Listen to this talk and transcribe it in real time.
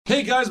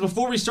Hey guys,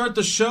 before we start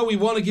the show, we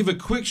want to give a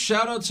quick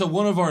shout out to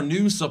one of our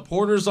new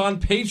supporters on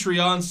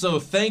Patreon, so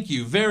thank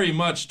you very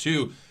much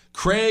to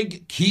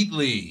Craig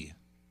Keatley.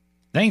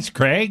 Thanks,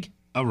 Craig.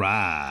 All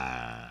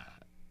right.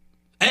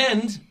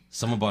 And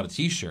someone bought a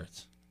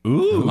t-shirt.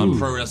 Ooh. On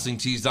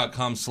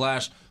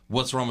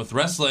ProWrestlingTees.com/What's Wrong with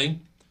Wrestling.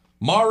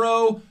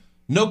 Mauro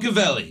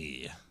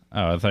Nocavelli.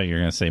 Oh, I thought you were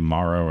going to say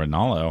Mauro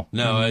Ronaldo.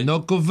 No,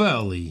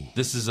 Nocavelli.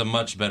 this is a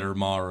much better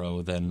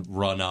Mauro than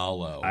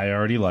Ronaldo. I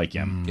already like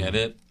him. Get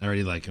it? I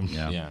already like him.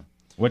 Yeah.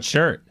 What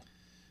shirt?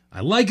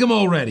 I like him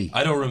already.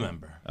 I don't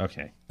remember.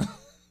 Okay.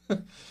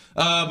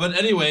 But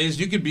anyways,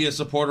 you could be a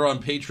supporter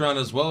on Patreon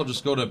as well.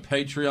 Just go to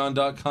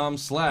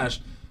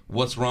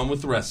patreon.com/What's Wrong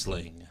with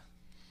Wrestling.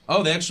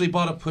 Oh, they actually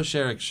bought a Push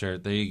Eric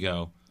shirt. There you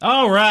go.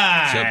 All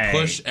right. To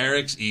push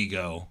Eric's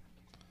ego.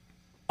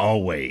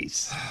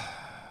 Always.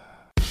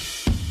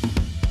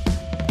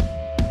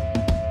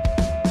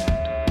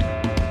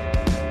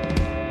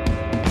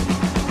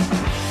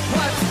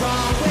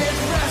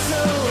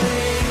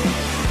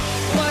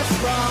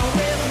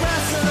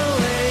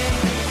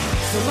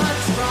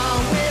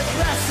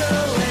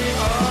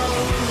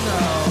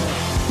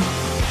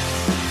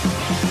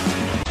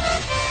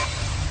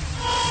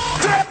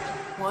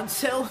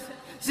 So,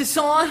 is this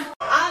on?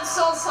 I'm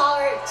so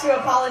sorry to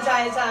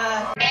apologize.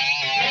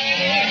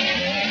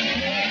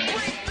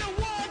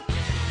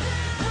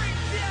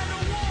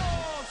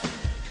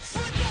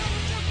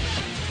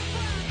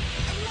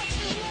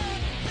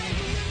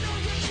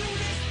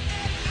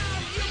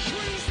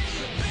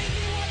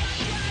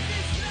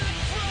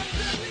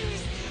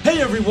 Hey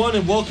everyone,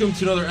 and welcome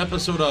to another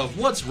episode of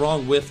What's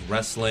Wrong with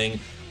Wrestling.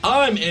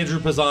 I'm Andrew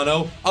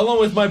Pisano, along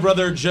with my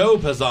brother Joe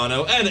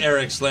Pisano and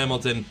Eric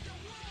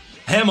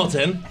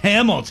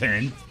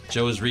Hamilton.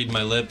 Joe was reading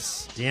my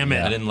lips. Damn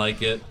it. I didn't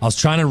like it. I was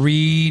trying to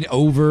read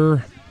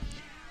over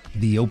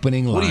the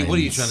opening lines. What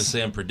are you trying to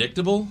say? I'm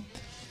predictable?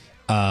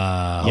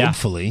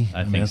 Hopefully.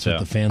 I think that's so.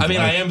 what the fans I mean,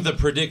 like. I am the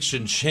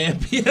prediction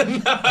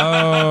champion. So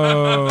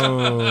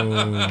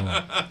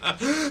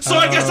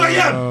I guess I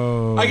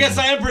am. I guess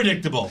I am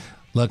predictable.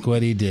 Look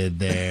what he did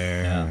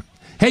there.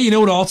 Hey, you know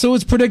what also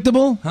is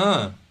predictable?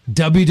 Huh.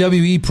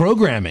 WWE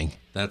programming.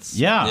 That's,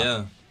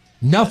 Yeah.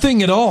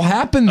 Nothing at all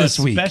happened this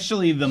week.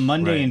 Especially the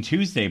Monday and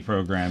Tuesday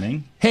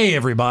programming. Hey,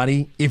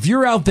 everybody. If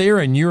you're out there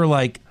and you're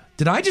like,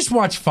 did I just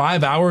watch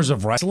 5 hours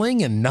of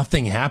wrestling and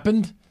nothing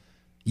happened?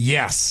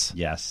 Yes.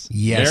 Yes.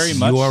 Yes, Very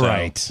much you are so.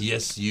 right.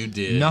 Yes, you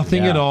did.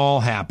 Nothing at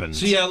all happened.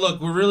 So yeah,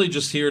 look, we're really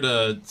just here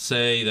to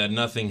say that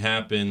nothing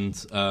happened.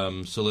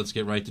 So let's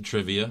get right to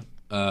trivia.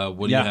 What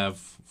do you have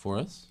for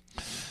us?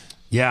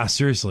 Yeah,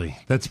 seriously.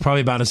 That's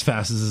probably about as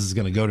fast as this is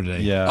going to go today.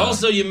 Yeah.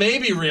 Also, you may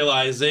be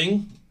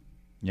realizing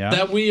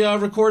that we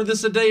recorded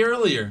this a day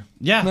earlier.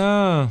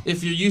 Yeah.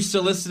 If you're used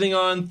to listening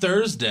on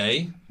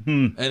Thursday,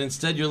 and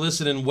instead you're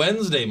listening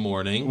Wednesday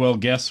morning, Well,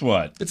 guess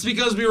what? it's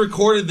because we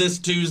recorded this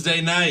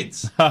Tuesday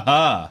night.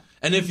 Haha.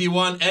 And if you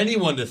want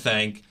anyone to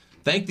thank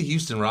the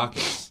Houston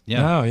Rockets.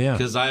 Yeah. Oh, yeah.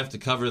 Because I have to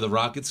cover the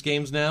Rockets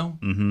games now.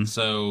 Mm-hmm.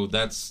 So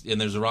and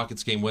there's a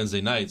Rockets game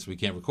Wednesday night, so we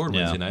can't record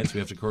Wednesday nights. We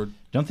have to record.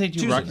 Don't they do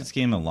Tuesday Rockets night.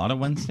 game a lot of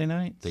Wednesday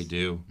nights? They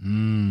do.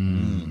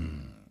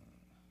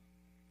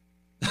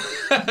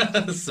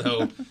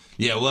 So,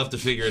 yeah, we'll have to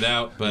figure it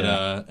out.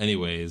 But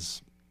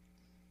anyways,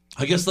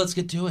 I guess let's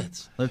get to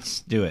it. Let's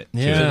do it.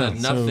 Yeah. The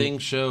nothing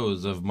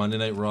shows of Monday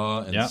Night Raw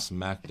and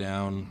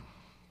SmackDown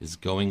is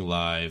going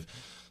live.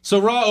 So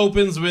Raw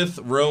opens with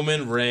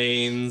Roman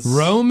Reigns.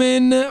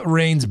 Roman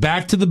Reigns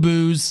back to the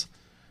booze.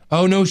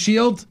 Oh, no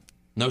Shield?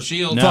 No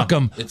Shield. No. Fuck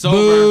him. It's over.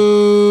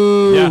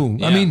 Boo!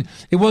 Yeah. I mean,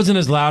 it wasn't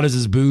as loud as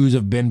his boos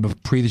have been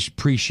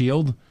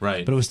pre-Shield.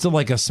 Right. But it was still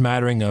like a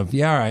smattering of,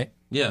 all right.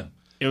 Yeah.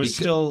 It was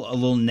still a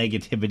little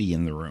negativity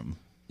in the room.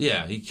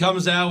 Yeah, he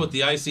comes out with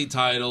the IC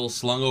title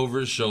slung over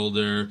his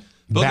shoulder.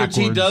 Booker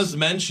T Backwards. does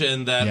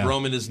mention that Yeah.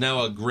 Roman is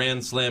now a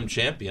Grand Slam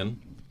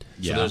champion.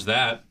 So there's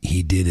that.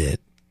 He did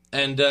it.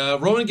 And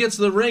Roman gets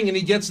to the ring, and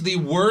he gets the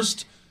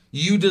worst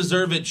 "You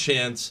deserve it"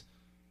 chant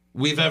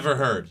we've ever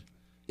heard.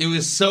 It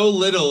was so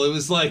little. It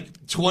was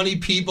like 20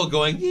 people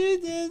going, "You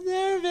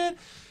deserve it."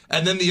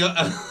 And then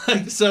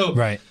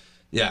Right.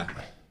 yeah,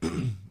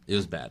 it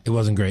was bad. It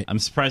wasn't great. I'm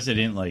surprised they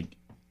didn't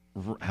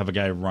have a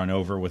guy run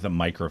over with a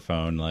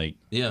microphone.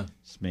 Yeah.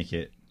 Just make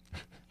it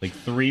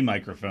 3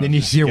 microphones. Then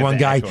you hear Get one the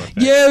guy, echo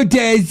effect. you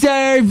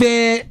deserve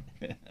it.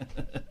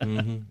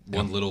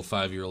 One little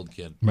 5-year-old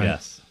kid. Right.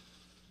 Yes.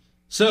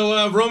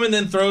 So Roman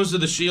then throws to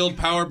the Shield,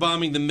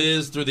 powerbombing The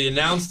Miz through the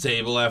announce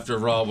table after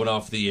Raw went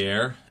off the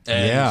air.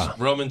 And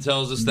Roman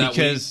tells us that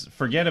Because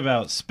forget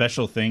about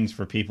special things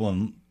for people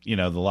in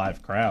the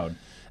live crowd.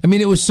 I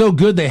mean, it was so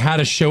good they had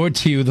to show it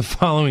to you the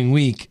following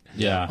week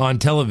Yeah. on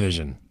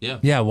television. Yeah.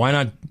 Yeah, why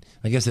not?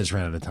 I guess they just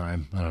ran out of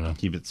time. I don't know.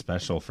 Keep it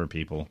special for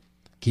people.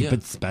 Keep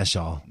it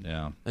special.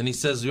 Yeah. And he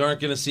says we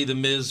aren't going to see The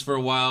Miz for a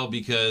while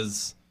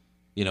because,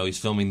 he's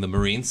filming The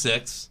Marine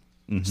 6,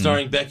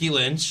 starring Becky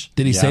Lynch.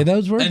 Did he say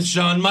those words? And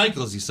Shawn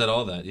Michaels. He said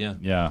all that, yeah.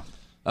 Yeah.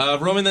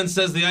 Roman then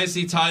says the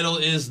IC title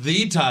is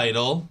the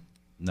title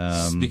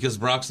Um, because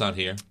Brock's not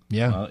here.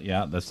 Yeah. well,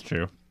 yeah, that's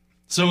true.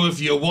 So if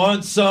you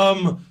want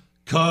some,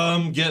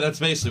 come get. That's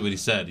basically what he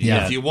said.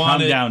 Yeah. If you want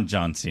calm it, down,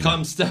 John Cena.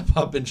 come step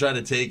up and try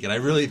to take it. I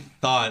really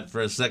thought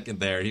for a second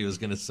there he was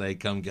going to say,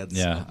 "Come get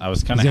Yeah, some." I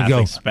was kind of He's half gonna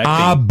go, expecting.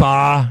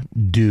 Abba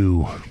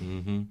do.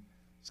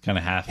 Kind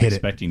of half Hit it.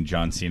 expecting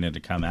John Cena to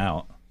come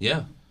out,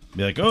 Yeah.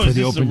 be like, "Oh, For is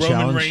the this the open Roman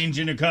challenge? Reigns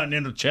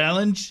Intercontinental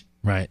Challenge?"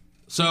 Right.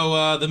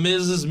 So the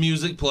Miz's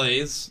music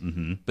plays,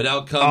 but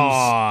out comes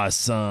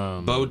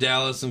Awesome. Bo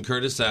Dallas and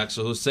Curtis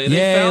Axel, who say they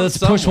Yeah, found let's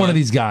push one someone. of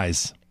these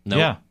guys. Nope,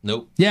 Yeah.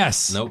 nope,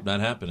 Yes. nope, not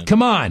happening.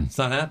 Come on. It's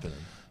not happening.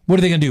 What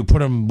are they going to do?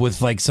 Put him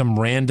with like some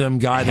random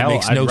guy that Hell,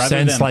 makes I'd no rather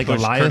sense them like push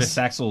Elias? Curtis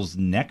Axel's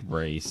neck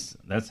brace.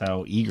 That's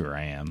how eager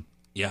I am.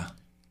 Yeah,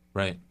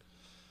 right.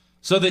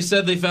 So they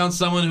said they found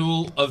someone who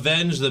will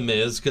avenge the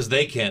Miz because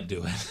they can't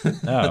do it.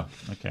 Oh,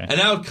 okay. And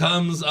out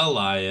comes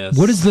Elias.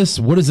 What is this?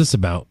 What is this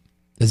about?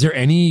 Is there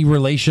any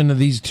relation to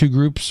these two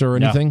groups or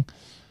anything?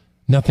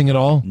 Nothing at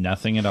all?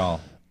 Nothing at all.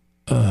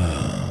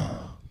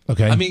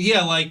 Okay. I mean,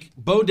 yeah, like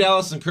Bo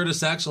Dallas and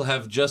Curtis Axel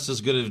have just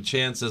as good of a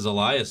chance as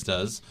Elias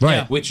does,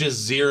 Right. Which is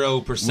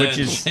 0%. Which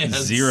is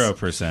chance.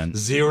 0%.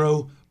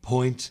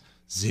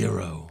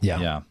 0.0. yeah.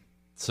 Yeah.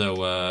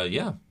 So,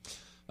 yeah.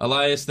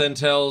 Elias then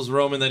tells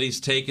Roman that he's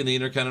taken the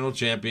Intercontinental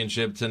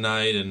Championship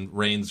tonight, and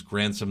Reigns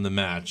grants him the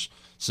match.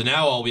 So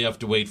now all we have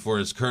to wait for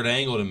is Kurt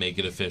Angle to make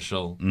it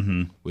official,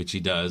 which he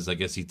does. I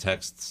guess he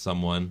texts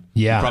someone.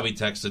 Yeah. He probably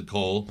texted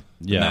Cole.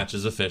 The Yeah. match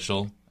is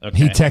official. Okay.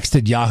 He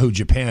texted Yahoo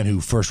Japan, who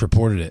first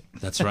reported it.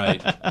 That's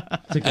right.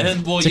 And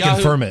then, well, to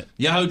confirm it.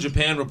 Yahoo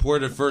Japan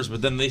reported it first,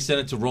 but then they sent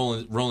it to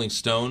Rolling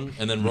Stone,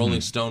 and then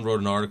Rolling Stone wrote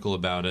an article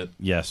about it.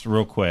 Yes,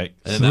 real quick.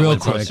 And then that Real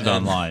went quick. Posted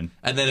online.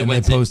 And then it And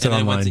went they to, posted and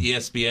then it went to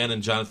online. ESPN,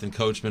 and Jonathan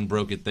Coachman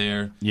broke it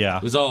there. Yeah.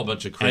 It was all a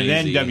bunch of crazy.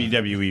 And then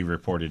WWE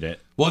reported it.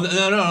 Well,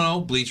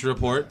 no. Bleacher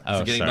Report. Oh,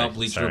 Forgetting sorry. about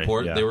Bleacher Sorry,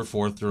 Report. yeah. They were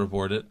fourth to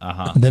report it.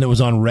 And then it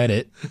was on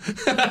Reddit.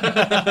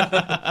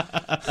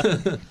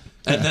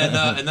 And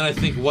then I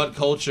think What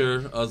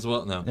Culture as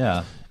well. No.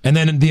 Yeah. And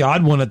then the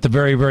odd one at the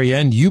very, very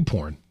end,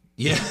 YouPorn.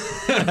 Yeah.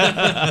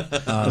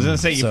 I was going to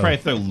say, you so- probably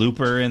throw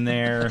Looper in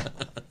there.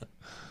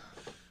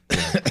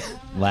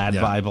 Lad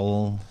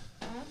Bible.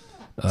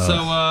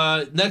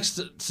 So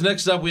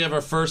next up, we have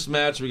our first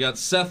match. We got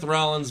Seth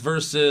Rollins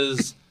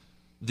versus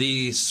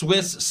the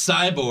Swiss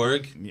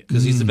Cyborg,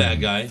 because he's the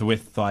bad guy.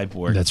 With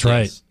Cyborg. That's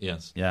right.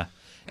 Yes. Yeah.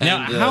 And,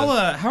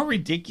 Now, how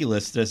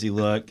ridiculous does he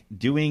look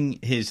doing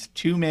his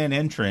two-man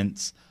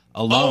entrance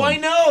alone? Oh, I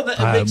know.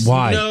 That makes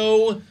why?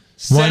 no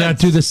sense. Why not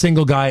do the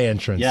single guy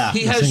entrance? Yeah.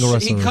 He The single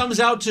he wrestler. comes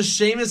out to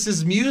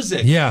Sheamus's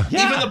music. Yeah.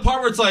 Even the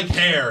part where it's like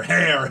hair.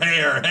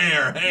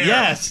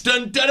 Yes.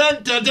 Dun dun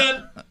dun dun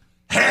dun.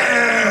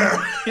 Hair.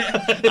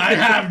 I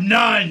have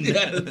none.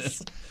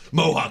 Yes.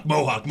 Mohawk.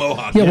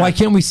 Yeah, why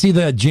can't we see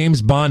the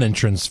James Bond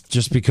entrance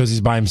just because he's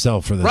by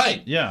himself for this?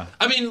 Right. Yeah.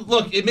 I mean,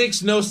 look, it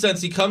makes no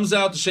sense. He comes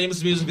out to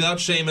Sheamus music without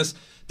Sheamus.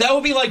 That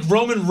would be like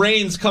Roman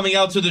Reigns coming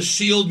out to the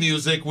Shield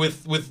music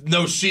with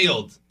no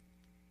Shield.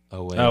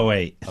 Oh wait. Oh,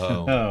 wait.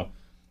 Oh.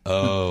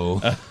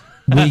 Oh.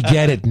 We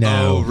get it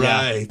now. Oh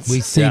right.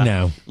 We see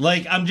now.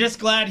 Like, I'm just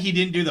glad he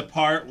didn't do the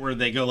part where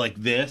they go like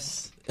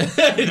this. He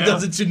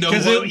does it to no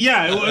Because, one.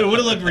 it would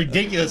have looked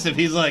ridiculous if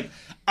he's like,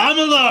 I'm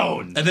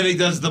alone. And then he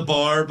does the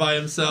bar by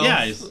himself.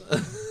 Yeah.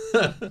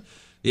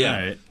 Yeah.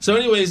 All right. So,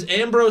 anyways,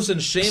 Ambrose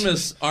and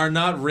Sheamus are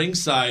not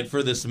ringside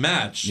for this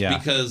match. Yeah.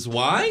 Because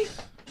why?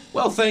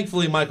 Well,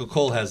 thankfully, Michael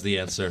Cole has the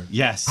answer.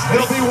 Yes.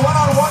 It'll be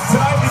one-on-one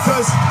tonight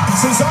because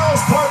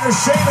Cesaro's partner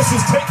Sheamus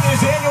is taking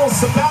his annual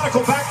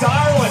sabbatical back to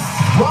Ireland.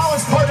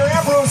 Rollins' partner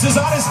Ambrose is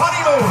on his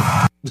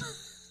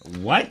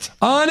honeymoon. What?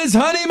 On his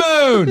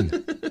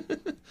honeymoon.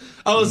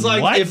 I was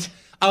like, What?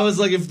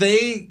 if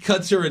they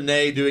cut to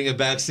Renee doing a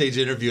backstage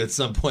interview at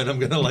some point, I'm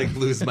gonna like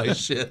lose my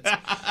shit.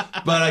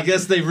 But I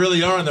guess they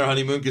really are on their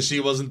honeymoon because she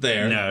wasn't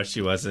there. No,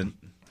 she wasn't.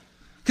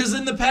 Because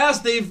in the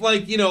past, they've,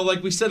 like, you know,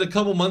 like we said a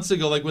couple months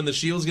ago, like when the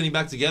Shield's getting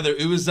back together,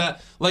 it was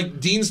that, like,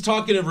 Dean's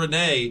talking to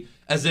Renee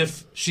as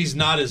if she's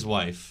not his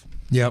wife.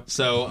 Yep.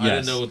 So I Yes.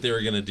 didn't know what they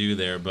were going to do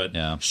there. But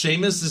Yeah.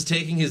 Sheamus is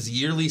taking his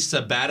yearly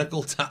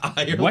sabbatical to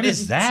Ireland. What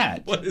is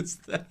that? What is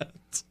that?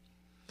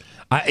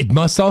 It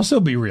must also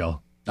be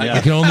real. Yeah.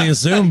 I can only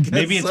assume.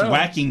 Maybe it's so.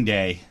 whacking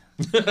day.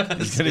 He's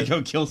going to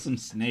go kill some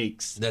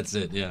snakes. That's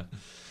it, yeah.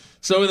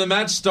 So when the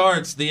match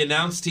starts, the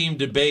announce team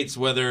debates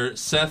whether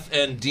Seth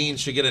and Dean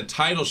should get a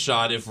title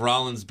shot if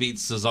Rollins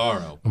beats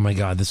Cesaro. Oh my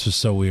God, this was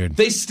so weird.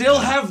 They still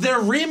have their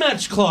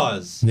rematch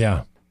clause.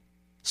 Yeah.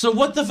 So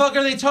what the fuck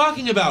are they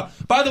talking about?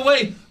 By the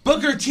way,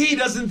 Booker T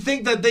doesn't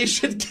think that they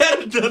should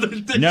get another.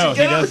 No,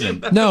 he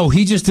doesn't. No,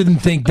 he just didn't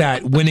think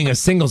that winning a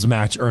singles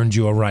match earned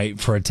you a right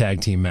for a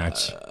tag team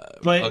match.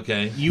 But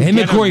Okay. you Him and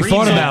get a Corey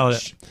thought rematch about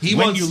it. He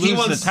when wants- you he lose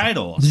wants- the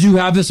title. Did you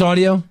have this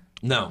audio?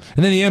 No.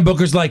 And then the end,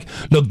 Booker's like,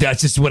 look,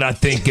 that's just what I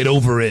think. Get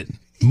over it.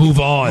 Move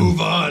on. Move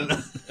on.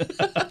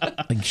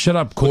 Like, shut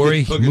up,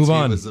 Corey. Booker Move T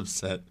on. was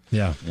upset.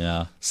 Yeah.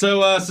 Yeah.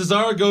 So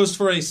Cesaro goes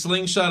for a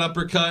slingshot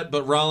uppercut,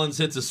 but Rollins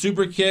hits a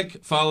super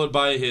kick, followed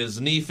by his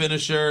knee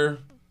finisher.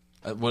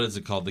 What is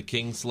it called? The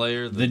King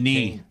Slayer? The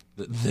knee. King-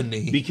 The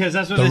knee. Because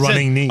that's what The they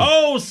running said. knee.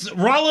 Oh,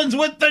 Rollins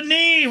with the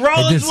knee.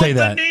 Rollins say with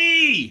that. the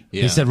knee.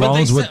 Yeah. They said But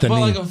Rollins with the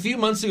well, knee. like a few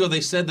months ago,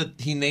 they said that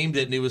he named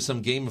it, and it was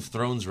some Game of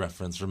Thrones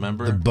reference.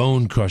 Remember? The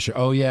Bone Crusher.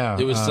 Oh, yeah.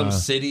 It was some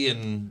city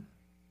in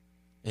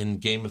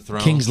Game of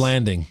Thrones. King's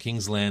Landing.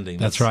 King's Landing.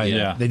 That's right.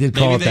 Yeah. They did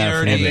call Maybe it they that.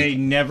 already- And they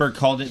never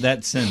called it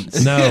that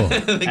since. No.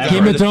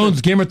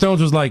 Game of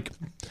Thrones was like,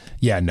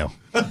 yeah, no.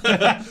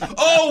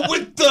 Oh,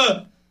 with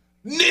the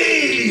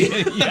knee!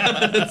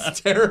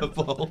 It's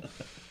terrible.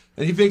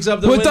 And he picks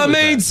up the With win the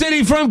main that.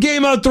 city from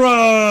Game of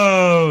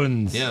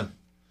Thrones. Yeah.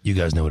 You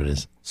guys know what it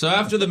is. So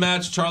after the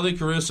match, Charlie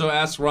Caruso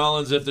asks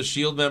Rollins if the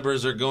Shield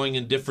members are going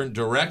in different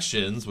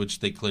directions, which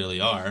they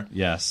clearly are.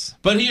 Yes.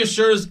 But he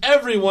assures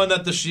everyone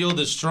that the Shield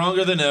is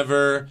stronger than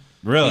ever.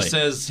 Really? He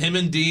says him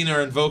and Dean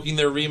are invoking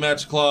their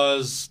rematch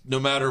clause no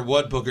matter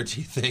what Booker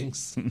T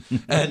thinks.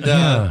 And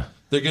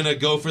they're going to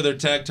go for their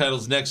tag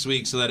titles next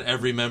week so that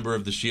every member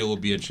of the Shield will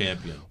be a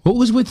champion. What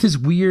was with his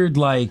weird,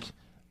 like,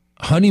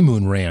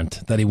 honeymoon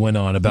rant that he went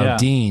on about Yeah.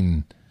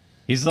 Dean?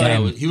 He's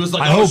like, He was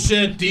like, I oh hope-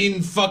 shit,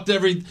 Dean fucked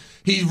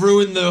he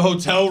ruined the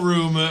hotel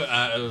room.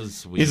 It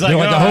was weird. he's like, They're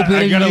like, oh, I hope they I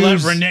didn't gotta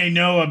use- let Renee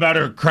know about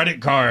her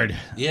credit card.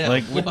 Yeah.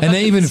 Like, What? And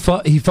they even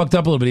he fucked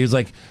up a little bit. He was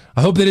like,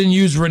 I hope they didn't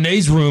use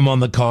Renee's room on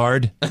the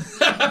card. What?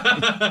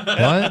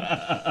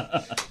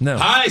 No.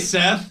 Hi,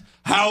 Seth.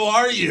 How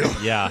are you?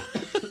 yeah.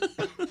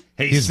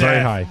 Hey, He's Seth.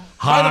 very high.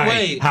 Hi. By the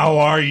way- how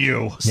are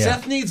you? Yeah.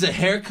 Seth needs a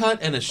haircut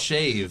and a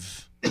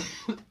shave.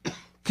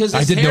 Because I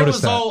his did hair notice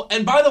was that. all.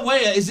 And by the way,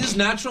 is his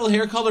natural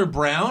hair color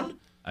brown?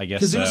 I guess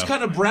Because so. it was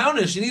kind of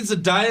brownish. He needs to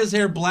dye his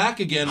hair black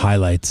again.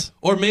 Highlights.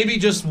 Or maybe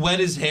just wet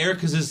his hair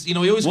because he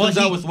always comes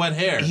out with wet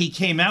hair. He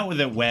came out with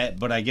it wet,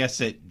 but I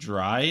guess it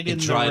dried in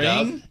dried the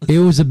up. ring. It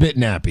was a bit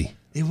nappy.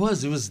 It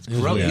was gross.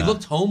 weird. He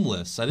looked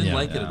homeless. I didn't Yeah.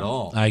 like it at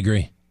all. I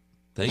agree.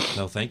 Thank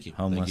you.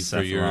 Homeless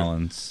Thank you Seth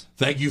Rollins.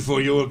 Thank you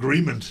for your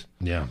agreement.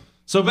 Yeah.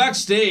 So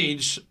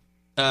backstage,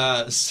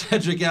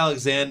 Cedric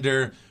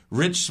Alexander,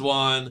 Rich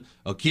Swann,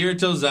 Akira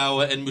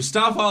Tozawa, and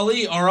Mustafa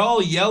Ali are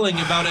all yelling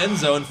about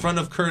Enzo in front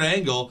of Kurt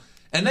Angle,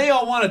 and they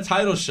all want a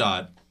title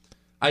shot.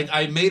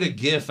 I made a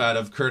GIF out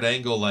of Kurt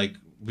Angle like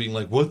being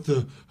like, "What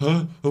the?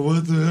 Huh?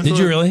 What the? Did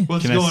you really?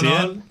 What's Can I going see it?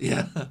 on?"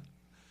 Yeah.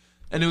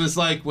 And it was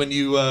like when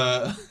you.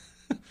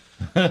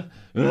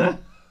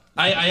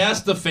 I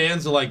asked the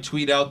fans to like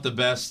tweet out the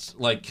best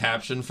like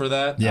caption for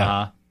that.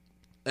 Yeah.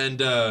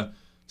 And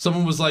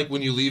someone was like,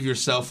 when you leave your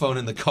cell phone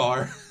in the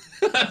car.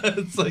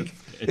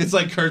 it's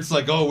like Kurt's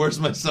like, oh, where's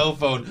my cell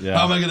phone? Yeah.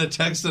 How am I going to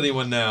text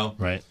anyone now?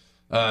 Right.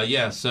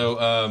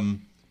 So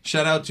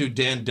shout out to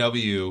Dan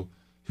W,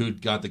 who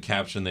got the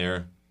caption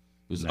there.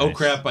 It was, oh Nice.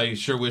 crap, I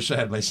sure wish I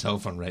had my cell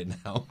phone right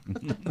now.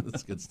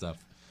 That's good stuff.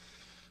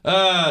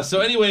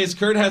 So anyways,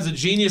 Kurt has a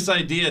genius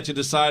idea to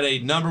decide a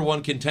number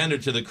one contender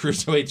to the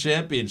Cruiserweight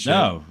Championship.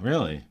 No,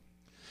 really.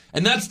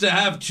 And that's to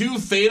have two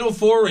fatal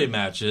four-way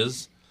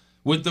matches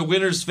with the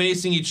winners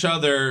facing each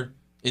other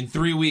in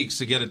 3 weeks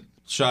to get a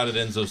shot at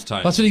Enzo's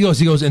title. That's what he goes.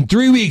 He goes, in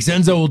 3 weeks,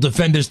 Enzo will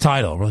defend his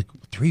title. We're like,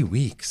 3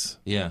 weeks?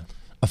 Yeah.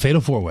 A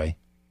fatal four-way.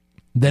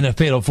 Then a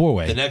fatal The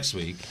four-way. next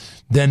week.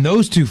 Then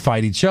those two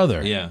fight each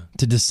other. Yeah.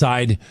 To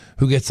decide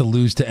who gets to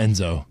lose to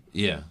Enzo.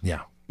 Yeah.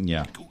 Yeah.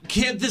 Yeah.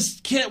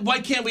 Why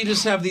can't we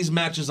just have these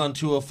matches on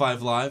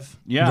 205 Live?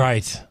 Yeah.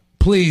 Right.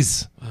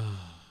 Please.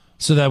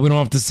 So that we don't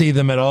have to see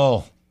them at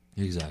all.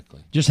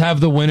 Exactly. Just have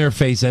the winner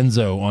face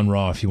Enzo on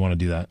Raw if you want to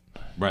do that.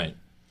 Right.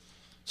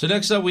 So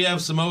next up we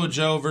have Samoa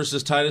Joe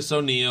versus Titus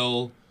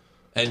O'Neil.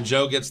 And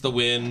Joe gets the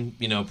win,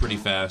 pretty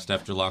fast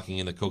after locking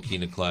in the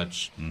Coquina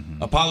clutch.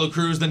 Mm-hmm. Apollo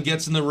Crews then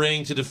gets in the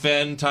ring to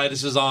defend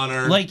Titus's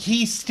honor. Like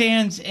he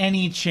stands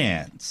any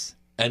chance.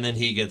 And then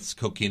he gets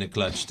Coquina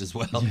clutched as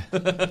well.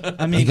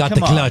 I mean, He got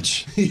come the on.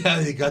 clutch.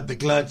 Yeah, he got the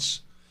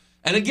clutch.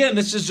 And again,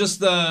 this is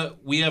just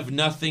we have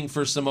nothing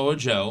for Samoa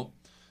Joe.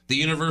 The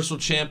Universal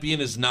Champion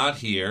is not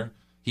here.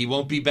 He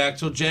won't be back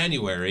till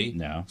January.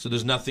 No. So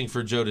there's nothing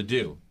for Joe to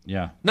do.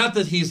 Yeah. Not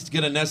that he's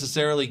going to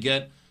necessarily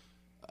get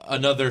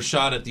another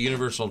shot at the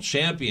Universal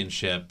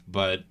Championship,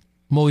 but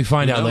Well, we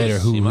find Who out knows? later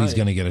who He he's might.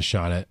 going to get a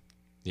shot at.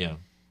 yeah.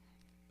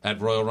 At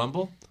Royal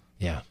Rumble?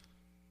 Yeah.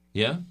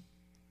 Yeah?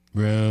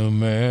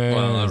 Rumors.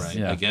 Well, all right.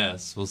 Yeah. I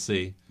guess. We'll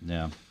see.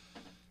 Yeah.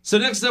 So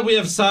next up we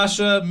have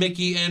Sasha,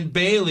 Mickey, and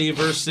Bailey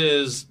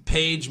versus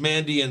Paige,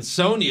 Mandy, and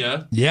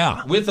Sonia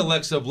Yeah. with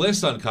Alexa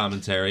Bliss on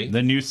commentary.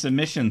 The new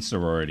submission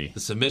sorority. The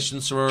submission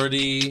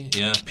sorority,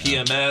 yeah,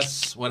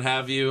 PMS, what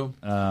have you.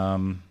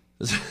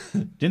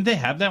 Didn't they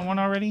have that one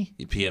already?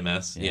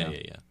 PMS, Yeah.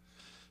 yeah.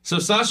 So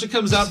Sasha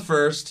comes out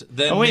first,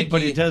 then Oh wait, Mickey,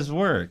 but it does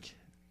work.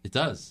 It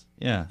does,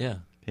 Yeah. yeah.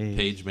 Paige.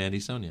 Paige, Mandy,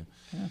 Sonia.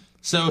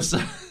 So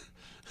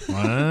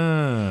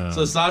Wow.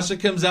 so Sasha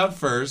comes out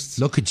first.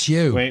 Look at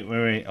you.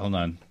 Wait. Hold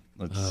on.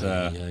 Let's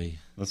Ay.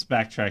 let's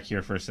backtrack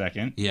here for a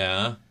second.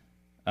 Yeah,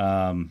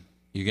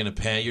 you're gonna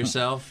pay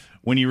yourself.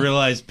 When you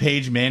realize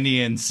Paige,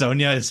 Mandy, and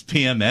Sonia is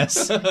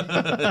PMS.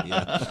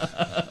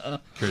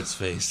 Kurt's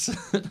face.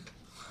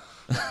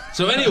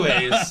 So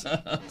anyways,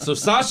 so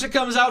Sasha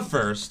comes out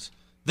first.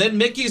 Then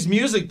Mickey's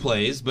music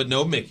plays, but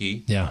no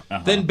Mickey. Yeah.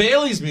 Then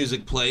Bailey's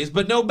music plays,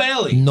 but no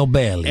Bailey. No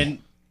Bailey.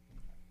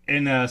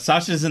 And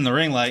Sasha's in the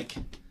ring like,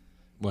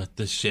 What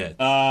the shit?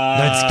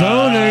 Let's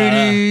go,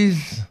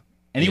 ladies.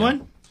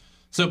 anyone?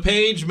 So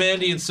Paige,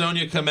 Mandy, and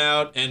Sonya come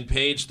out, and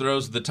Paige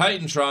throws the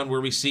Titantron,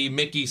 where we see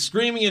Mickey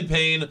screaming in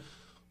pain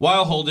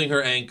while holding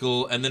her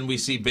ankle, and then we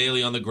see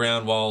Bailey on the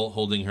ground while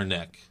holding her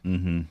neck.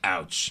 Mm-hmm.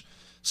 Ouch.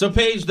 So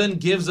Paige then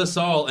gives us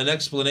all an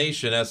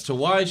explanation as to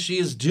why she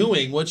is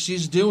doing what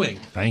she's doing.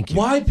 Thank you.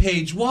 Why,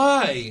 Paige?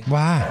 Why?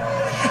 Why?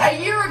 A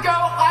year ago,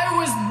 I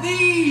was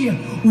the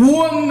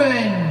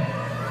woman.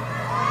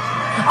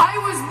 I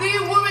was the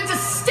woman to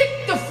stick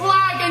the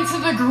flag into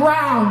the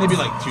ground. Maybe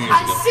like 2 years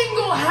I ago.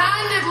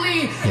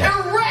 single-handedly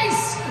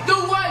erased the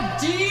word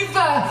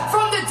diva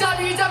from the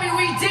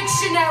WWE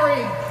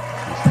dictionary.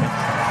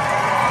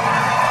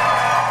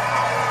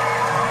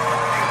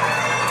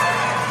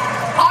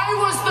 I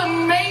was the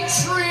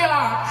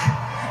matriarch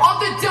of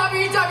the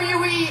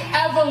WWE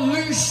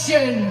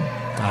evolution.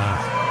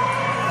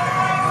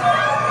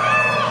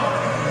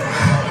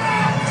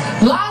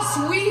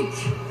 Last week,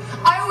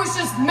 I was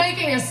just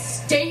making a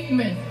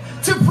statement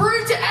to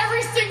prove to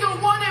every single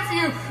one of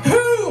you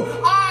who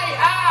I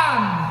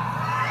am.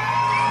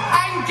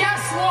 And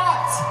guess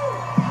what?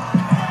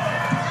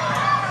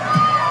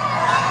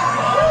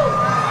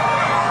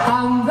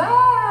 I'm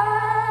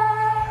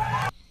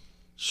back.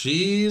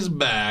 She's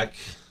back.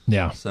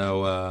 Yeah.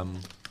 So,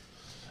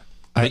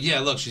 but yeah,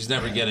 look, she's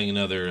never getting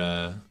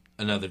another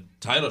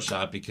title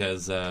shot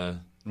because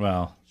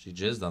Well, she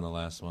jizzed on the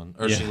last one,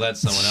 or she let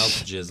someone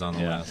else jizz on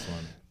the last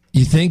one.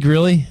 You think,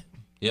 really?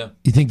 Yeah.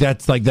 You think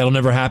that's like, that'll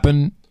never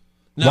happen?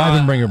 No, Why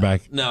even bring her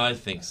back? No, I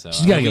think so.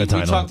 She's gotta get a title.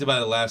 We talked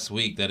about it last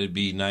week that it'd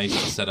be nice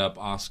to set up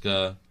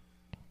Asuka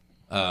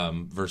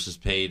versus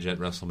Paige at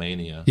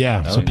WrestleMania.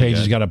 Yeah, so would be Paige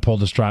has good. got to pull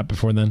the strap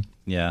before then.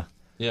 yeah.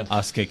 Yeah.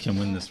 Asuka can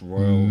win this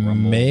Royal Rumble that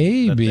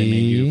Maybe. they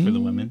may do for the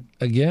women.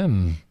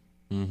 Again.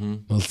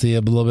 We'll see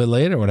a little bit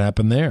later what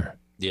happened there.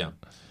 Yeah.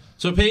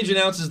 So Paige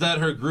announces that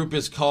her group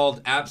is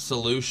called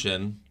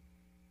Absolution.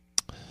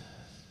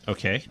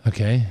 Okay.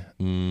 Okay.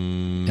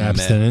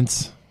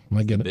 Abstinence.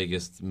 I get it.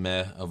 Biggest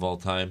meh of all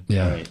time.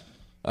 Yeah.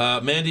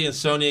 Right. Mandy and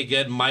Sonya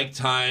get mic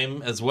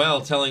time as well,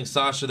 telling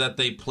Sasha that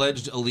they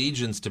pledged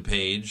allegiance to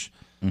Paige,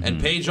 and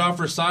Paige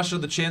offers Sasha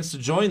the chance to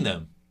join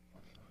them.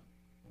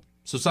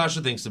 So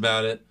Sasha thinks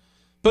about it,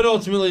 but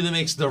ultimately they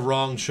makes the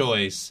wrong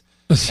choice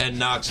and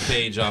knocks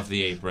Paige off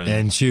the apron.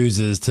 And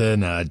chooses to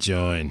not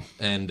join.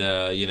 And,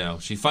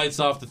 she fights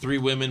off the three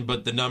women,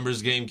 but the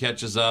numbers game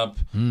catches up.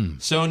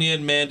 Sonya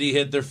and Mandy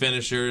hit their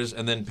finishers,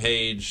 and then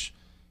Paige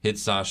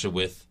hits Sasha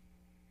with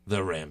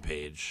the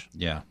Rampage.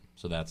 Yeah.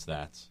 So that's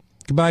that.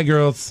 Goodbye,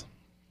 girls.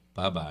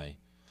 Bye-bye.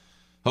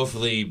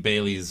 Hopefully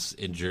Bailey's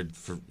injured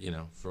for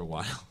a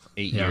while.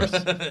 8 years.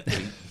 8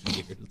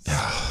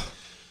 years.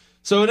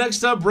 So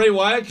next up, Bray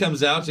Wyatt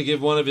comes out to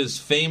give one of his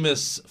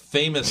famous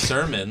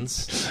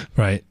sermons.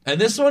 Right. And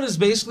this one is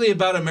basically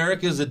about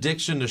America's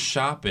addiction to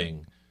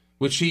shopping,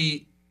 which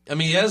he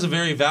has a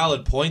very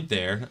valid point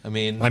there. I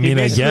He I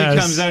basically guess.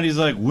 comes out, he's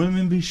like,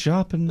 women be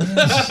shopping, man.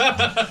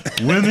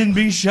 Women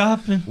be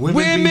shopping.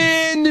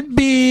 Women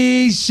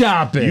be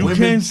shopping. You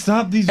can't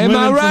stop these Am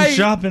women I right? from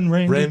shopping,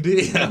 Randy.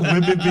 Randy,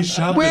 women be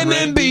shopping.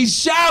 Women be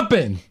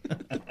shopping.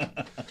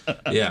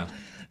 Yeah.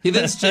 He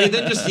then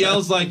just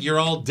yells like, "You're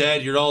all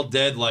dead,"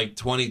 like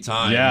 20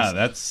 times. Yeah,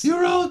 that's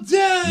You're all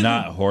dead.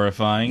 not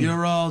horrifying.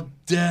 You're all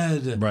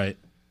dead. Right.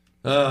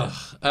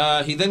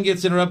 He then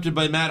gets interrupted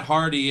by Matt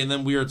Hardy, and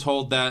then we are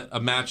told that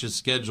a match is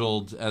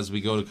scheduled as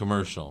we go to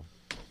commercial.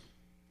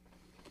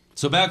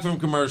 So back from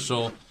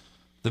commercial,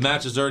 the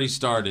match has already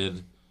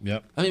started.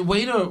 Yep.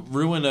 Way to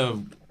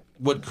ruin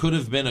what could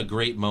have been a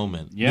great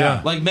moment.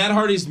 Yeah. Like Matt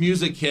Hardy's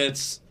music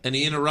hits, and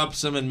he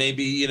interrupts him, and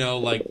maybe,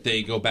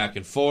 they go back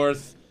and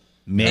forth.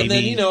 Maybe.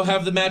 And then,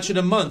 have the match in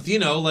a month,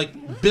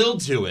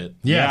 build to it.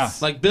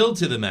 Yes. Like, build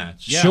to the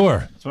match. Yeah, Sure.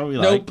 That's what we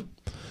like. Nope.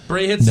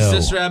 Bray hits No. his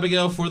sister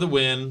Abigail for the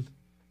win.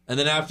 And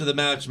then after the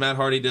match, Matt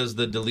Hardy does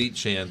the delete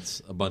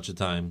chants a bunch of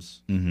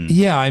times.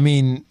 Yeah,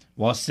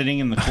 While sitting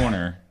in the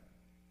corner.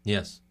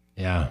 Yes.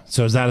 yeah.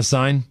 So is that a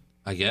sign?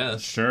 I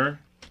guess. Sure.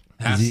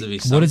 Has to be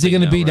something. What is he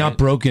going to now, be? right? Not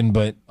broken,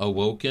 but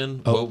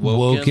Awoken?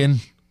 woken.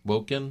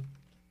 Woken?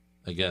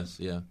 I guess,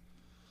 yeah.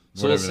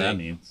 So Whatever we'll that see.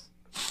 means.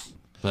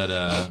 But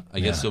I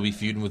guess he'll be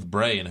feuding with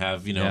Bray and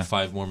have, Yeah.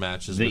 5 more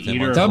matches The with him.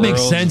 Eater on of That would make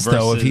Worlds sense,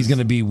 though, if versus- he's going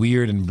to be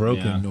weird and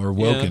broken Yeah. or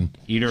woken.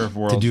 Eater of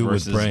Worlds do it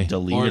with versus Bray.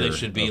 Deleter Or they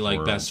should be of like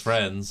Worlds. best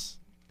friends.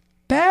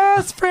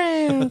 Best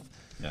friend.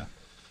 Yeah.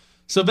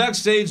 So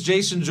backstage,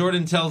 Jason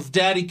Jordan tells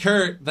Daddy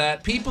Kurt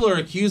that people are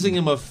accusing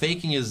him of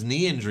faking his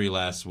knee injury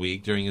last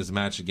week during his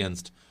match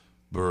against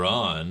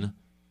Braun.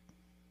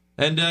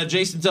 And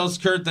Jason tells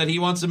Kurt that he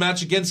wants a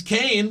match against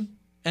Kane,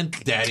 and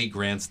Daddy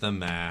grants the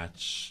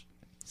match.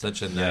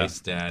 Such a nice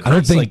dad. I don't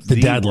Kurt's think like the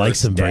the dad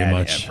likes him worst very dad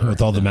much ever.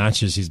 with all the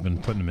matches he's been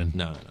putting him in.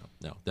 No,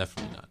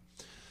 definitely not.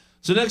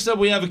 So next up,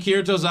 we have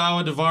Akira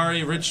Tozawa,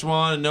 Daivari, Rich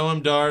Swann, and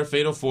Noam Dar,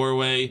 Fatal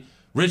 4-Way.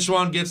 Rich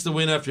Swann gets the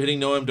win after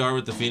hitting Noam Dar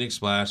with the Phoenix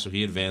Splash, so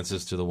he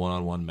advances to the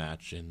one-on-one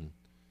match in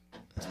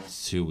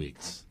 2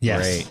 weeks.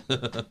 Yes.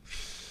 Great.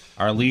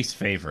 Our least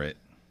favorite.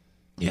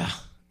 Yeah.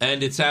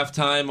 And it's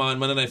halftime on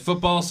Monday Night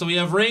Football, so we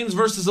have Reigns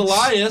versus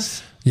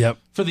Elias Yep.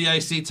 for the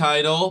IC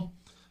title.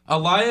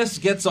 Elias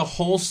gets a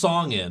whole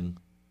song in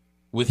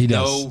with He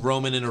no does.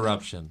 Roman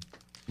interruption.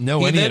 No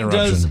He any then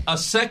interruption. does a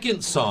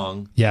second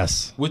song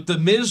Yes. with the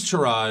Miz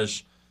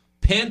Taraj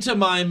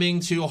pantomiming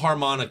to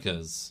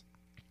harmonicas.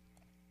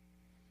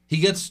 He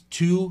gets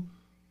 2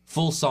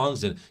 full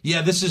songs in.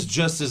 Yeah, this is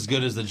just as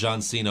good as the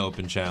John Cena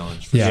Open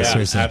Challenge. for Yeah,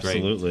 sure. seriously.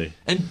 Absolutely.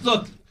 And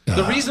look,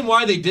 the reason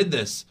why they did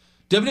this,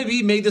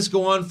 WWE made this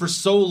go on for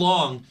so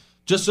long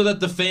just so that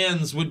the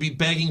fans would be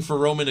begging for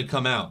Roman to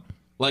come out.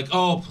 Like,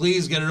 oh,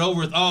 please get it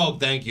over with. Oh,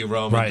 thank you,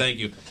 Roman. Right. Thank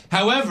you.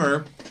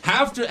 However,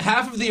 half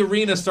of the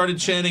arena started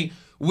chanting,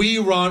 "We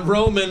want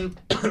Roman,"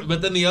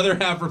 but then the other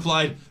half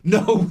replied,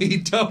 "No, we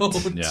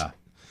don't." Yeah.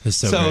 It's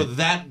so So great.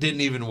 that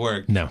didn't even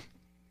work. No.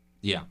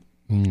 Yeah.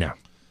 No.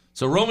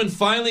 So Roman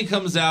finally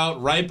comes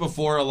out right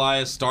before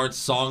Elias starts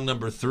song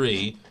number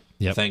 3.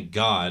 Yep. Thank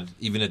God.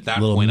 Even at that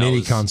Little point,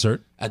 mini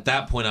concert. At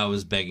that point, I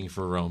was begging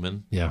for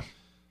Roman. Yeah.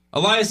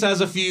 Elias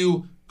has a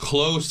few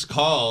close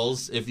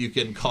calls, if you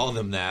can call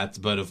them that.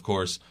 But of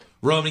course,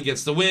 Roman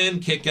gets the win,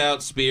 kick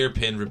out, spear,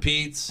 pin,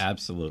 repeats.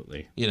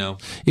 Absolutely. You know,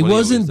 It what he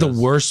wasn't always the does.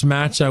 worst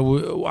match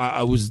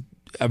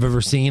I've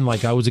ever seen.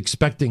 Like, I was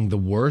expecting the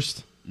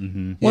worst.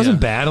 Wasn't Yeah.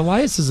 bad.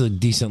 Elias is a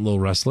decent little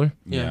wrestler.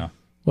 Yeah.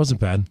 Wasn't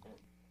bad.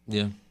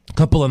 Yeah. A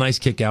couple of nice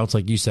kickouts,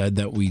 like you said,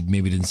 that we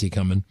maybe didn't see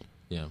coming.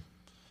 Yeah.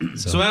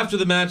 So after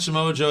the match,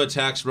 Samoa Joe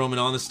attacks Roman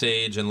on the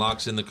stage and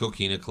locks in the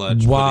coquina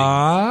clutch.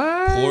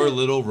 Why? Putting poor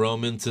little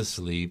Roman to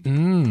sleep.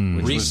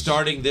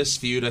 Restarting this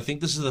feud. I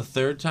think this is the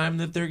 3rd time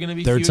that they're going to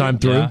be Third feuding. time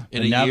through? Yeah. In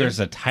And a now year? there's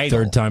a title.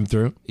 Third time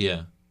through.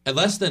 Yeah. At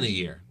less than a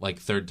year. Like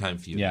 3rd time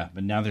feud. Yeah,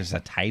 but now there's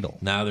a title.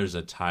 Now there's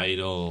a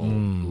title.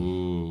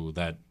 Ooh,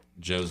 that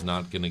Joe's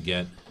not going to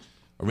get.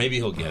 Or maybe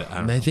he'll get it. I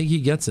don't know. I think he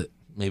gets it.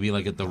 Maybe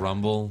like at the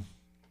Rumble.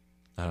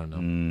 I don't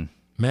know.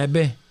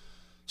 Maybe.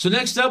 So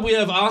next up, we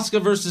have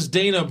Asuka versus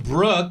Dana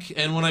Brooke.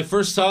 And when I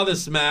first saw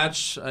this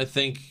match, I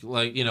think,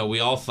 like, you know, we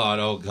all thought,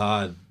 oh,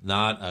 God,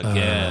 not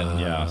again.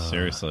 Yeah,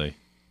 seriously.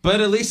 But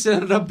at least it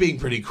ended up being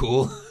pretty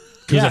cool.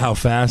 Because of how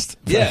fast.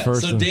 Yeah, at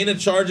first so Dana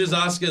charges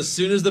Asuka as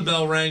soon as the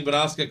bell rang, but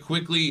Asuka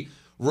quickly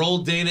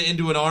rolled Dana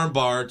into an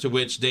armbar, to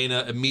which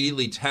Dana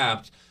immediately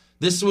tapped.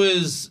 This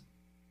was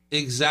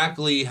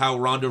exactly how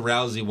Ronda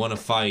Rousey won a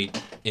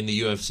fight in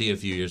the UFC a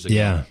few years ago.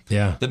 Yeah,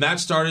 yeah. The match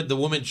started, the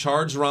woman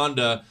charged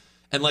Ronda,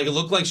 and like it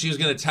looked like she was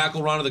going to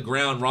tackle Ronda to the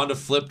ground. Ronda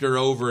flipped her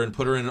over and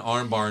put her in an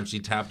armbar, and she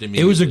tapped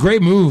immediately. It was a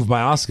great move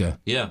by Asuka.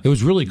 Yeah. It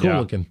was really cool Yeah.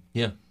 looking.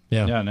 Yeah.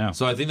 Yeah. Yeah, no.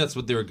 So I think that's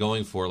what they were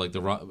going for, like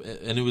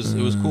and it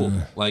was cool.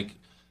 Like,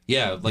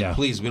 yeah, like Yeah.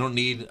 please, we don't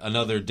need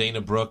another Dana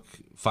Brooke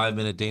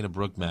 5-minute Dana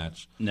Brooke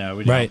match. No,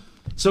 we don't. Right.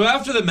 So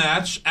after the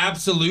match,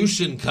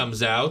 Absolution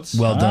comes out.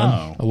 Well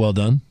done. Well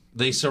done.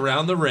 They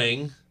surround the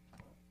ring.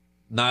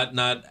 Not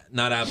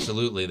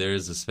absolutely. There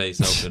is a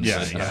space open. Yeah,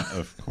 but, yeah,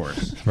 of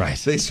course. Right.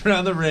 They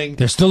surround the ring.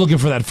 They're still looking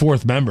for that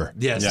 4th member.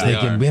 Yes, Yeah. they They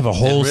can- are. we have a And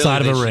whole really,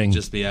 side of they the should ring.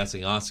 just be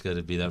asking Asuka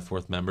to be that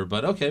 4th member,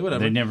 but okay,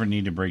 whatever. They never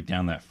need to break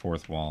down that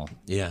 4th wall.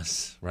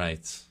 Yes, right.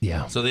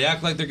 Yeah. So they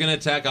act like they're going to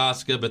attack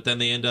Asuka, but then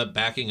they end up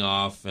backing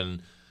off,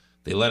 and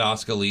they let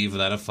Asuka leave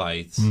without a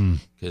fight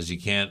because you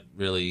can't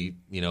really,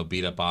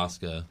 beat up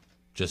Asuka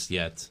just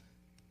yet.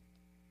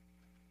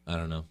 I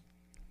don't know.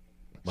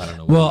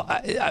 Well,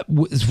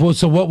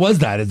 so what was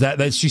that? Is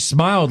that she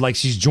smiled like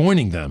she's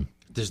joining them?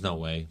 There's no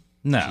way.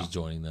 No. She's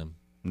joining them.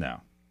 No.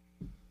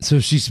 So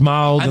she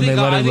smiled and they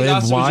let her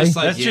live. Asuka Why? was just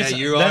like, That's yeah,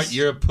 just-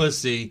 you're a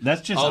pussy.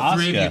 That's just all Asuka.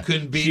 3 of you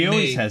couldn't beat She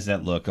always me. has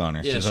that look on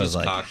her. Yeah, She's she's always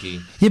like,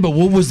 cocky. Yeah, but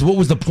what was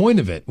the point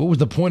of it? What was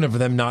the point of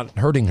them not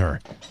hurting her?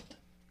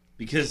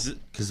 because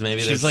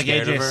Maybe they're she's like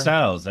scared of AJ her.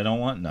 Styles. I don't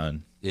want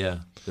none Yeah,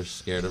 they're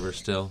scared of her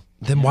still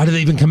Then why did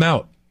they even come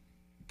out?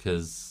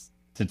 because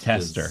to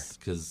test her.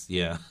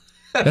 yeah.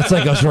 That's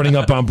like us running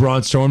up on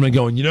Braun Strowman and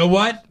going, you know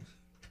what?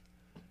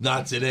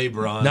 Not today,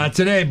 Braun. Not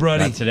today,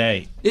 buddy. Not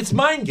today. It's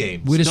mind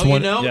games. We just Don't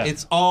want- you know? Yeah.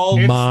 It's all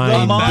It's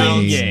Mind the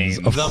mind games.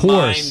 game. Of the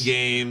course. mind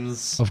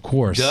games. Of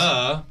course.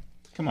 Duh.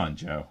 Come on,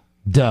 Joe.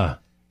 Duh.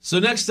 So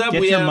next up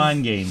Get we your have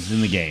mind games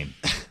in the game.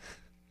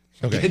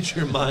 get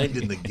your mind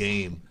in the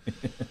game.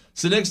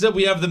 So next up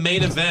we have the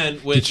main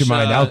event, which Get your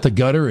mind out the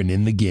gutter and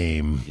in the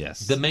game. Yes.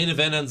 the main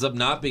event ends up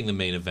not being the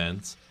main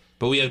event,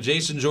 but we have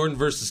Jason Jordan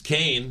versus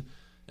Kane.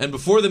 And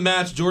before the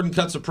match, Jordan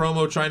cuts a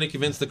promo trying to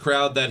convince the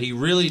crowd that he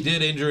really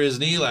did injure his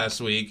knee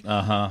last week.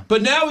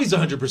 But now he's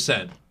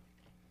 100%.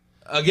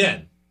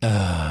 Again.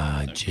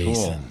 Jason.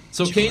 Cool.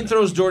 So Kane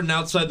throws Jordan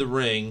outside the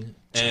ring,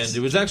 and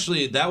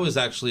that was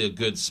actually a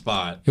good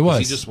spot. It was.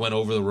 He just went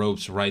over the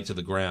ropes right to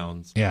the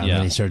ground. Yeah, and Yeah.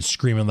 then he started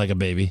screaming like a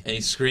baby. And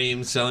he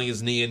screams, selling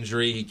his knee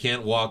injury. He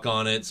can't walk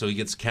on it, so he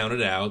gets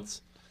counted out.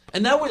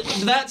 And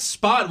that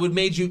spot would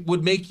make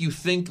you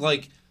think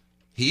like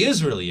he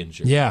is really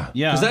injured. Yeah.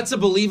 Yeah. Because that's a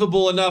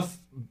believable enough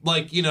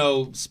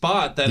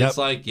spot that Yep. it's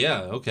like,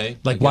 yeah, okay.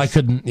 Like, I why guess-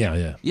 couldn't... Yeah,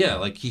 yeah. Yeah,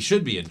 like he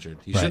should be injured.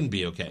 He Right. shouldn't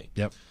be okay.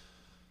 Yep.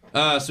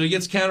 So he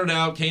gets counted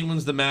out. Kane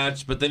wins the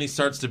match, but then he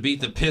starts to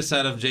beat the piss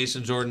out of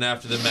Jason Jordan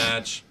after the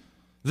match.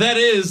 That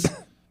is,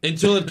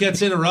 until it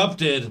gets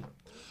interrupted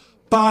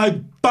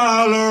by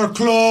Balor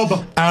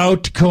Club.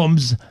 Out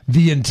comes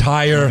the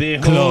entire The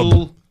club.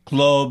 whole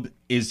club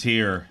is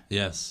here.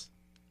 Yes.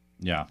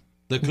 Yeah.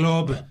 The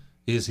club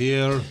is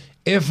here.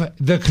 If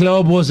the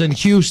club was in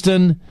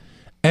Houston,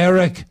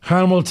 Eric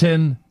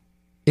Hamilton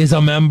is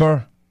a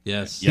member.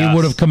 Yes. Yeah. He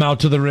would have come out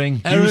to the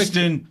ring.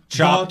 Houston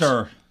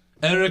chapter.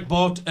 Eric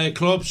bought a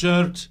club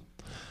shirt.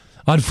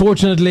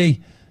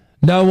 Unfortunately,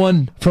 no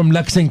one from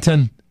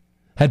Lexington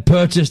had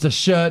purchased a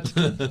shirt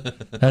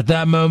at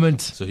that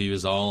moment. So he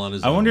was all on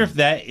his I own. wonder if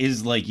that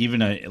is like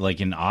even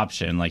an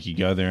option. Like you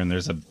go there and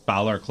there's a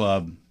Balor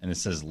Club and it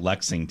says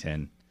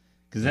Lexington,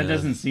 because that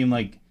doesn't seem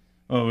like.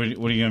 Oh, what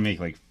are you gonna make,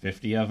 like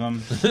 50 of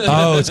them?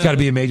 Oh, it's got to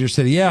be a major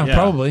city. Yeah, Yeah.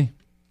 probably.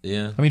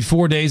 Yeah. I mean,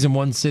 4 days in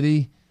one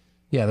city.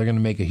 Yeah, they're going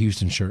to make a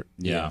Houston shirt.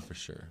 Yeah, for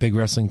sure. Big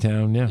wrestling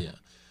town. Yeah. Yeah.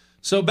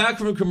 So back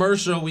from a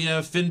commercial, we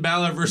have Finn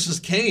Balor versus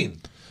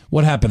Kane.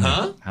 What happened? there?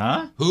 Huh?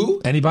 Huh?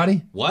 Who?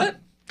 Anybody? What?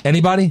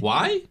 Anybody?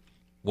 Why?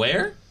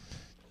 Where?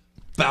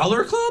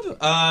 Balor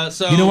Club?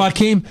 So You know what,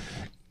 Keem?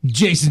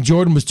 Jason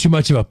Jordan was too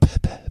much of a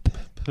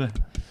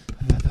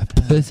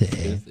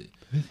pussy.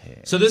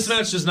 So this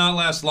match does not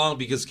last long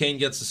because Kane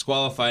gets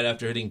disqualified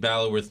after hitting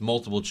Balor with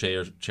multiple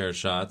chair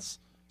shots.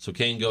 So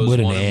Kane goes What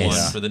an 1-1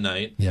 ass. for the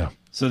night. Yeah.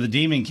 So the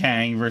Demon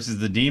Kang versus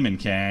the Demon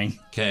Kang.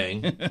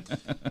 Kane.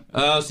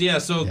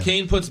 So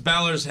Kane puts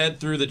Balor's head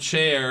through the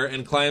chair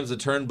and climbs the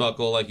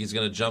turnbuckle like he's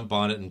going to jump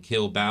on it and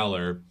kill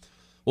Balor.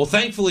 Well,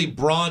 thankfully,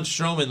 Braun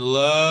Strowman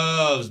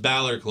loves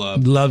Balor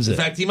Club. Loves it. In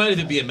fact, he might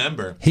even be a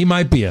member. He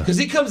might be a Because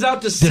he comes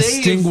out to save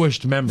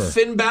distinguished member.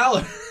 Finn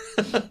Balor.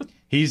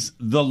 He's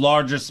the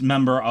largest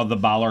member of the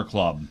Balor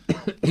Club.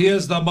 He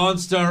is the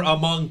monster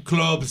among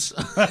clubs.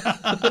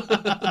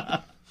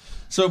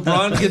 So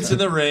Braun gets in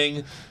the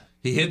ring.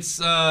 He hits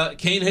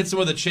Kane hits him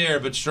with a chair,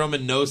 but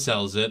Strowman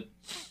no-sells it.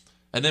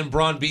 And then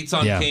Braun beats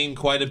on Kane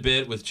quite a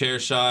bit with chair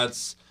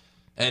shots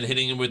and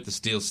hitting him with the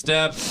steel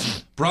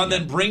steps. Braun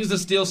then brings the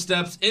steel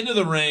steps into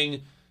the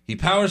ring. He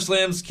power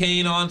slams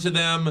Kane onto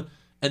them,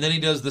 and then he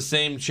does the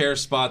same chair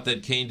spot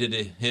that Kane did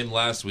to him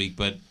last week,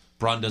 but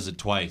Braun does it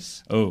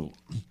twice. Oh.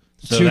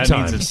 So 2 that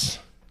times. means it's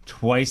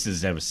twice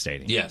as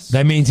devastating. Yes.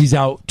 That means he's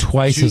out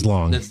twice as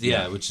long. That's,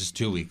 which is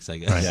 2 weeks, I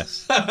guess.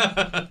 Yes.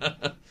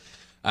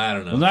 I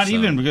don't know. Well, not So,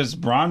 even, because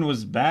Braun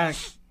was back.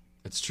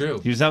 It's true.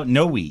 He was out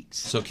no weeks.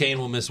 So Kane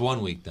will miss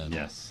 1 week then.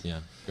 Yes. Yeah,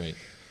 great.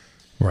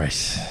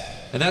 Right.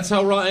 And that's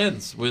how Raw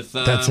ends, with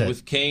That's it.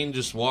 with Kane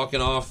just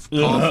walking off,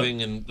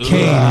 coughing, and...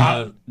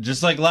 Kane.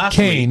 Just like last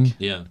Kane. week.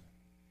 Yeah,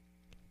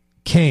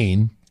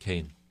 Kane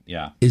Kane.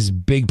 Yeah. is a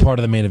big part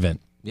of the main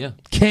event. Yeah.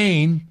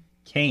 Kane.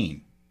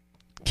 Kane.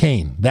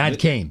 That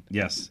Kane.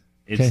 Yes.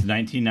 It's Okay.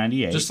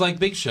 1998. Just like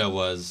Big Show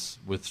was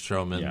with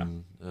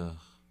Strowman.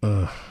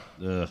 Ugh.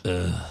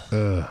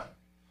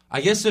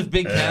 I guess if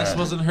Big Cass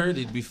wasn't hurt,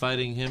 he'd be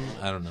fighting him.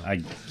 I don't know.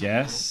 I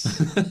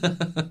guess.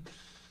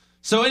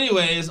 So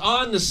anyways,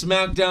 on to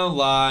SmackDown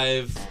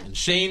Live, and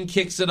Shane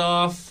kicks it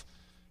off.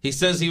 He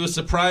says he was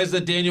surprised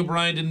that Daniel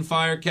Bryan didn't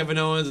fire Kevin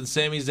Owens and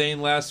Sami Zayn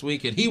last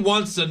week, and he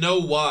wants to know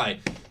why.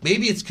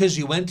 Maybe it's because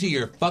you went to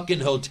your fucking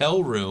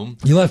hotel room,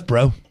 You left,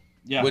 bro.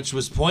 Yeah. which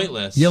was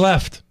pointless. You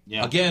left.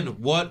 Yeah. Again,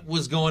 what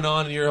was going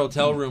on in your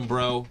hotel room,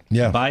 bro?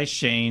 Yeah. By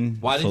Shane.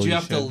 Why did you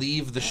have to Felicia.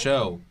 leave the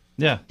show?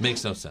 Yeah.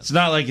 Makes no sense. It's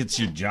not like it's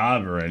your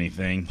job or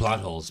anything.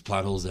 Plot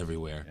holes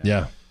everywhere.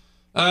 Yeah.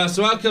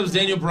 So out comes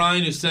Daniel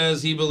Bryan, who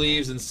says he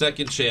believes in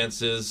second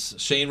chances.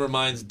 Shane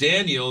reminds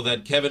Daniel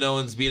that Kevin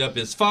Owens beat up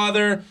his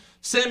father,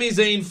 Sami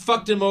Zayn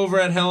fucked him over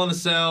at Hell in a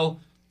Cell,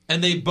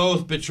 and they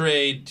both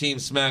betrayed Team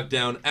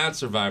SmackDown at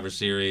Survivor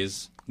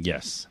Series.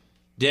 Yes.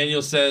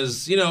 Daniel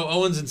says,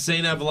 Owens and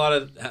Zayn have a lot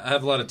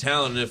of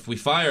talent, and if we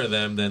fire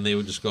them, then they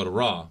would just go to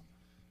Raw.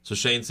 So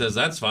Shane says,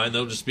 that's fine,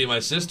 they'll just be my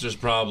sister's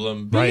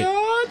problem. Right.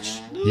 Bitch.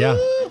 Yeah.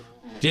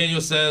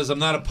 Daniel says, I'm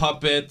not a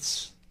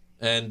puppet,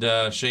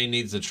 and Shane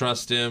needs to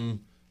trust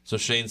him. So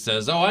Shane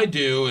says, oh, I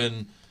do,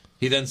 and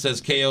he then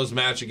says KO's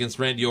match against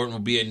Randy Orton will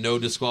be a no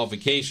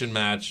disqualification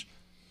match,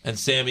 and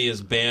Sammy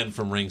is banned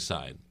from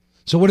ringside.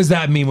 So what does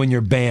that mean when you're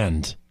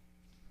banned?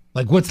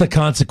 Like, what's the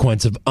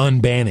consequence of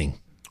unbanning?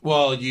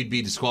 Well, you'd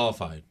be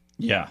disqualified.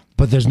 Yeah.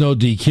 But there's no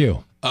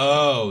DQ.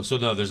 Oh, so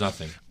no, there's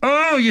nothing.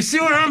 Oh, you see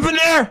what happened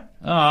there?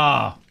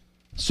 Ah.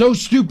 So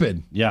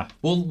stupid. Yeah.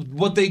 Well,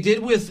 what they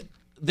did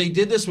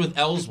this with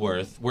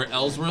Ellsworth, where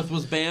Ellsworth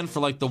was banned for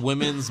like the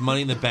women's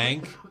Money in the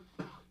Bank,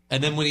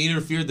 and then when he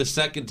interfered the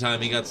second time,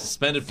 he got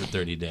suspended for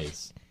 30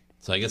 days.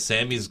 So I guess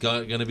Sammy's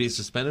going to be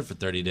suspended for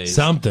 30 days.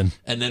 Something.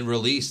 And then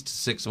released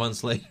 6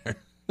 months later.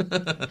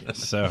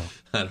 So,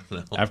 I don't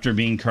know. after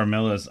being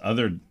Carmella's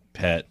other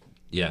pet.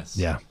 Yes.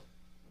 Yeah.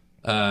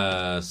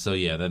 So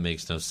yeah, that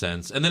makes no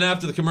sense. And then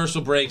after the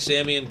commercial break,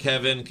 Sammy and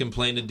Kevin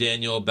complain to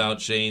Daniel about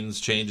Shane's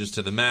changes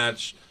to the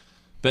match,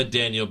 but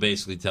Daniel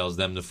basically tells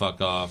them to fuck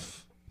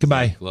off.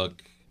 Goodbye. Like,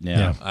 look,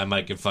 Yeah. I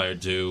might get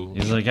fired too.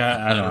 He's like,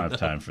 I don't have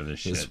time for this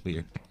shit. It's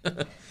weird.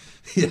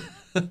 Yeah.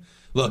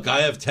 Look,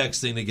 I have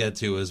texting to get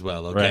to as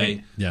well, okay?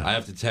 Right. Yeah. I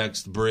have to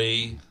text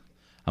Bree.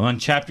 I'm on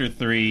chapter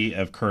 3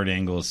 of Kurt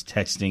Angle's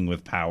Texting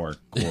with Power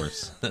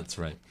course. That's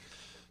right.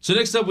 So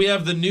next up, we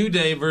have the New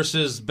Day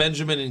versus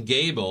Benjamin and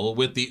Gable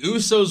with the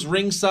Usos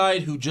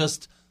ringside, who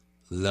just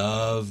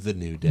love the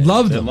New Day.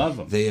 Love They them. love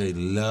them. They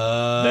love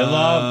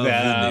love the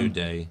them. New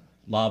Day.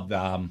 Love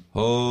them.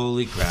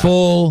 Holy crap.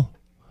 Full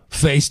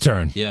face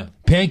turn. Yeah.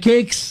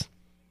 Pancakes,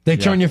 they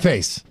turn your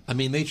face. I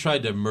mean, they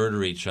tried to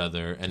murder each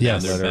other, and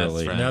Yes. now they're Literally.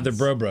 best friends. Now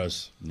they're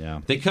bros.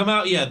 Yeah. They come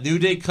out, New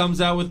Day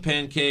comes out with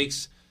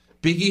pancakes.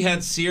 Biggie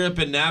had syrup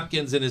and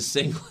napkins in his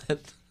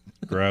singlet,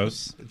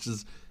 Gross. which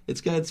is,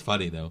 it's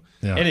funny, though.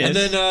 Yeah. It is.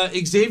 And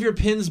then Xavier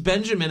pins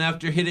Benjamin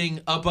after hitting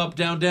up, up,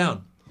 down,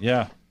 down.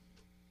 Yeah.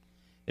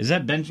 Is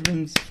that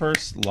Benjamin's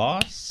first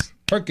loss?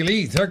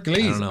 Hercules. I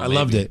don't know, I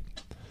loved maybe. it.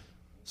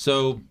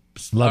 So,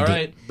 Loved all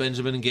right,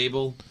 Benjamin and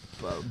Gable,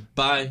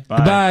 bye.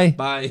 Goodbye.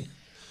 Bye.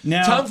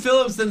 Now, Tom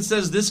Phillips then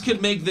says this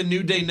could make the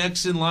New Day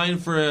next in line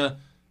for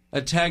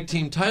a tag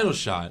team title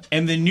shot.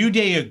 and the New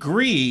Day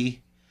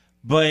agree,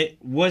 but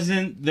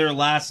wasn't their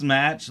last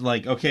match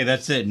like, okay,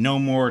 that's it, no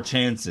more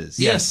chances?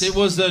 Yes, it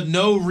was a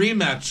no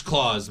rematch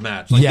clause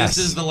match. Like, Yes.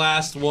 this is the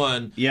last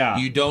one. Yeah.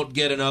 You don't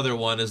get another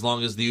one as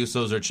long as the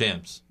Usos are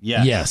champs.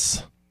 Yes.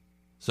 Yes.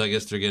 So I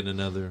guess they're getting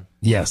another.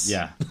 Yes.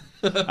 Yeah.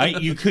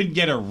 You could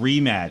get a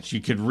rematch.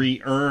 You could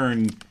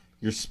re-earn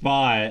your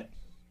spot.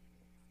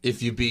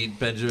 If you beat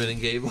Benjamin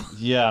and Gable.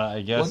 Yeah, I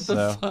What guess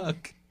the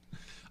fuck?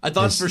 I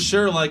thought for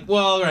sure, like,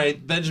 well, all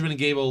right, Benjamin and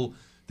Gable,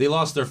 they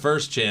lost their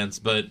first chance,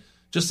 but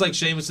just like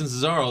Sheamus and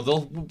Cesaro,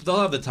 they'll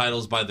have the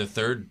titles by the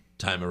third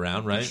time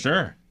around, right?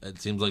 Sure. It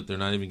seems like they're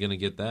not even going to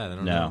get that. I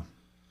don't know. No.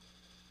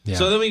 Yeah.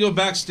 So then we go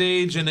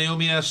backstage, and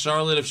Naomi asks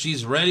Charlotte if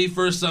she's ready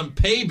for some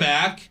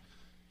payback.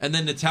 And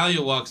then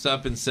Natalya walks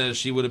up and says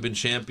she would have been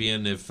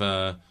champion if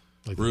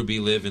Ruby,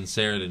 Liv, and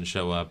Sarah didn't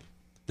show up.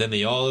 Then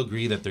they all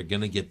agree that they're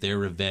going to get their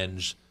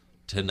revenge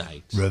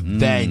tonight.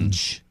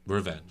 Revenge.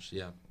 Revenge,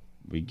 yeah.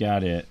 We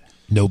got it.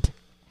 Nope.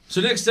 So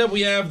next up,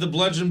 we have the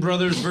Bludgeon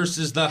Brothers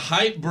versus the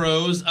Hype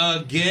Bros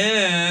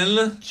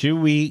again. 2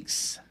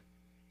 weeks.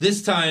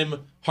 This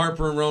time,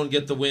 Harper and Rowan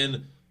get the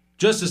win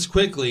just as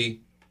quickly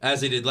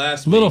as they did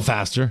last A little week.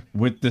 faster.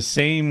 With the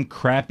same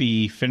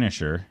crappy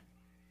finisher.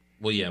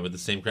 Well, yeah, with the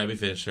same crappy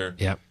finisher.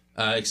 Yep.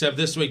 Except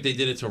this week they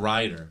did it to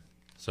Ryder.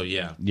 So,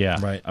 yeah. Yeah.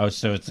 Right. Oh,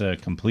 so it's a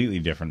completely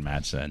different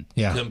match then.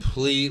 Yeah.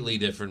 Completely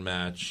different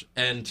match.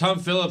 And Tom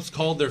Phillips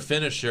called their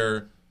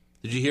finisher.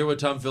 Did you hear what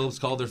Tom Phillips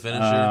called their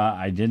finisher?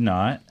 I did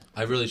not.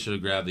 I really should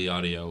have grabbed the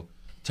audio.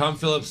 Tom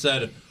Phillips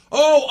said,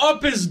 "Oh,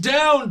 up is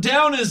down,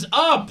 down is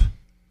up,"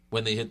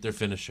 when they hit their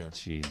finisher.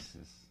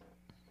 Jesus.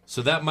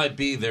 So that might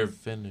be their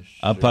finisher.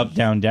 Up, up,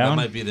 down, That down.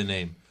 might be the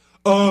name.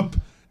 Up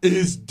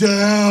is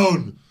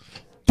down.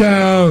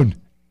 Down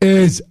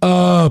is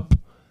up.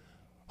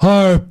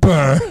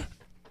 Harper.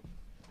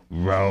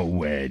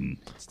 Rowan.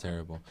 It's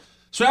terrible.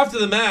 So after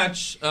the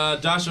match,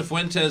 Dasha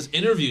Fuentes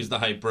interviews the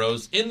Hype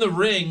Bros in the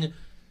ring,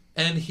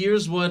 and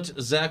here's what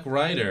Zack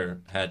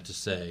Ryder had to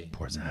say.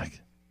 Poor Zach.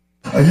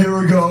 A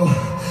year ago,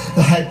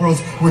 the Hype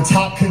Bros were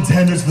top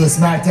contenders for the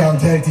SmackDown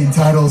Tag Team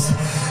titles.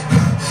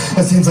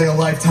 That seems like a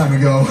lifetime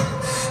ago.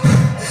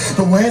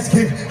 The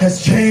landscape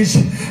has changed,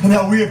 and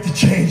now we have to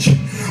change.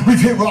 We've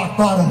hit rock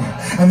bottom,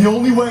 and the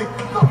only way...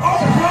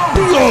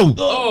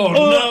 Oh,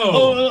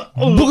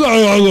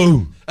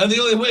 no! And the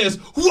only way is...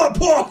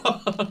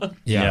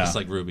 Yeah. Just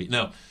like Ruby.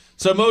 No.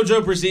 So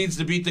Mojo proceeds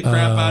to beat the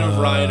crap out of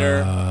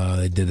Ryder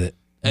They did it.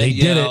 and They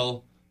did it.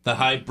 yell, "The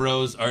Hype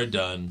Bros are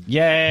done."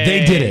 Yay.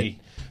 They did it.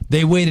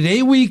 They waited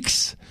 8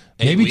 weeks,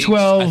 8 maybe weeks?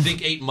 12. I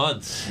think 8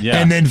 months. Yeah.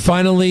 And then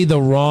finally the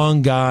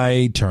wrong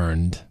guy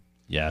turned.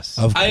 yes.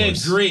 Of I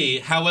course. agree.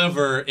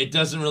 However, it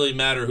doesn't really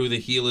matter who the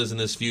heel is in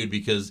this feud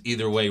because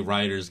either way,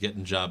 Ryder's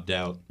getting jobbed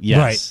out. yes.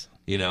 Right.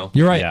 You know?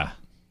 You're right. Yeah.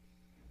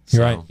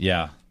 You're So, right.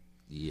 Yeah.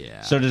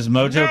 Yeah. So does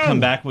Mojo come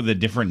back with a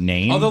different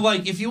name? Although,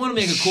 like, if you want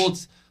to make a cool...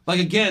 Like,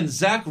 again,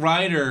 Zack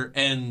Ryder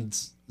and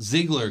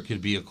Ziggler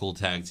could be a cool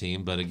tag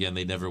team, but again,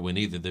 they'd never win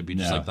either. They'd be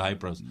just No. like the Hype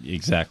Bros.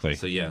 Exactly.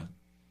 So, yeah.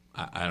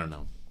 I don't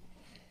know.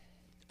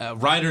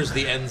 Ryder's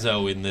the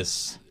Enzo in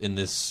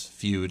this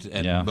feud,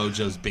 and Yeah.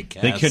 Mojo's Big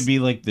Cass. They could be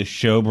like the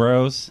Show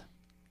Bros.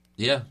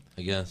 Yeah,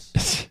 I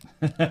guess.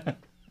 I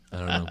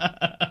don't know.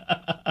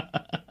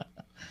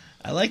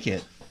 I like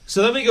it.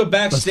 So then we go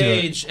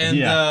backstage, and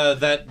Yeah.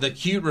 the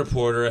cute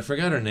reporter, I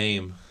forgot her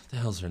name. What the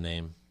hell's her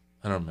name?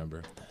 I don't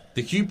remember.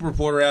 The cute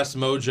reporter asked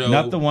Mojo...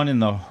 Not the one in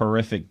the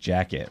horrific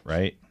jacket,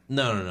 right?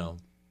 No.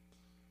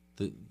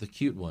 The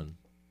cute one.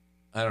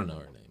 I don't know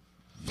her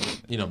name.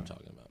 You know what I'm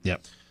talking about.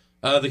 Yep.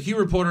 The cute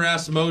reporter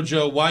asked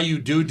Mojo, "Why you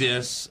do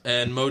this?"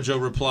 And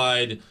Mojo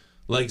replied,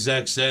 "Like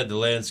Zach said, the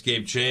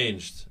landscape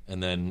changed."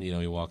 And then,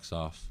 he walks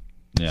off.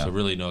 Yeah. So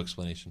really no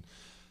explanation.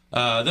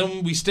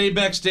 Then we stay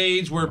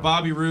backstage where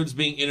Bobby Roode's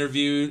being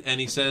interviewed, and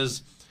he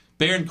says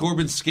Baron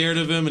Corbin's scared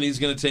of him, and he's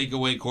going to take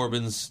away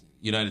Corbin's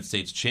United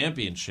States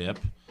Championship.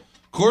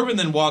 Corbin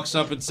then walks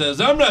up and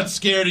says, "I'm not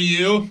scared of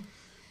you."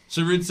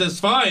 So Roode says,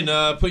 "Fine,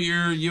 put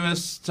your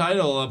U.S.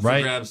 title up for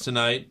Right. grabs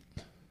tonight."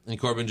 And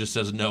Corbin just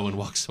says no and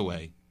walks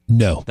away.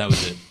 No. That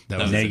was it. That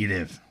was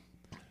negative.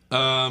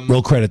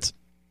 Roll credits.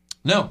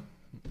 No.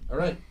 All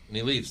right. And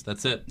he leaves.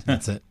 That's it.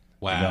 That's it.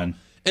 Wow. Done.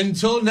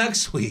 Until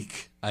next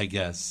week, I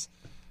guess.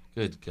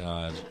 Good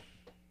God.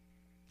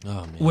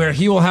 Oh, man. Where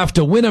he will have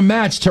to win a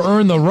match to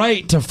earn the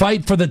right to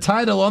fight for the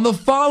title on the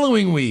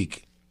following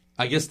week.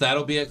 I guess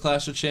that'll be at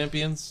Clash of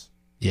Champions.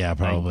 Yeah,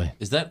 probably.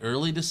 Is that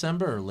early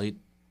December or late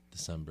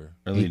December?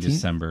 Early 18th?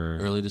 December.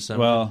 Early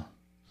December? Well,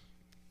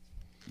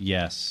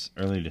 yes,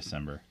 early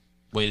December.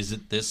 Wait, is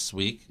it this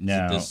week? Is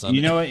No, it this Sunday?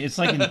 you know what? It's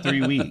like in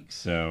 3 weeks.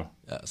 So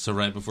So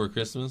right before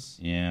Christmas?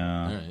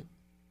 yeah. All right.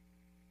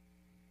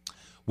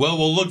 Well,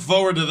 we'll look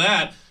forward to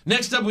that.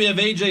 Next up, we have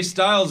AJ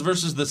Styles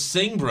versus the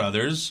Singh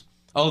brothers.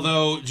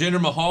 Although Jinder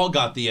Mahal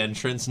got the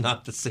entrance,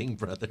 not the Singh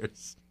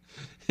brothers.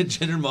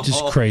 Jinder Mahal.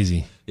 Just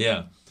crazy.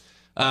 Yeah.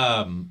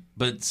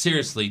 But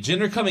seriously,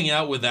 Jinder coming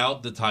out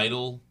without the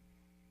title,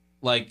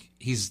 like,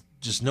 he's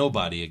just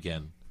nobody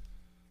again.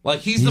 Like,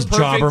 he's the perfect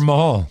Jobber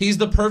Mahal. He's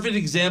the perfect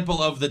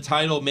example of the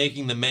title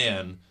making the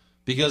man,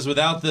 because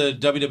without the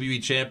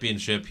WWE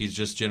Championship, he's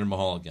just Jinder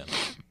Mahal again.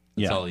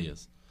 That's all he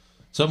is.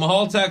 So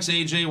Mahal attacks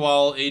AJ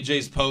while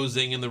AJ's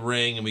posing in the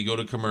ring, and we go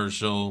to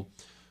commercial.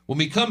 When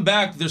we come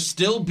back, they're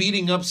still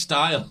beating up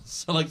Styles.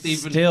 So, like,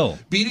 they've been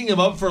beating him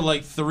up for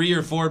like 3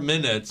 or 4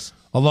 minutes.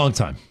 A long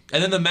time.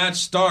 And then the match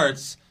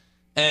starts,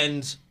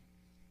 and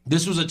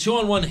this was a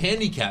 2-on-1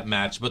 handicap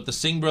match, but the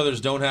Singh brothers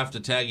don't have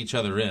to tag each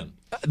other in.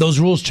 Those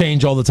rules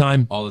change all the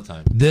time. All the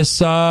time. This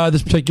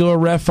particular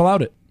ref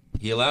allowed it.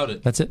 He allowed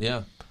it. That's it.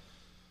 Yeah.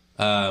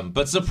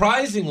 But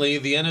surprisingly,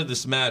 the end of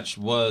this match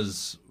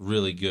was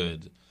really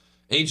good.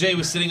 AJ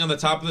was sitting on the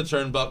top of the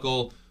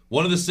turnbuckle.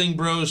 One of the Singh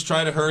bros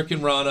tried a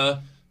Hurricane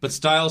Rana, but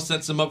Styles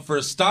sets him up for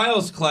a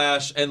Styles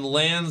clash and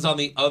lands on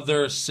the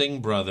other Singh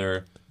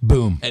brother.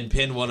 Boom. And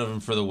pinned one of them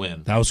for the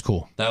win. That was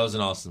cool. That was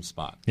an awesome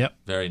spot. Yep.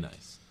 Very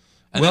nice.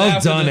 And well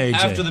then done, AJ.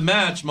 After the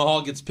match,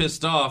 Mahal gets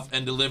pissed off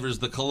and delivers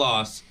the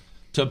Colossus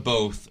to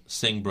both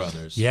Singh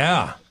brothers.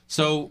 Yeah.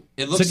 So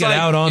it looks Took it like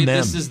out on them.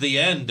 This is the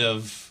end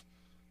of,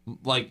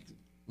 like,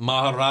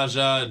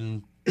 Maharaja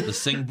and the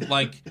Singh,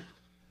 like...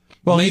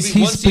 Well, maybe he's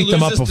once he picked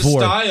them up loses to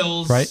before,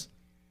 Styles, right?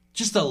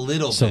 Just a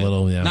little Just bit. a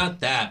little, yeah. Not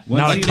that. Not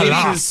a Once he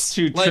Colossus. loses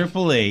to Like-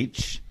 Triple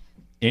H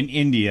in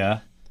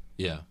India,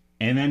 Yeah.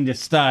 and then to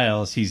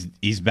Styles,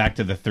 he's back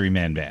to the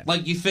 3-man band.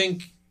 Like, you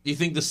think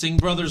the Singh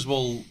brothers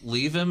will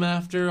leave him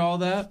after all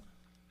that?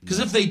 Because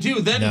if they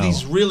do, then No.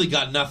 he's really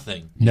got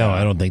nothing. No,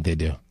 I don't think they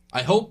do.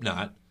 I hope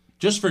not.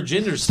 Just for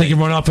Jinder's They sake. can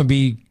run off and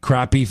be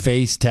crappy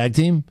face tag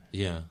team?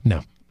 Yeah.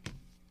 No.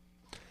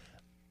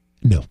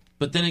 No.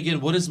 But then again,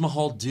 what does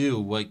Mahal do?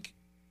 Like,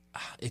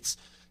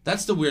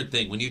 that's the weird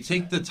thing. When you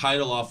take the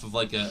title off of,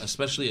 like,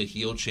 especially a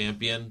heel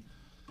champion,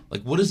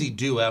 like, what does he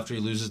do after he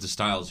loses to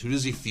Styles? Who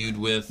does he feud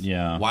with?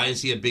 Yeah. Why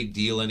is he a big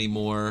deal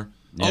anymore?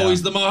 Yeah. Oh,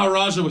 he's the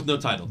Maharaja with no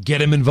title.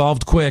 Get him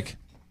involved quick.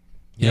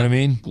 You know what I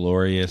mean?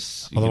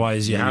 Glorious.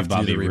 Otherwise, you Maybe have to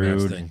Bobby do the rematch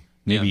Roode, thing.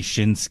 maybe Yeah.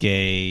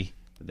 Shinsuke.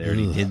 They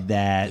already did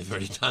that. They've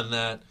already done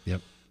that.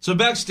 Yep. So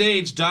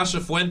backstage,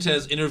 Dasha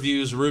Fuentes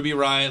interviews Ruby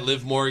Riott,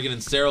 Liv Morgan,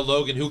 and Sarah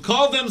Logan, who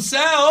call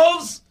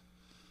themselves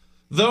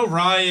the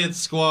Riot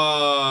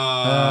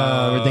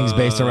Squad. Everything's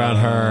based around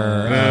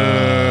her.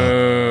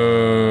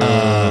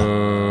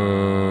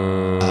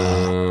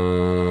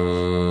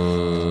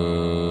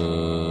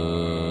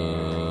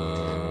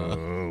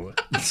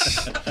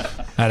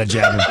 Had a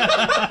jab.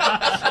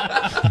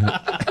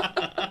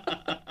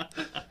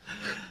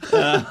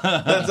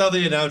 That's how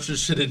the announcers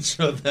should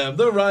intro them.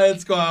 The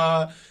Riot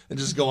Squad. And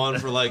just go on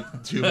for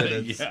like 2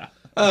 minutes. Yeah.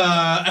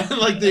 And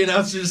like the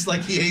announcer just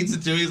like, he hates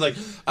it too. He's like,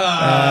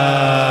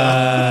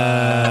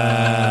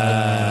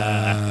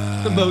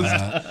 the most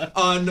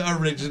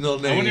unoriginal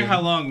name. I wonder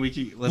how long we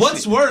can.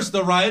 What's worse,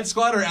 the Riot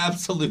Squad or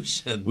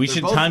Absolution? We They're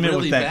should both time it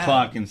really with that bad.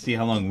 clock and see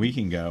how long we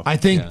can go. I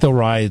think Yeah. the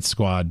Riot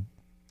Squad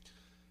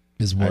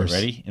is All right, worse.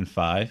 ready? In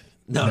 5.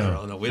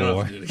 No, we don't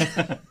have to do it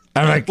again.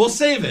 I'm like, We'll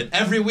save it.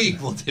 Every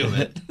week we'll do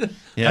it.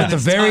 Yeah. at the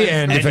very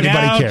end, if And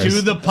anybody now cares.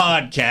 to the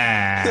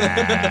podcast.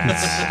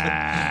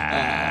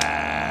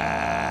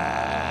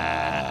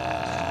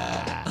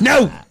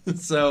 No!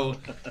 So,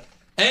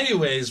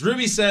 anyways,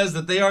 Ruby says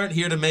that they aren't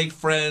here to make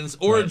friends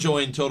or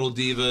join Total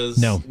Divas.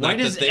 No. Not Why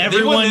does that they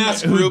everyone wouldn't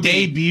ask who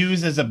Ruby.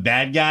 debuts as a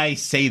bad guy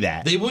say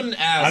that? They wouldn't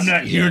ask. I'm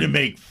not here to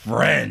make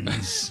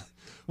friends.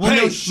 Well, Hey,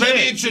 no let shit.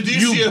 me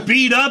introduce you.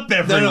 beat up No,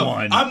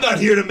 everyone. I'm not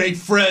here to make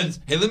friends.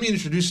 Hey, let me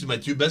introduce you to my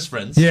 2 best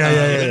friends. Yeah.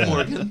 Liv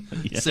Morgan,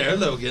 Sarah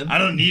Logan. I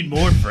don't need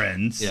more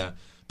friends. Yeah.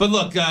 But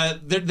look,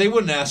 they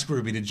wouldn't ask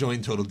Ruby to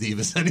join Total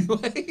Divas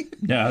anyway.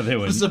 No, they I'm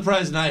wouldn't.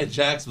 surprised Nia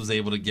Jax was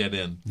able to get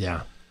in.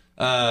 Yeah.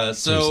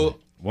 So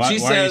Why,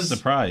 she why are you says,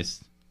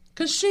 surprised?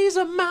 because she's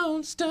a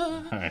monster.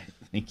 All right.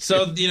 Thank you.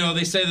 So,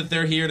 they say that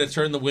they're here to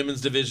turn the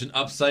women's division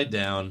upside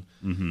down.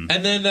 Mm-hmm.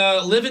 And then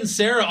Liv and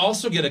Sarah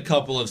also get a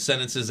couple of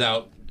sentences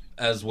out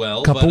as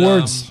well. Couple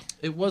words.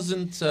 It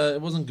wasn't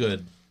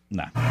good.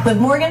 Nah. Liv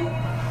Morgan,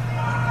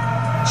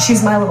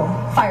 she's my little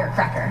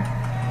firecracker.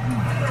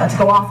 About to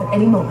go off at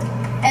any moment.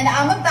 And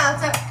I'm about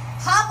to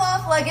pop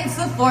off like it's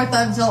the 4th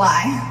of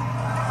July.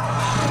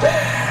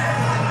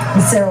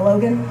 And Sarah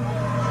Logan,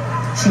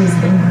 she's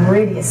the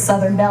grittiest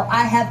Southern belle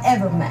I have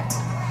ever met.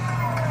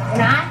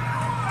 And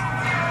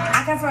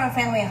I come from a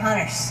family of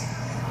hunters.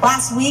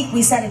 Last week,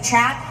 we set a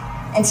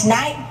trap, and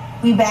tonight,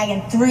 we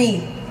bagging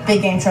 3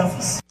 big game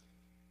trophies.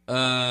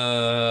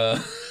 Okay.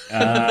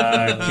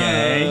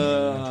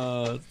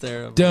 It's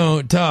terrible.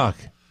 Don't talk.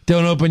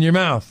 Don't open your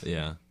mouth.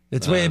 Yeah.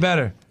 It's way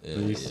better.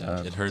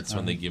 It hurts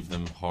when they give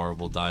them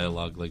horrible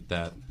dialogue like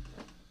that.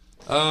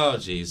 Oh,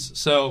 jeez.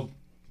 So,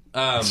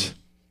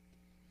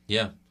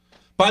 yeah.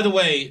 By the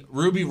way,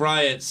 Ruby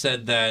Riott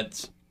said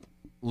that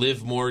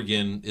Liv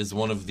Morgan is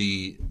one of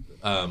the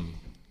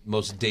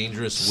most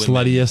dangerous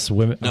women. Sluttiest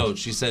women. No,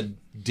 she said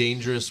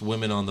dangerous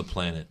women on the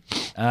planet.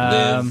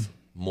 Liv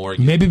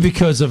Morgan. Maybe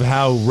because of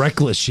how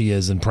reckless she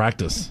is in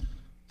practice.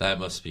 That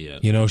must be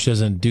it. You know, she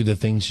doesn't do the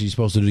things she's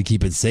supposed to do to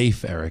keep it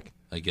safe, Eric.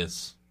 I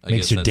guess.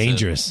 Makes her that's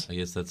dangerous. it. I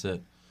guess that's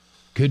it.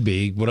 Could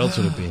be. What else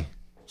would it be?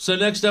 So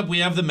next up, we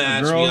have the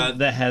match. A girl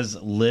that has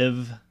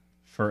live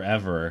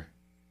forever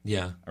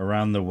Yeah.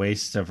 around the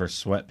waist of her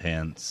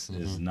sweatpants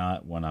is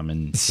not one I'm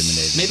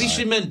intimidated Maybe by.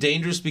 she meant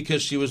dangerous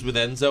because she was with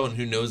Enzo and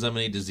who knows how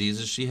many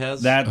diseases she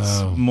has.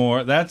 That's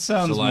more. That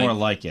sounds So, like- more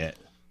like it.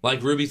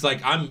 Like Ruby's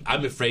like, I'm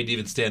afraid to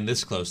even stand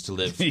this close to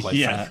Liv, quite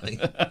Yeah.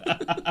 frankly.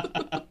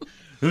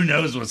 Who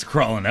knows what's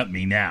crawling up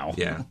me now?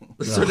 Yeah.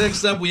 So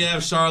next up, we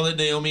have Charlotte,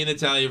 Naomi, and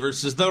Natalya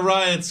versus the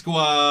Riot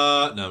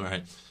Squad. No, all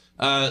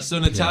right. So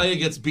Natalya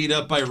gets beat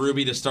up by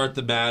Ruby to start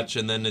the match,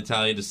 and then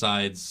Natalya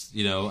decides,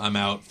 I'm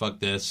out. Fuck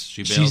this.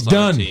 She bails She's on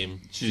done. her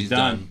team. She's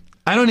done.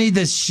 I don't need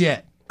this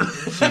shit.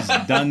 She's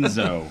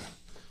donezo.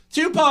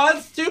 Two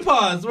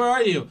pods. Where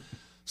are you?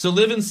 So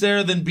Liv and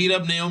Sarah then beat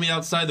up Naomi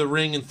outside the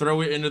ring and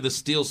throw her into the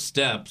steel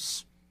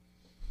steps.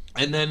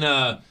 And then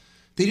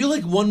they do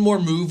like one more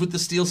move with the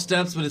steel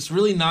steps, but it's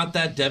really not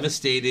that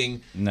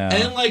devastating. No. And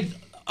then like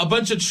a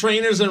bunch of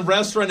trainers and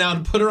refs run out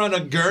and put her on a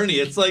gurney.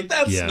 It's like,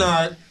 that's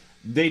not...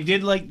 They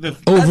did like the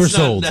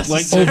Oversold. That's not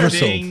like necessary. the Oversold.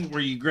 thing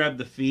where you grab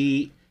the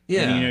feet.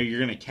 Yeah. And, you're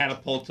gonna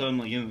catapult them.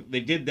 Like they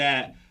did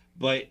that,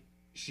 but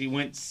she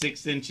went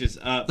 6 inches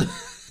up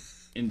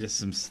into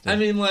some stuff. I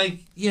mean, like,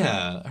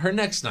 yeah, her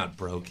neck's not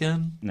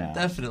broken. No.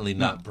 Definitely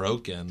not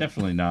broken.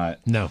 Definitely not.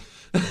 No.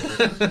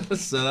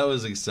 So that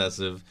was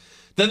excessive.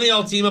 Then they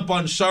all team up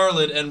on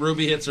Charlotte, and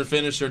Ruby hits her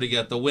finisher to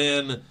get the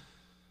win.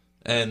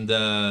 And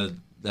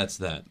that's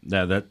that.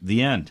 That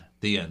the end.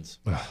 The end.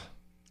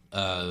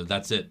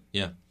 That's it.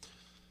 Yeah.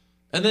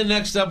 And then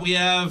next up, we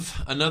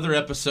have another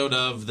episode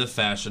of The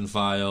Fashion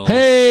Files.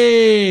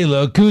 Hey,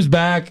 look who's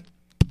back.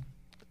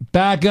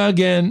 Back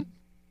again.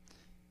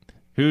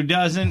 Who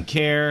doesn't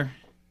care?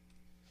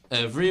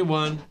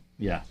 Everyone.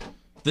 Yeah.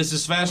 This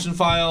is Fashion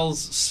Files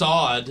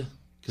Sawed.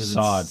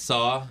 Sawed.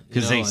 Saw.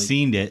 Because they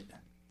seen it.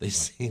 They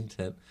seen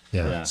it.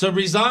 Yeah. So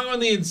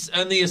Breezango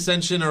and the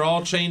Ascension are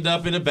all chained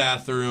up in a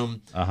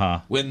bathroom.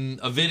 When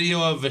a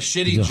video of a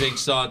shitty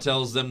Jigsaw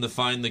tells them to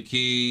find the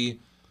key.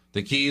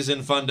 The key's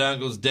in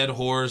Fandango's dead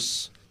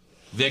horse.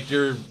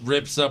 Victor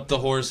rips up the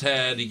horse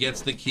head. He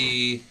gets the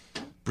key.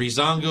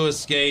 Breezango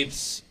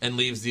escapes and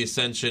leaves the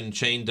Ascension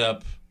chained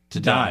up to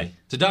die.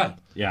 To die.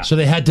 Yeah. So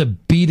they had to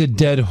beat a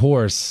dead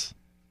horse.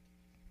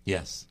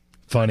 Yes.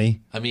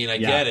 Funny. I mean, I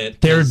get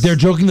it. They're 'cause-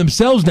 joking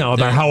themselves now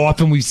about how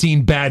often we've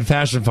seen bad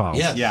Fashion Files.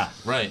 Yes, Yeah.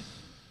 right.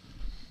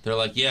 They're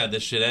like, yeah,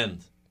 this should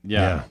end.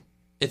 Yeah.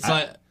 It's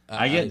like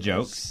I get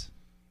jokes.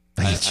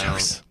 I get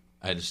jokes.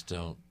 I just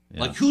don't.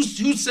 Yeah. Like, who's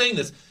saying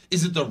this?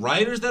 Is it the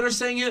writers that are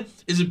saying it?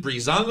 Is it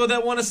Breezango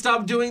that want to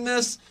stop doing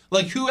this?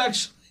 Like, who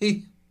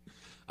actually?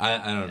 I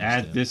don't understand.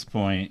 At this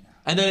point.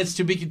 And then it's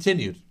to be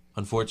continued,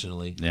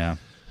 unfortunately. Yeah.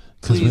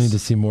 Because we Please. need to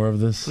see more of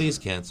this. Please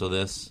cancel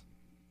this.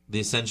 The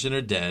Ascension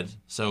are dead,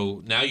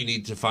 so now you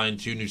need to find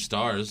 2 new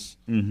stars,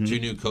 2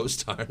 new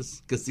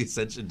co-stars, because the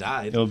Ascension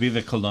died. It'll be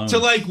the cologne. To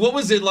like, what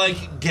was it,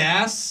 like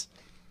gas?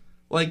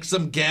 Like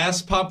some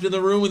gas popped in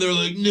the room and they were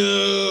like,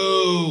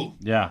 no!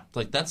 Yeah. It's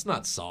like, that's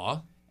not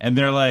Saw. And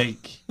they're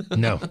like,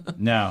 No.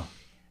 no.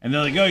 And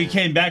they're like, oh, you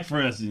came back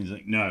for us. And he's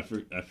like, no,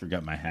 I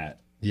forgot my hat.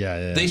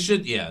 Yeah. They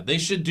should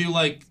do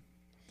like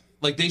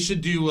they should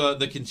do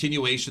the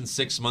continuation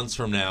 6 months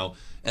from now,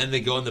 and they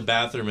go in the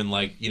bathroom and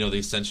like, the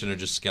Ascension are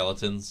just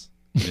skeletons.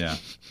 Yeah.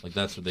 Like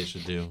that's what they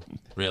should do,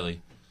 really.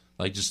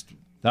 Like just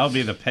That'll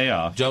be the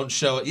payoff. don't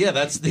show it. Yeah,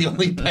 that's the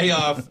only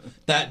payoff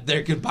that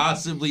there could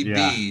possibly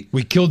Yeah. be.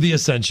 We killed the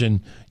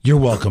Ascension. You're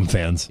welcome,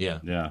 fans. Yeah,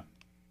 Yeah.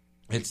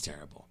 it's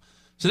terrible.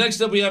 So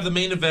next up we have the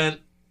main event: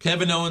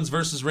 Kevin Owens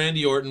versus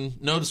Randy Orton.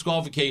 No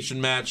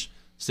disqualification match.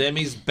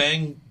 Sammy's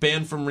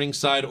banned from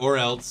ringside, or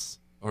else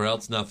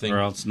nothing. Or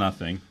else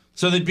nothing.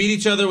 So they beat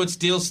each other with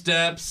steel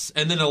steps,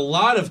 and then a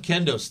lot of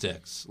kendo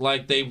sticks.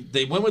 Like,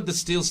 they went with the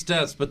steel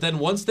steps, but then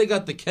once they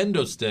got the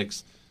kendo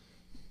sticks,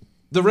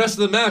 the rest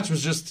of the match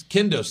was just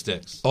kendo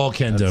sticks. All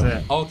kendo.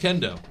 That's it. All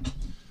kendo.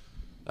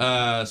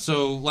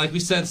 So, like we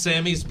said,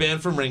 Sammy's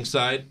banned from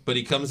ringside, but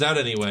he comes out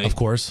anyway. Of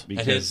course.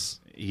 Because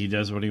he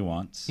does what he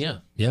wants. Yeah.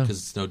 Yeah. Because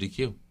it's no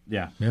DQ.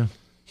 Yeah. Yeah.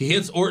 He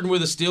hits Orton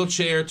with a steel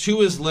chair to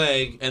his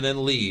leg and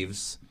then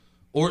leaves.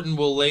 Orton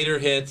will later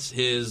hit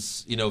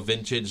his,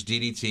 vintage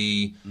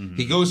DDT.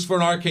 He goes for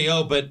an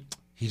RKO, but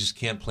he just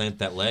can't plant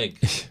that leg.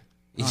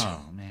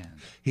 Oh, man.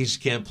 He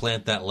just can't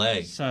plant that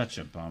leg. Such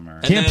a bummer.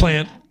 And Can't then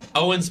plant.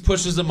 Owens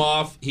pushes him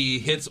off. He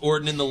hits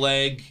Orton in the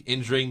leg,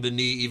 injuring the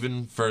knee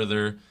even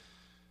further.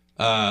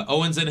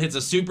 Owens then hits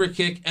a super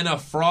kick and a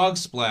frog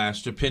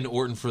splash to pin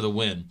Orton for the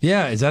win.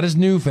 Yeah, is that his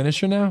new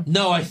finisher now?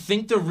 No, I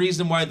think the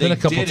reason why they Did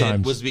a couple did times.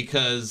 it was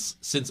because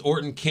since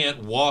Orton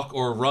can't walk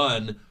or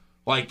run,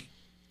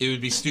 it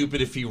would be stupid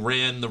if he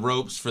ran the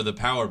ropes for the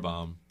power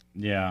bomb.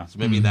 Yeah. So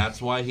maybe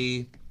that's why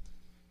he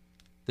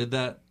did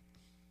that.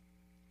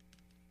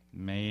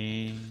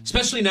 May.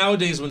 Especially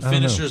nowadays when don't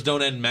finishers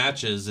don't end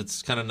matches,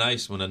 it's kind of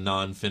nice when a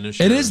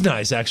non-finisher. It is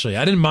nice, actually.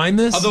 I didn't mind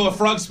this. Although a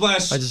frog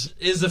splash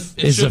is a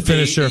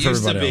finisher for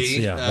everybody else.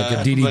 Yeah, like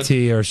a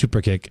DDT or a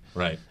super kick.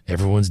 Right.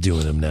 Everyone's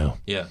doing them now.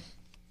 Yeah.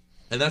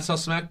 And that's how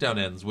SmackDown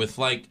ends with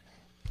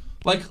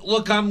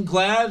look, I'm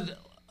glad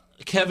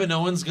Kevin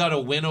Owens got a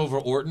win over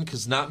Orton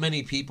because not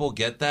many people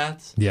get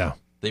that. Yeah.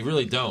 They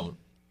really don't.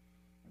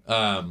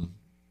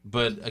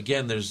 But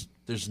again, there's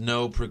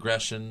no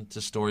progression to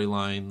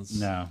storylines.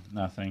 No,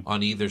 nothing.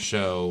 On either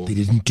show. They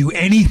didn't do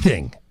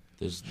anything.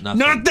 There's nothing.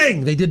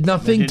 Nothing. They did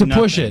nothing They to did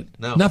push nothing. it.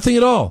 No. Nothing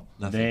at all.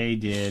 Nothing. They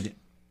did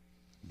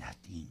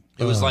nothing.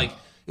 It was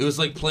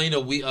like playing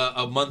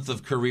a month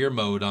of career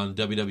mode on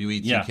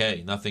WWE 2K.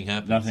 Yeah. Nothing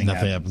happens. Nothing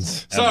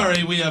happens.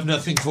 Sorry, we have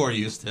nothing for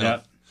you still.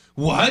 Yep.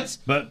 What?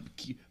 But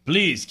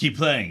please keep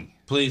playing.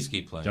 Please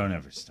keep playing. Don't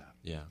ever stop.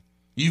 Yeah.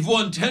 You've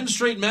won 10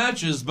 straight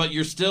matches, but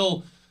you're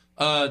still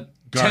 10th.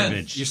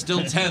 Garbage. You're still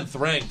 10th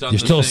ranked on You're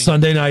the still thing.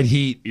 Sunday Night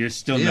Heat. You're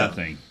still Yeah.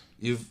 nothing.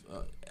 You've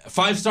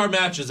 5-star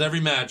matches every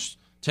match,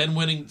 10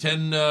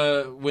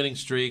 winning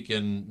streak,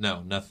 and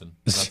nothing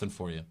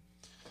for you.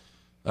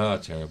 Oh,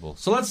 terrible.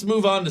 So let's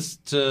move on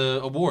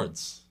to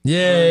awards.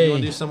 Yay. You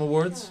want to do some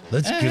awards?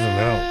 Let's give them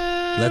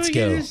out. Let's we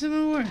go. can do some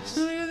awards.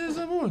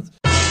 Some awards.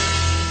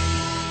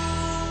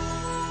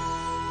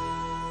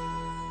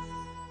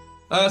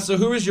 So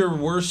who is your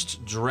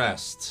worst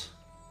dressed?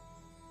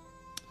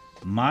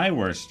 My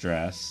worst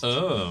dress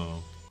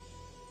Oh,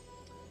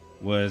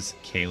 was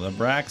Kayla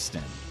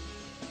Braxton.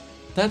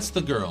 that's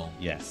the girl.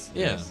 Yes.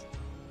 Yeah. yes.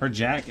 Her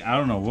jacket, I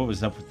don't know what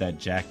was up with that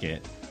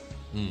jacket,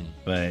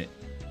 but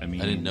I mean,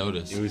 I didn't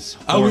notice. It was.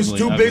 I was horribly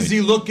too ugly.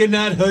 busy looking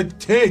at her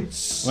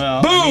tits.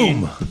 Well, Boom! I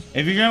mean,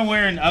 if you're gonna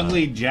wear an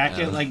ugly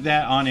jacket like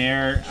that on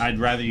air, I'd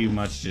rather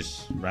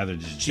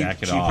just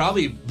jack it she off.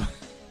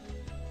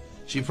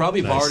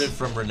 Probably borrowed it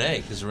from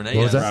Renee because Renee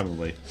What was has, that?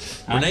 Probably.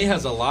 Renee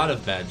has a lot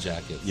of bad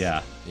jackets.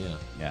 Yeah.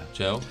 Yeah.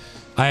 Joe?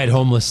 I had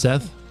Homeless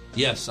Seth.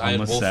 Yes, I had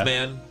Almost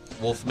Seth.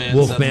 Wolfman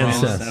Wolfman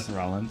Seth Rollins. Seth. Seth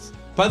Rollins.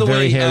 By the Very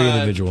way, hairy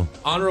individual.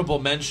 Honorable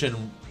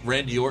mention: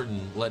 Randy Orton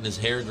letting his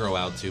hair grow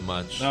out too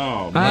much.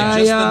 Oh, man. Like,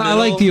 just the I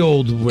like middle. the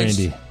old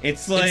Randy.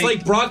 It's It's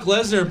like Brock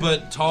Lesnar,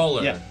 but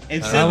taller. yeah.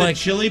 Instead I of like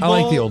the chili I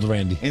bowl, like the old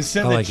Randy.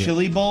 Instead I of like the it.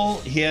 chili bowl,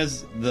 he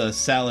has the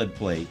salad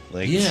plate.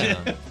 Like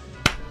Yeah.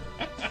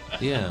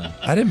 Yeah.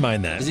 I didn't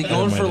mind that. Is he I didn't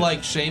going mind for it.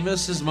 like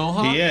Sheamus'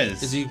 mohawk? He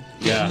is. Is he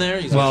getting Yeah. there?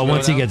 He's Well, growing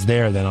once he out? gets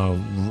there, then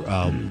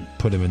I'll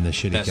put him in the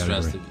shitty best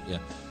category.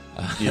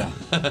 dressed.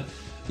 yeah.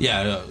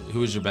 Yeah. Who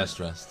was your best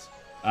dressed?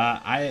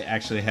 I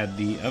actually had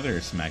the other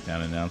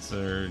SmackDown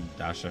announcer,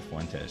 Dasha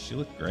Fuentes. She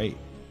looked great.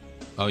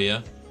 Oh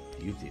yeah.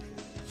 Beautiful.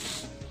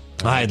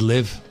 I had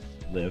Liv.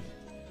 Live.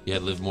 You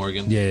had Liv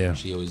Morgan. Yeah.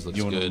 She always looks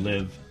You want to good.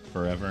 live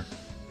forever.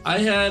 I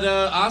had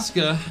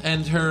Asuka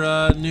and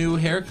her new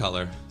hair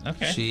color.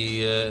 Okay.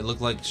 She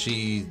looked like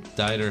she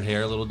dyed her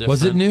hair a little different.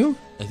 Was it new?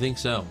 I think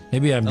so.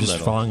 Maybe I'm just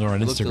little. following her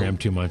on It looked Instagram a-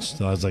 too much.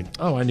 So I was like,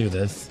 oh, I knew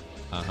this.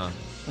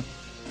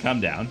 Calm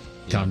down.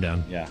 Calm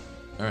down. Yeah.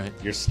 All right.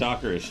 Your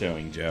stalker is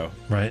showing, Joe.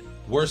 Right?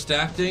 Worst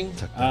acting?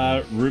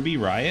 Ruby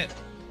Riott.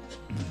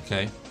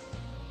 Okay.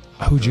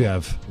 Who'd you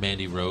have?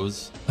 Mandy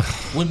Rose.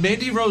 When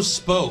Mandy Rose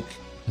spoke,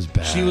 It was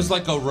bad. she was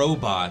like a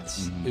robot.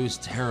 It was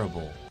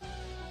terrible.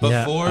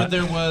 Yeah, Before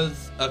there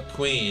was a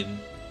queen,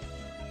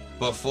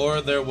 before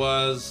there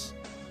was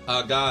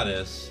a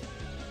goddess,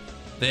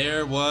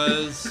 there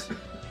was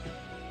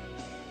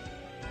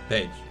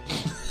Paige.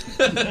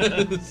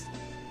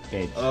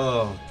 Paige.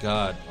 Oh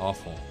God,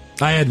 awful.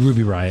 I had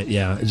Ruby Riott.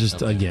 Yeah, it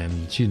just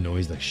again, she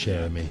annoys the shit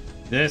out of me.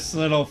 This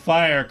little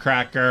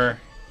firecracker.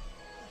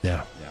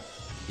 Yeah.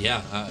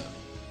 Yeah,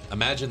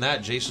 imagine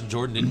that. Jason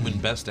Jordan didn't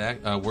win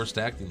worst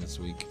acting this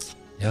week.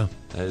 Yeah.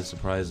 That is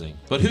surprising.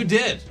 But who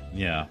did?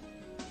 Yeah.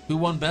 Who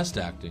won best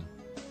acting?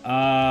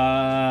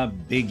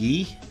 Big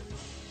E.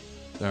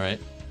 All right.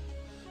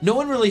 No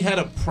one really had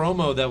a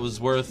promo that was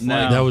worth No.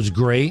 like. That was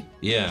great.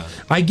 Yeah.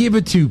 I give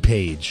it to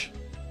Paige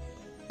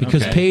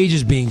because Okay. Paige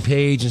is being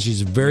Paige, and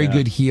she's a very Yeah.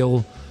 good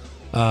heel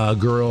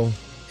girl,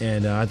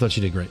 and I thought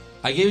she did great.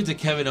 I gave it to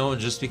Kevin Owens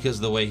just because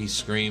of the way he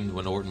screamed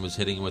when Orton was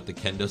hitting him with the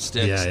kendo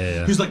sticks.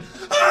 Yeah. He was like,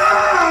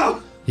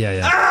 "Ow!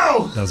 Yeah.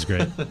 Ow!" That was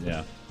great.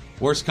 Yeah.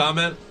 Worst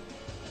comment?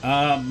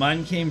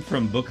 Mine came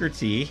from Booker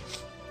T.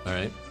 All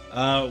right.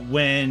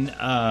 When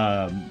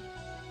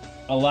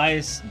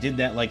Elias did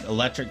that like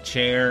electric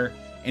chair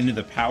into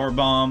the power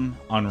bomb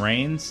on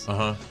Reigns. Uh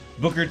huh.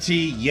 Booker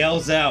T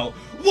yells out,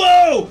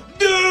 "Whoa,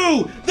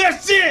 no,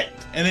 that's it!"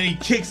 And then he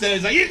kicks out.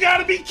 He's like, "You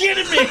gotta be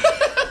kidding me!"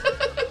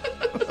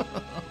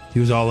 He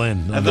was all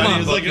in. I thought he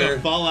was Booker. going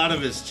to fall out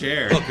of his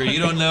chair. Booker, you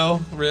don't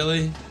know?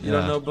 Really? You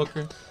don't Yeah. know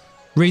Booker?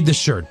 Read the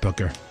shirt,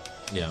 Booker.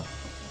 Yeah.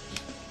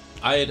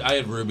 I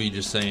had Ruby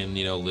just saying,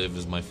 Liv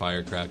is my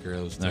firecracker.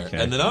 It was there.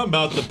 Okay. And then I'm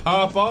about to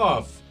pop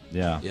off.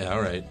 Yeah. Yeah,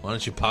 all right. Why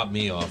don't you pop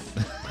me off?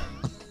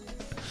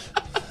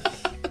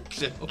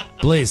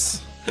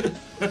 Please.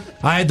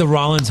 I had the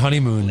Rollins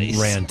honeymoon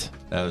rant.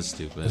 That was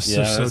stupid. It's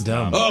Yeah, so that's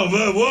dumb. Oh,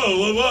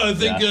 whoa. I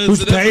think.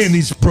 Who's paying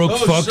these broke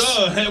fucks?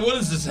 Sure. Hey, what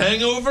is this,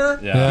 Hangover?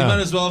 Yeah. You might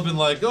as well have been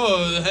like,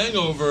 the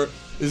Hangover.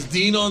 Is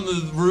Dean on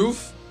the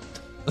roof?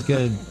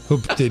 Good.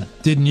 Hope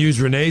didn't use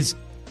Renee's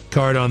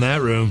card on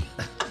that room.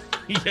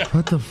 Yeah.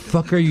 What the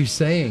fuck are you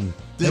saying?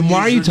 Didn't And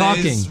why are use you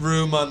Renee's talking?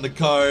 room on the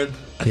card.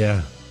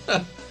 Yeah.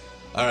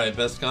 All right,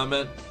 best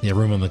comment? Yeah,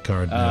 room on the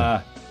card.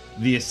 Yeah.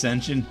 The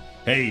Ascension.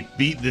 Hey,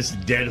 beat this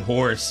dead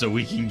horse so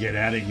we can get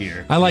out of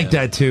here. I like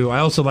that too. I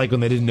also like when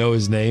they didn't know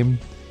his name.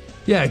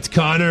 Yeah, it's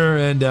Connor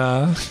and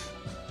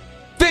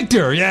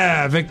Victor.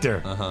 Yeah,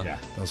 Victor. Uh-huh. Yeah.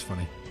 That was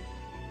funny.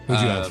 Who'd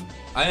you have?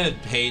 I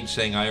had Paige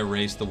saying I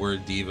erased the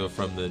word diva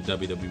from the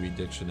WWE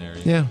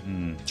dictionary. Yeah,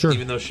 sure.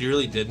 Even though she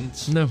really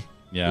didn't. No.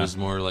 Yeah. It was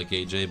more like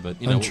AJ, but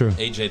Untrue.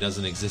 AJ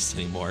doesn't exist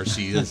anymore.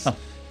 She is.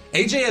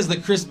 AJ has the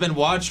Chris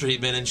Benoit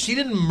treatment, and she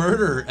didn't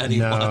murder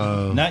anyone.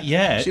 No. Not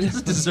yet. She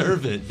doesn't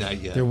deserve it. Not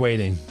yet. They're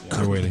waiting.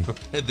 They're waiting.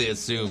 They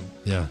assume.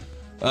 Yeah.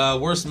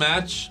 Worst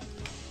match?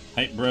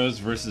 Hype Bros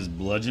versus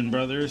Bludgeon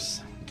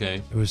Brothers.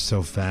 Okay. It was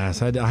so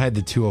fast. I had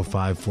the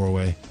 205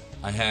 4-way.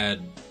 I had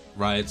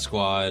Riot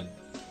Squad.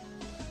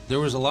 There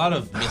was a lot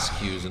of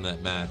miscues in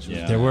that match.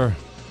 Yeah. There were.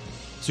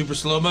 Super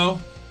slow-mo?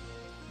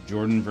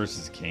 Jordan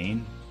versus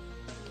Kane.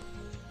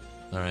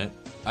 All right.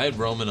 I had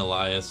Roman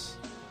Elias.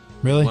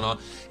 Really? Went on.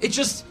 It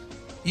just,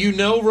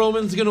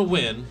 Roman's going to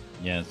win,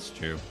 Yeah, it's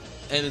true.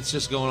 and it's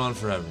just going on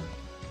forever.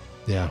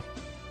 Yeah.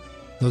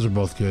 Those are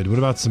both good. What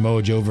about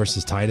Samoa Joe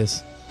versus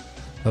Titus?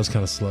 That was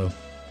kind of slow.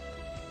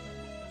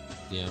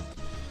 Yeah.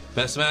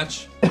 Best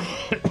match?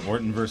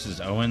 Orton versus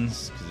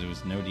Owens because it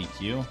was no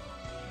DQ.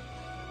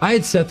 I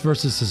had Seth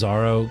versus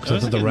Cesaro because That I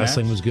was a thought the good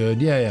wrestling match. was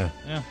good. Yeah.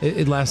 Yeah.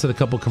 It lasted a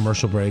couple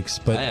commercial breaks,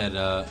 but I had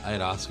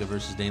Asuka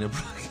versus Dana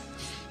Brooke.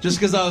 Just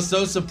because I was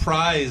so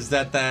surprised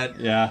that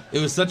Yeah. it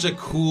was such a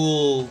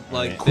cool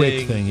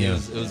Quick thing, yeah.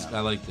 It was I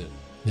liked it.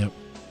 yep.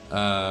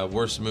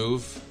 Worst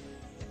move?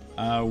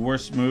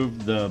 Worst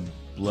move, the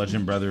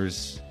Bludgeon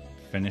Brothers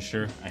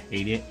finisher. I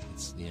hate it.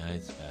 It's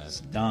bad.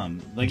 It's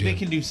dumb. Like they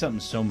can do something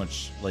so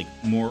much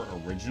more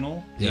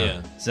original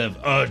Yeah. instead of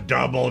a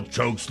double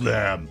choke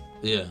slam.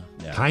 Yeah.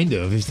 Yeah. Kind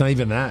of. It's not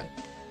even that.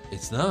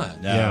 It's not.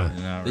 No, Yeah.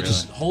 not They really.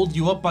 just hold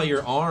you up by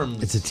your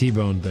arms. It's a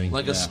T-bone thing.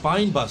 like a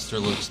spine buster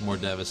looks more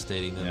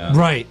devastating than Yeah.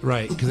 that.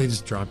 Right. Because they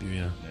just drop you,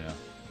 yeah.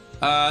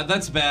 Yeah.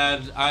 That's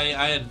bad. I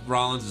had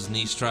Rollins'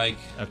 knee strike.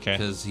 Okay.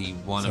 Because he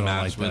won So a I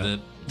match like with that.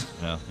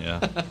 it. Yeah.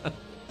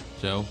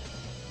 Joe?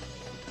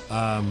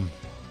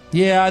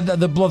 Yeah,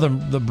 the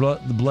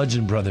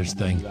Bludgeon Brothers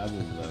thing.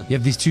 You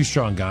have these two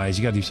strong guys.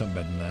 You got to do something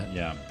better than that.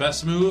 Yeah.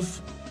 Best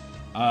move?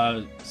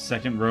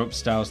 Second rope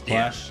Styles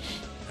Clash.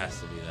 Has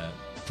to be that.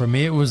 For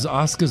me, it was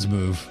Asuka's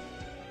move.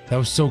 That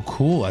was so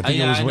cool. I think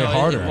it was I way know,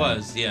 harder. It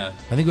was, yeah.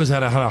 I think it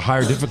had a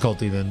higher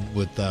difficulty than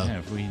with Yeah,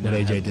 if we what not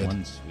AJ had did.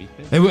 one sweep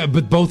it.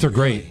 But both are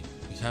great.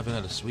 We haven't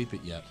had to sweep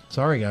it yet.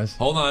 Sorry, guys.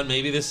 Hold on,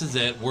 maybe this is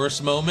it.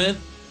 Worst moment?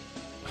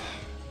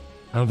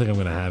 I don't think I'm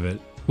going to have it.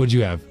 What'd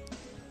you have?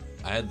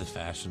 I had the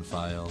Fashion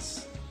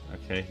Files.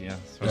 Okay, yeah.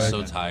 I was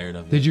so tired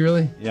of it. Did you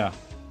really? Yeah.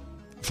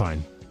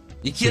 Fine.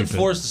 You can't Sweep it.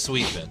 force to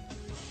sweep it.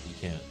 You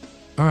can't.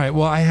 All right.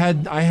 Well, I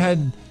had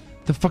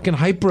the fucking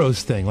Hype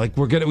Bros thing. Like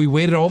we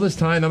waited all this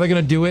time. Now they're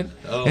gonna do it,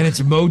 and it's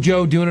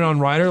Mojo doing it on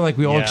Ryder, like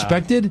we all Yeah.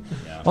 expected.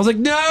 Yeah. I was like,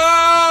 no,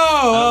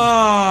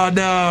 oh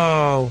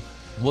no.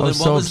 Well, I then was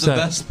what so was upset.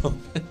 the best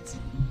moment?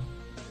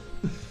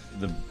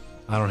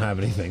 I don't have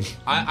anything.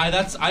 I had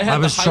I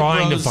was the Hype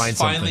trying to Bros find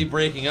finally something.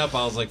 breaking up.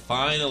 I was like,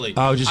 finally.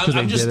 Oh, just 'cause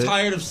I'm they just did it?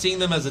 tired of seeing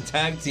them as a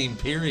tag team.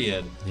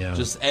 Period. Yeah.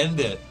 Just end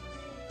it.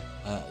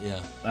 Yeah.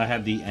 I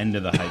had the end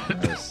of the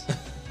Hype Bros.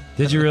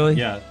 Did you really?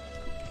 Yeah.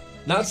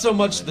 Not so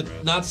much like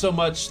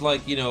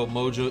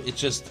Mojo.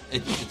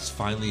 It's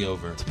finally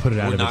over. To put it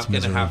out We're of not its gonna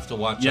misery. have to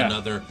watch Yeah.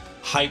 another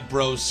Hype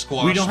Bros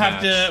squash. We don't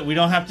match.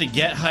 have to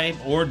get hype,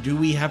 or do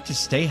we have to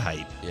stay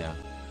hype? Yeah.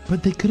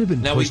 But they could have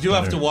been. Now we pushed do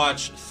have better. to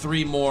watch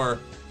 3 more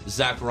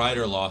Zack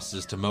Ryder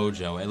losses to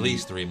Mojo. At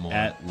least 3 more.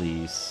 At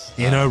least.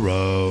 in a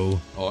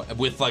row. Or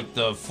with like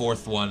the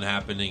 4th one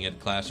happening at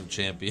Clash of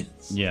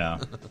Champions. Yeah.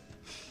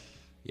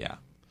 Yeah.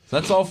 So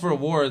that's all for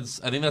awards.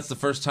 I think that's the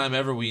first time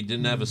ever we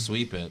didn't have a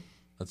sweep it.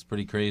 That's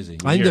pretty crazy.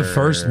 I think the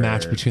first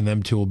match between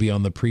them two will be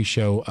on the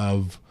pre-show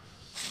of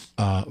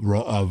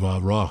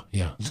Raw.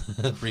 Yeah,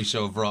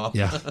 Pre-show of Raw.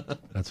 yeah.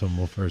 That's when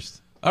we'll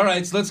first All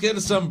right, so let's get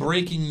to some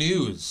breaking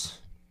news.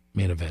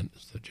 main event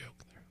is the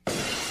joke there.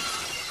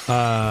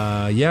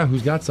 Yeah,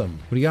 who's got some?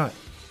 What do you got?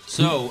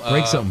 So,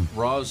 Break something.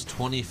 Raw's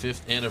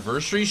 25th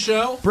anniversary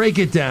show Break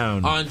it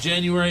down. on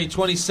January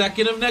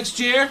 22nd of next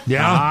year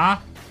Yeah.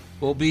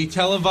 will be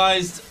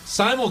televised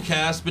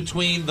simulcast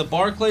between the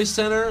Barclays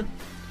Center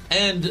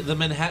and the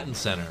Manhattan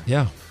Center.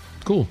 Yeah.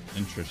 Cool. Oh, you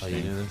Interesting.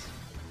 knew this?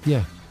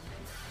 Yeah.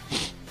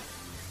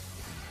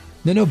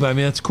 No, but I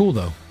mean, that's cool,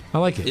 though. I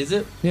like it. Is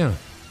it? Yeah.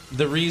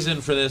 The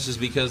reason for this is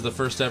because the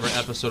first ever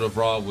episode of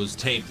Raw was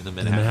taped in the The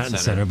Manhattan, Manhattan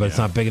Center, but it's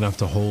not big enough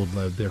to hold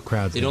their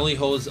crowds. It there. only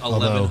holds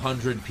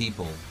 1,100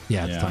 people.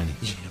 Yeah, it's Yeah. tiny.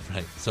 Yeah,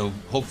 right. So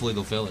hopefully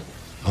they'll fill it.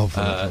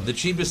 Hopefully. The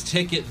cheapest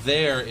ticket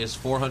there is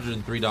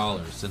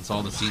 $403 since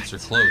all the seats are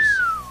close.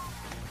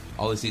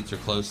 All the seats are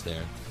close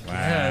there.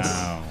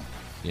 Wow.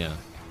 Yeah.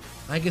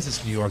 I guess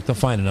it's New York. They'll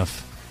find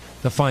enough.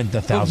 They'll find the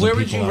 1,000 But where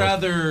people would you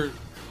out. rather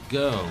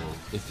go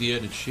if you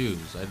had to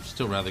choose? I'd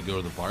still rather go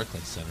to the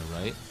Barclays Center,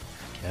 right?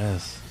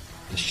 Yes.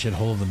 The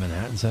shithole of the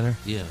Manhattan Center?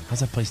 Yeah.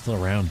 How's that place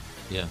still around?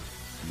 Yeah.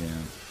 Yeah.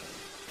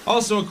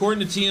 Also,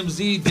 according to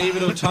TMZ,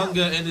 David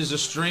Otunga and his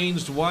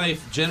estranged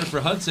wife, Jennifer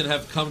Hudson,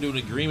 have come to an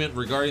agreement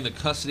regarding the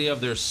custody of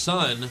their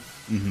son,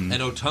 and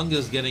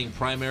Otunga's getting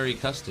primary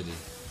custody.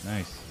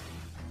 Nice.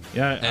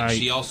 Yeah. And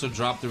she also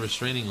dropped the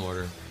restraining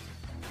order.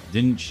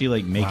 Didn't she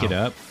like make it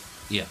up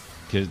Yeah.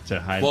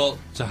 to hide? Well,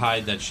 to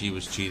hide that she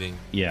was cheating.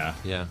 yeah.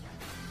 Yeah.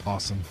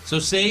 Awesome. So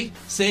see?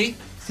 See?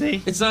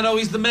 It's not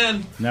always the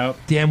men. Nope.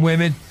 Damn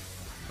women.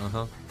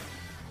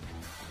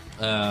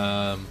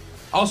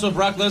 Also,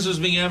 Brock Lesnar is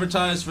being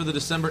advertised for the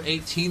December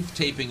 18th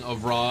taping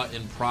of Raw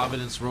in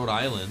Providence, Rhode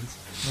Island.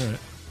 All right.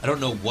 I don't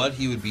know what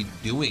he would be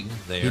doing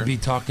there. He'd be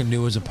talking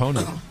to his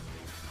opponent.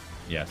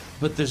 Yes.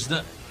 But there's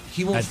not.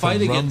 He won't At the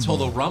fight again until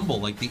the Rumble.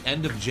 Rumble, like the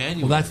end of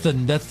January. Well,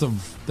 that's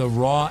the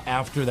Raw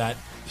after that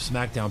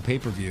SmackDown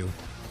pay-per-view,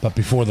 but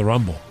before the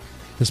Rumble.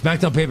 The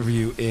SmackDown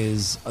pay-per-view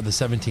is the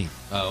 17th.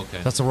 Oh, okay.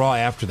 That's the Raw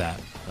after that.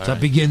 So right.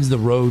 that begins the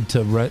road to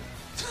the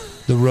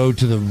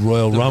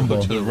Royal Rumble.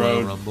 road to the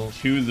Royal road Rumble.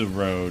 to the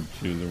road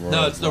to the Royal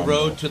No, it's the Rumble.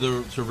 road to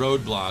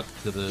roadblock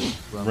to the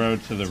Rumble.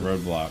 Road to the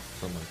roadblock.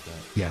 Something like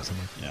that. Yeah,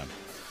 something. Yeah.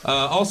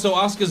 Also,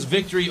 Asuka's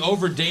victory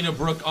over Dana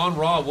Brooke on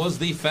Raw was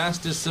the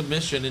fastest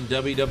submission in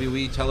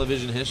WWE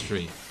television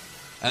history,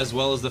 as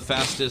well as the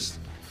fastest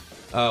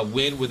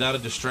win without a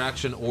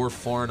distraction or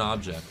foreign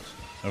object.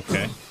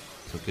 Okay.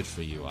 So good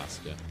for you,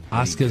 Asuka.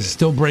 Asuka's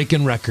still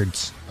breaking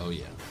records. Oh,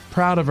 yeah.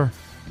 Proud of her.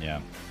 Yeah.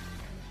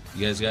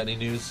 You guys got any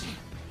news?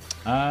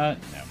 No, not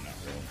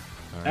really.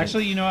 right.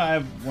 Actually, you know, I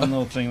have one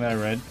little thing that I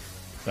read.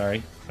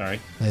 Sorry. That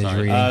he's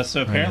Sorry. reading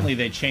So right apparently now.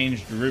 they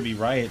changed Ruby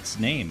Riot's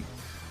name.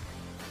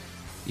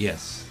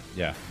 Yes.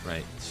 Yeah.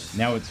 Right.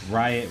 Now it's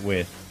Riot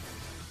with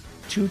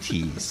 2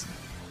 T's.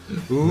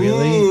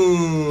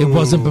 Really? It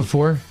wasn't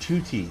before? 2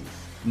 T's.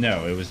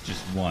 No, it was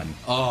just one.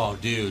 Oh,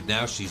 dude,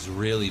 now she's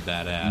really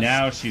badass.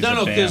 Now she's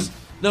no, a because fam.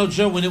 no,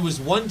 Joe. When it was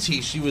one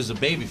T, she was a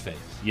babyface.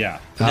 Yeah.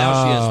 But now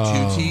she Oh.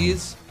 has 2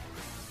 T's.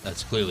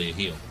 That's clearly a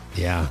heel.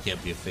 Yeah.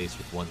 Can't be a face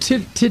with one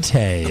T.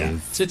 Today. Yeah.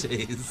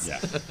 Titties.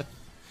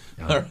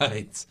 Yeah. All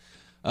right.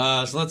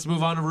 So let's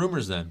move on to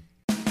rumors then.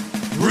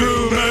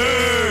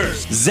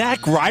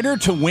 Zack Ryder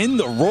to win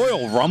the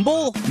Royal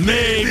Rumble?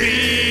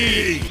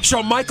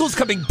 Shawn Michaels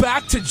coming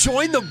back to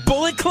join the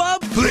Bullet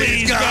Club?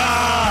 Please,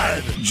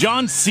 God!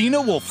 John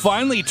Cena will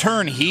finally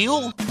turn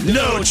heel?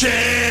 No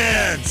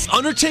chance!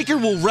 Undertaker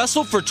will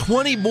wrestle for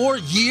 20 more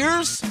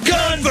years?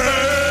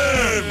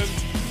 Confirmed!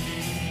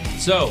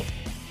 So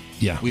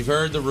Yeah. we've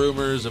heard the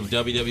rumors of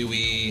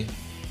WWE,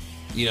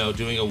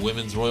 doing a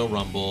women's Royal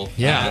Rumble.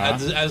 Yeah.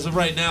 As of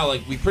right now,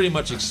 like we pretty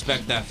much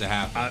expect that to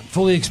happen.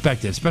 Fully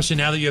expected, especially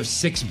now that you have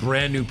 6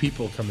 brand new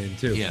people come in,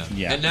 too. Yeah.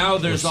 Yeah. And now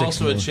there's Or 6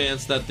 also a more.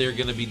 chance that they're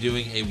going to be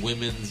doing a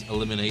women's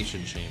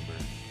elimination chamber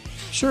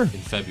Sure. in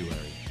February.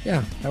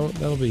 Yeah,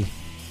 that'll be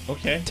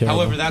Okay. terrible.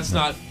 However, that's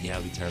not. Yeah,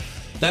 it'll be terrible.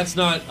 That's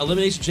not.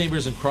 Elimination Chamber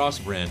isn't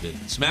cross-branded.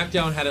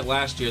 SmackDown had it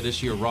last year.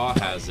 This year, Raw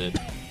has it.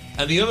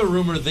 And the other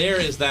rumor there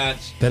is that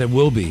That it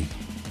will be,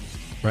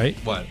 right?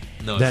 what?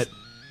 No, That-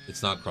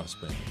 it's not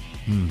cross-branded.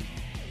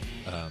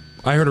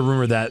 I heard a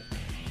rumor that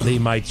they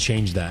might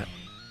change that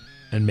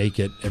and make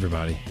it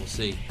everybody. We'll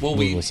see. Well,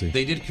 We'll see.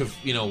 They did.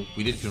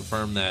 We did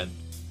confirm that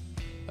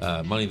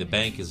Money in the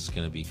Bank is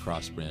going to be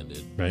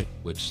cross-branded, Right.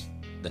 which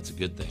that's a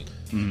good thing.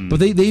 But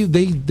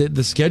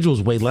the schedule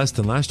is way less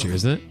than last year,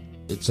 isn't it?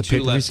 It's The 2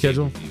 pay-per-view less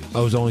schedule? pay-per-views.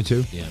 Oh, it was only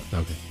 2? Yeah.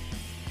 Okay.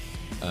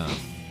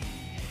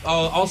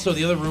 Also,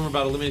 the other rumor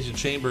about Elimination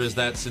Chamber is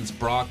that since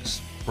Brock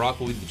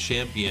will be the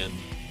champion,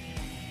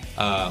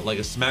 like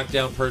a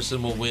SmackDown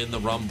person will win the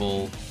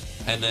Rumble,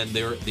 and then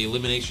the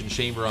Elimination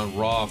Chamber on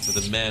Raw for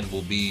the men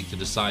will be to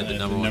decide the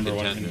number one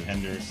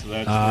contender. So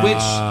that's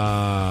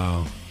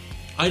Oh.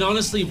 I'd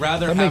honestly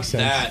rather That have makes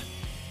sense. that.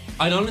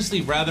 I'd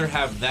honestly rather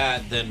have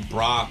that than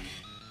Brock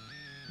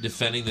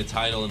defending the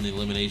title in the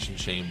Elimination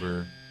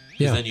Chamber.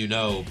 Because Yeah.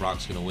 then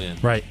Brock's going to win.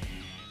 Right.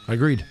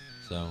 Agreed.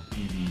 So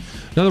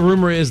Another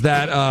rumor is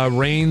that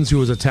Reigns, who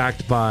was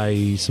attacked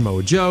by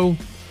Samoa Joe,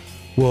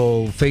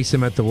 will face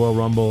him at the Royal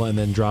Rumble and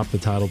then drop the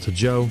title to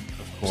Joe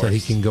so he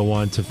can go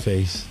on to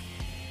face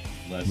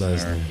Lesnar.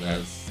 Lesnar.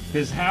 that's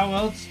Because how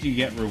else do you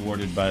get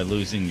rewarded by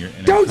losing your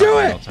Don't do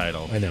Intercontinental it!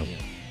 title? I know.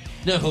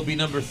 No, he'll be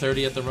number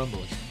 30 at the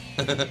Rumble.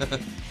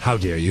 How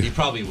dare He you?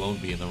 probably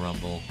won't be in the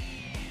Rumble.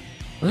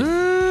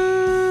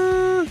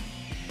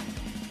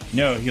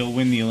 No, he'll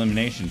win the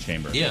Elimination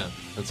Chamber. Yeah,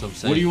 that's what I'm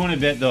saying. What do you want to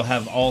bet they'll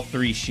have all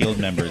 3 Shield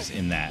members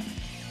in that? In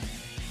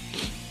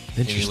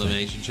the Interesting.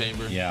 Elimination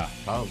Chamber? Yeah.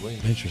 Probably.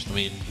 Interesting. I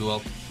mean, who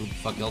the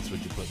fuck else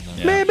would you put in that?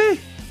 Yeah. Maybe.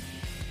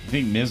 You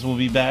think Miz will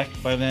be back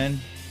by then?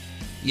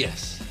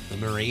 Yes. The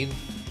Marine?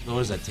 What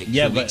does that take?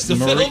 Yeah, 2 but weeks to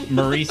film?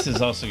 Maurice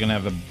is also going to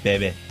have a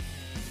baby.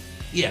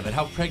 Yeah, but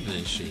how pregnant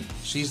is she?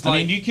 She's I like.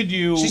 mean, you could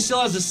do. She still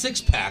has a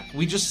 6-pack.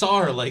 We just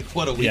saw her like,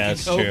 what, a week Yeah, ago?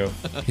 it's true.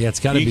 Yeah, it's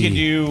got to You be. could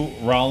do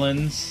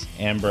Rollins,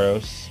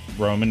 Ambrose,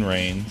 Roman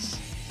Reigns,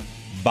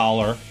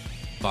 Balor.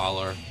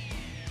 Baller.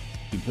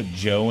 You put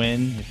Joe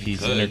in if he's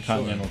could,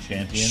 Intercontinental sure.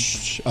 champion.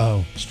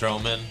 Oh.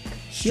 Strowman.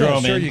 Yeah,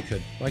 Strowman. sure you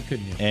could. Why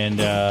couldn't you?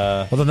 And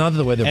Although now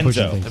the way they're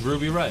pushing Enzo. things. And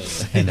Ruby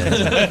Riott. And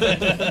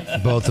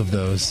Enzo. Both of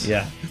those.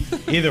 yeah,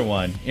 either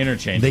one,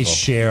 interchangeable. They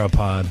share a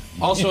pod.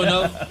 Also,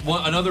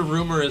 another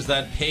rumor is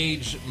that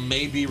Paige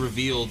may be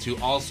revealed to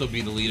also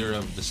be the leader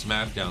of the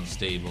SmackDown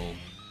stable.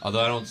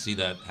 Although I don't see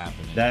that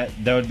happening. that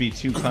would be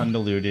too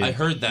convoluted. I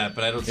heard that,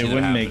 but I don't see It that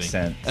wouldn't happening. make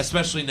sense.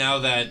 Especially now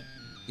that,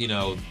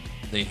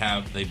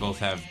 they both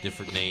have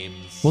different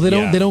names. Well, they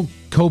Yeah. don't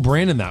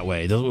co-brand in that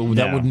way. That No.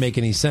 wouldn't make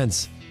any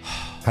sense.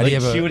 How Like, do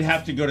you have she a? would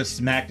have to go to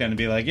SmackDown and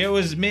be like, "It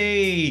was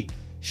me,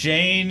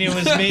 Shane. It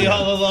was me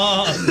all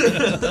along."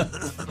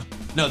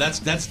 No, that's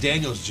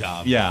Daniel's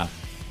job. Yeah.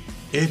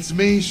 It's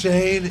me,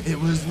 Shane. It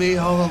was me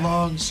all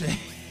along, Shane.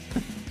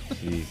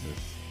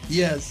 Jesus.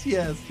 Yes.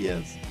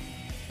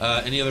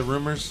 Any other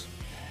rumors?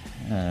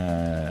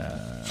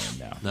 No.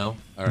 No?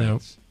 All right. No.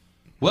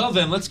 Well,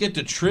 then, let's get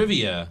to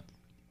trivia.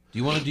 Do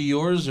you want to do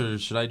yours, or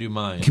should I do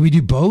mine? Can we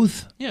do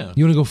both? Yeah.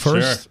 You want to go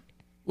first? Sure.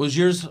 Was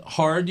yours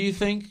hard, do you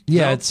think?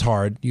 Yeah, No? it's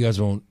hard. You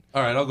guys won't.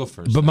 All right, I'll go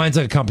first. But mine's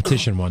like a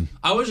competition one.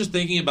 I was just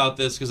thinking about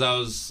this because I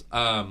was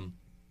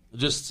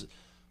just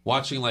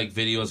watching like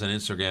videos on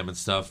Instagram and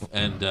stuff,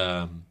 and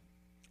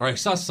or I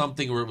saw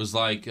something where it was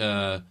like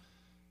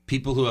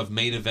people who have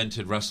main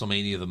evented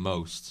WrestleMania the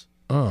most.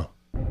 Oh.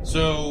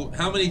 So,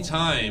 how many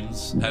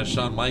times has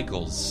Shawn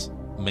Michaels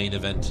main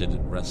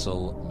evented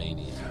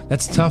WrestleMania?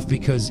 That's tough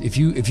because if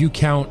you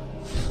count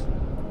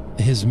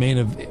his main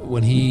of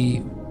when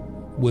he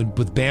would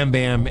with Bam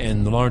Bam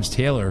and Lawrence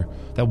Taylor,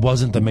 that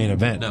wasn't the main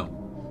event.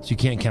 No. So you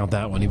can't count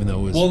that one, even though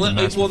it was. Well, the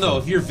match no. before.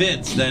 If you're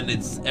Vince, then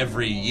it's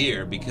every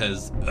year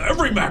because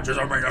every match is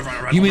a main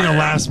event. You mean the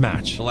last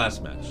match? The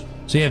last match.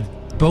 So you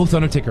have both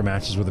Undertaker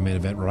matches were the main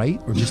event,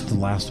 right? Or just the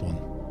last one?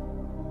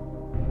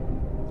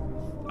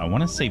 I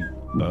want to say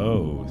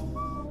both.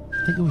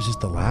 I think it was just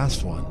the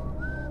last one.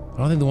 I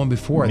don't think the one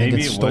before. I Maybe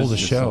think it stole was the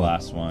just show. the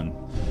last one.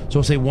 So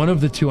we'll say one of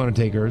the two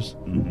Undertakers,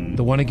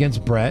 the one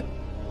against Brett,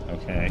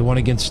 Okay. the one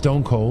against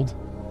Stone Cold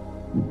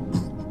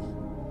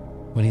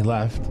when he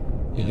left,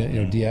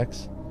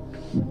 DX.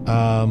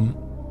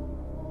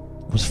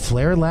 Was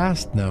Flair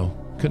last? No,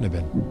 couldn't have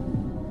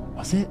been.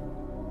 Was it?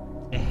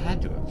 It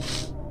had to have.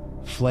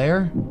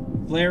 Flair?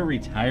 Flair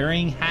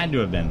retiring had to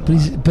have been.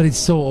 The But he's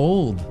so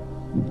old.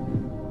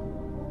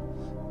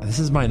 This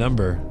is my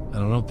number. I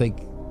don't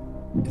think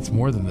it's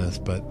more than this,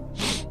 but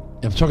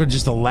I'm talking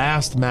just the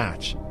last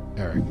match,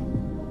 Eric.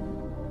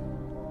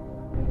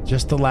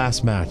 Just the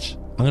last match.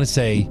 I'm going to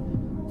say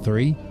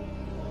 3.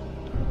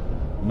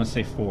 I'm gonna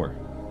say 4.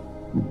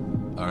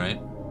 All right.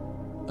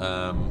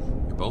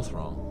 You're both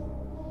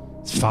wrong.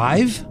 It's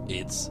 5?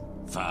 It's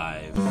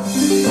 5.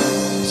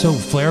 So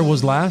Flair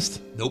was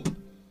last? Nope.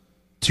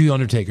 2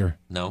 Undertaker.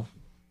 No.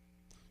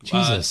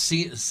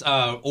 Jesus.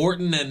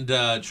 Orton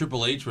and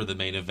Triple H were the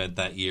main event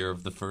that year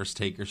of the first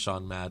Taker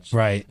Shawn match.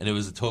 Right. And it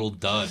was a total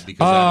dud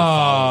because I had to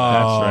follow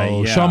That's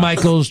right, yeah. Shawn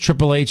Michaels,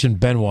 Triple H, and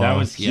Benoit. That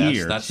was that. Yes,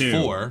 here, that's too.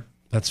 4.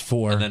 That's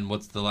 4. And then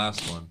what's the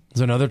last one? Is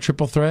there another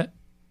triple threat?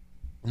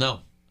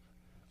 No.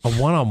 A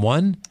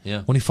one-on-one?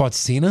 Yeah. When he fought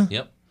Cena?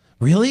 Yep.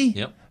 Really?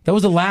 Yep. That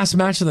was the last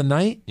match of the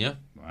night? Yeah.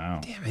 Wow.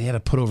 Damn, he had to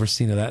put over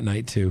Cena that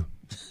night, too.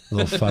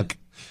 Little fuck.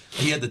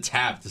 He had the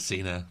tap to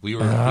Cena. We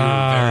were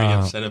very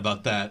upset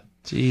about that.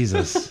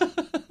 Jesus.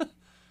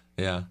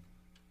 Yeah.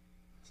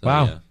 So,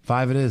 Wow. yeah.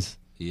 5 it is.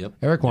 Yep.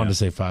 Eric wanted to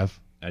say 5.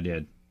 I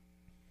did.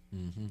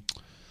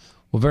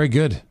 Well, very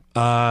good.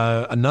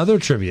 Another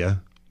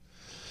trivia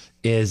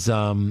is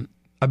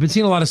I've been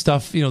seeing a lot of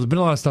stuff. There's been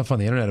a lot of stuff on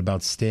the internet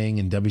about Sting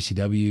and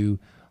WCW,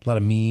 a lot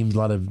of memes, a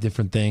lot of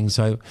different things.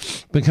 So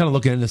I've been kind of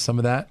looking into some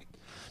of that.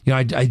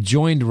 I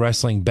joined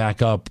wrestling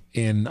back up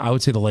in, I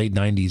would say, the late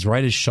 90s,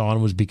 right as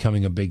Shawn was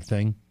becoming a big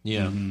thing.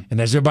 Yeah.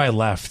 And as everybody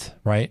left,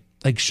 right?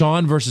 Like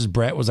Shawn versus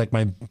Brett was like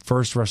my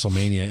first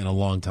WrestleMania in a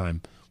long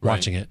time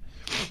watching it.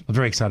 I'm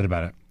very excited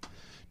about it.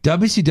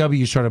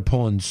 WCW started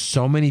pulling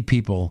so many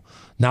people,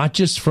 not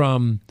just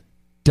from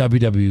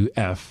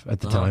WWF at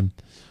the time,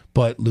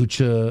 but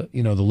Lucha, the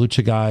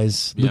Lucha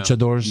guys,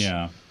 Luchadors,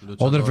 Yeah.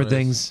 all the different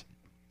things.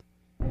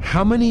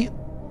 How many,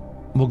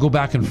 we'll go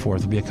back and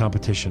forth, it'll be a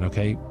competition,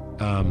 okay?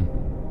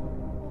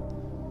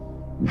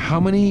 How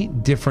many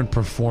different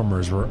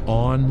performers were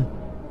on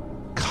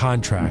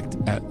contract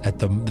at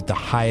the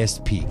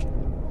highest peak.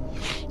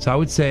 So I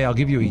would say, I'll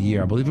give you a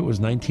year. I believe it was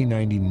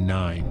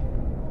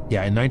 1999.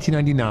 Yeah, in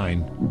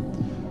 1999,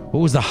 what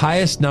was the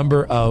highest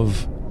number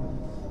of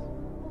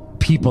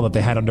people that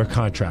they had under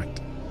contract?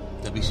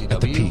 WCW?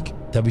 At the peak.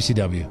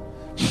 WCW.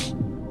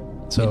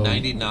 So in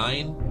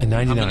 99? In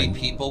 99. How many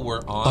people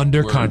were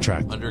under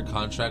contract? Under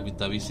contract with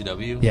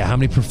WCW? Yeah, how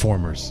many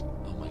performers?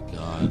 Oh my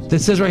God.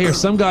 This says right here,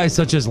 some guys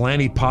such as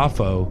Lanny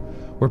Poffo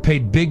were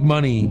paid big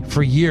money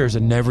for years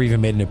and never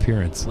even made an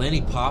appearance.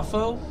 Lanny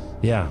Poffo?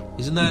 Yeah.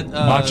 Isn't that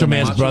Macho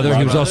Man's brother?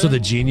 He was also the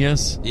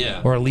Genius.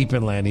 Yeah. Or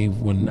Leapin' Lanny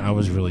when I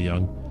was really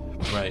young.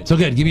 Right. So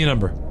good. Give me a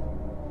number.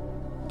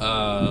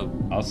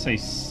 I'll say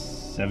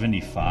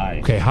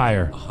 75. Okay,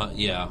 higher.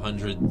 Yeah,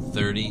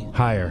 130.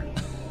 Higher.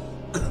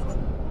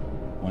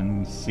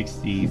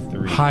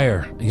 163.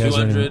 Higher. You guys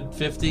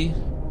 250.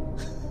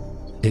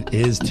 It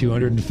is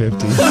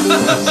 250.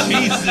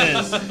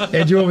 Jesus.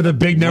 Andrew went with a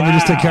big number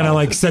just to kind of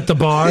like set the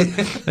bar,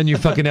 and you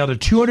fucking nailed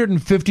it.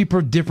 250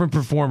 per different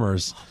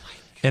performers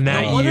in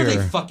that No wonder year.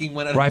 they fucking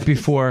went out of right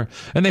before,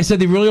 and they said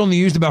they really only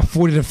used about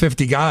 40 to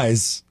 50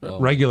 guys,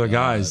 regular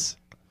guys.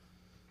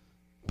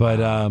 But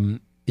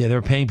yeah, they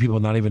were paying people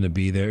not even to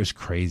be there. It was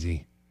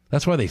crazy.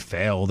 That's why they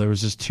failed. There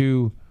was just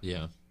too.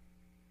 Yeah.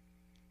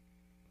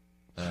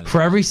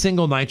 For every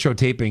single Nitro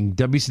taping,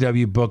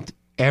 WCW booked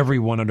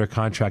everyone under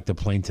contract a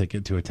plane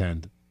ticket to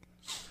attend,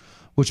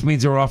 which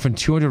means there were often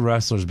 200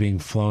 wrestlers being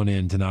flown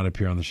in to not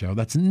appear on the show.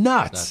 That's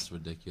nuts. That's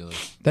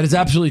ridiculous. That is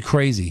absolutely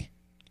crazy.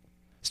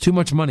 It's too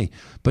much money.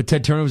 But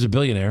Ted Turner was a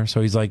billionaire,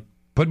 so he's like,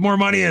 put more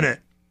money in it.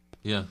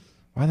 Yeah.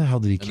 Why the hell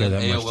did he And care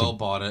then that much? AOL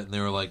bought it, and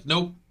they were like,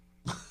 nope.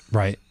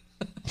 Right.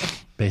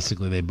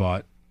 Basically, they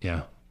bought,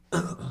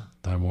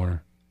 Time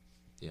Warner.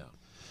 Yeah.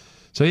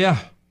 So, yeah.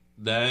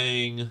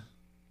 Dang.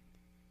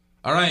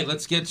 All right,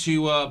 let's get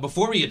to,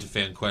 before we get to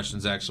fan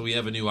questions, actually, we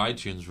have a new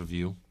iTunes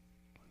review.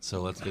 So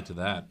let's get to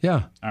that.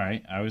 Yeah. All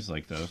right, I always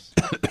like those.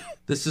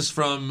 This is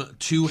from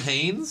Two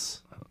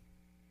Hanes.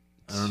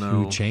 I don't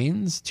know. 2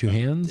 chains? 2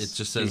 hands? It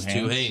just says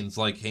Two Hanes,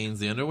 like Hanes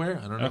the underwear.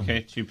 I don't know.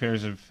 Okay, 2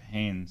 pairs of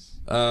Hanes.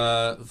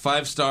 5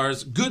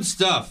 stars. Good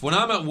stuff. When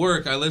I'm at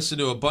work, I listen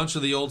to a bunch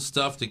of the old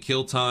stuff to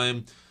kill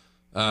time,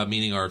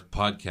 meaning our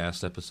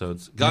podcast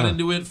episodes. Got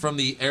into it from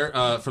the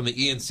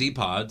ENC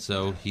pod,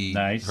 so he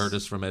heard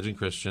us from Edge and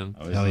Christian.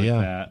 Always like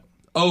that.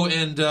 Oh,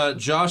 and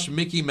Josh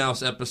Mickey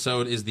Mouse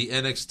episode is the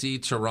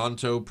NXT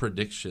Toronto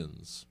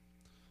predictions.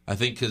 I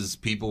think because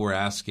people were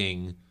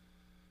asking,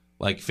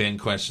 like, fan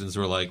questions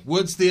were like,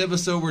 what's the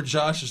episode where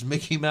Josh is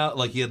Mickey Mouse?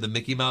 Like, he had the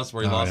Mickey Mouse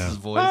where he lost his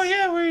voice. Oh,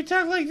 yeah, where you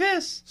talk like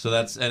this. So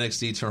that's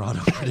NXT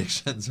Toronto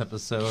predictions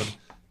episode.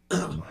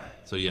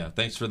 So, yeah,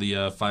 thanks for the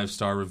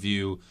 5-star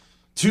review.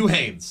 Two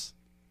Hanes.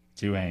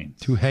 Two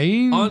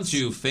Hanes. On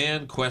to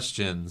fan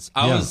questions.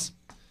 I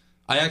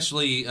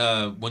actually,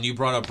 when you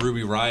brought up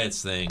Ruby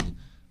Riot's thing,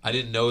 I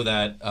didn't know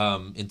that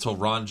until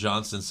Ron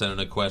Johnson sent in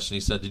a question.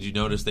 He said, did you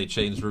notice they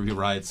changed Ruby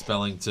Riot's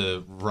spelling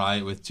to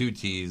Riot with 2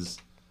 T's?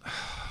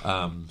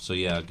 So,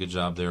 yeah, good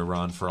job there,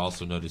 Ron, for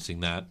also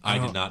noticing that. I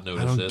did not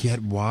notice I it. don't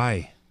get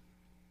why.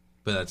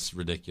 But that's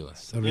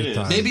ridiculous. It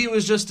is. Maybe it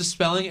was just a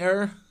spelling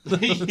error.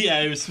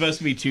 Yeah, it was supposed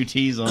to be 2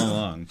 T's all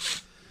along.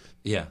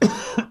 Yeah.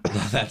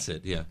 That's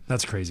it, yeah.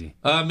 That's crazy.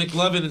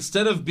 McLevin,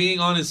 instead of being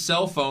on his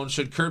cell phone,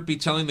 should Kurt be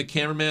telling the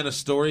cameraman a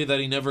story that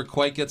he never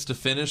quite gets to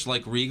finish,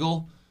 like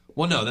Regal?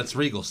 Well, no, that's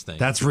Regal's thing.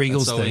 That's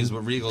Regal's That's always thing.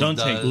 what Regal Don't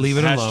does. Leave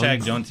it alone.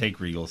 Hashtag don't take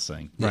Regal's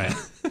thing. Right.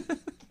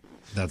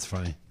 That's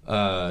funny.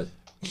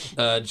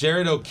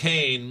 Jared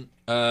O'Kane,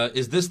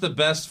 is this the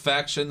best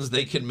factions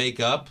they can make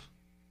up?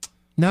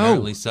 No.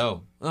 Apparently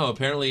so. Oh,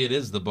 apparently it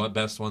is the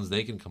best ones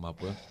they can come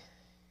up with.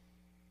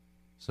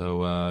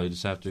 So you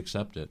just have to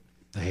accept it.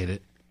 I hate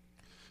it.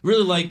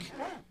 Really, like,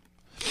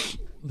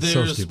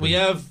 stupid. we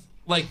have,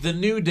 like, the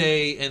New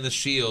Day and the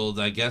Shield,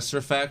 I guess, are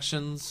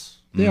factions.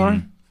 They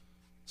are.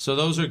 So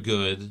those are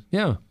good.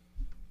 Yeah.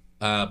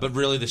 But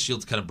really, the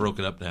Shield's kind of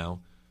broken up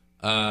now.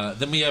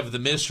 Then we have the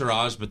Miz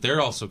Siraj, but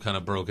they're also kind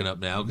of broken up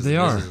now because the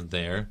Miz isn't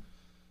there.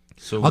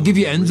 So I'll give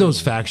you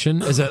Enzo's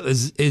faction.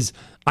 Is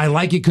I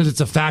like it because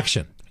it's a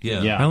faction.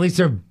 Yeah. At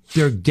least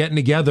they're getting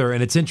together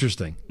and it's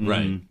interesting.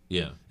 Right.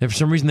 Yeah. And for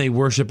some reason they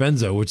worship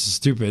Enzo, which is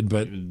stupid,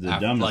 but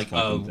Like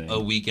a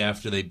week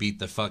after they beat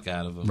the fuck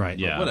out of him. Right.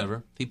 But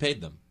whatever. He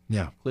paid them.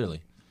 Yeah.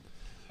 Clearly.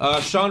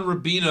 Sean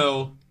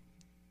Rubino.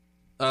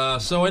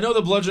 So I know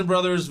the Bludgeon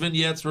Brothers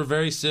vignettes were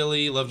very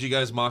silly. Loved you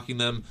guys mocking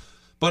them.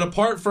 But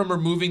apart from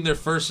removing their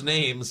first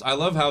names, I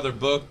love how they're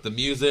booked, the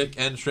music,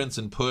 entrance,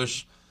 and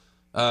push.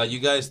 You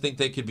guys think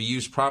they could be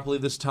used properly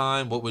this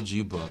time? What would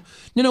you book?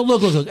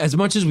 Look. As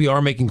much as we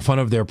are making fun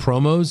of their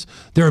promos,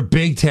 they're a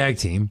big tag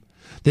team.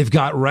 They've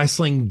got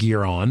wrestling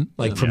gear on,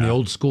 like from the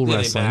old school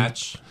wrestling. They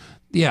match.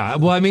 Yeah,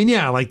 well, I mean,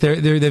 like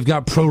they've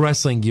got pro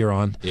wrestling gear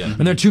on,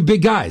 and they're 2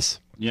 big guys.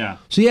 Yeah.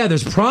 So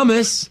there's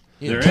promise.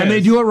 There can is. they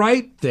do it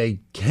right?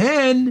 They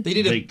can. They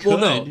need They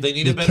they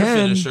need a better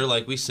finisher,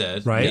 like we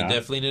said. Right. They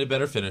definitely need a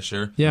better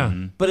finisher. Yeah.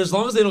 But as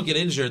long as they don't get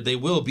injured, they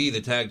will be the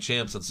tag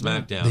champs at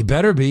SmackDown. They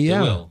better be.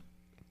 Yeah. They will.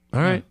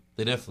 All right.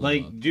 They definitely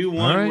will. Like, do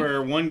one All right.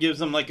 where one gives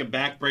them like a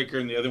backbreaker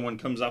and the other one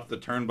comes off the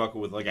turnbuckle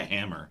with like a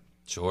hammer.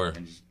 Sure.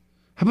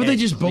 How about they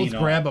just clean both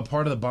off. grab a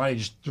part of the body,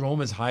 just throw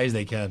them as high as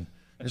they can,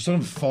 and just let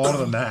them fall to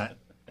the mat?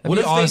 What That'd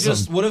if be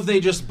awesome. what if they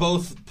just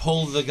both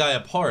pull the guy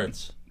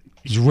apart?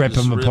 Just rip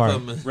Just them apart.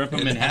 Rip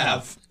them in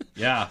half.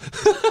 Yeah.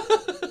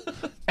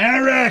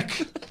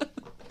 Eric,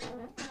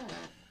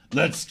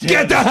 Let's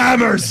get the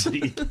hammers.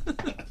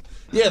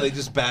 Yeah, they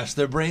just bash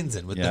their brains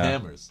in with the Yeah.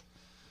 hammers.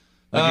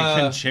 Like a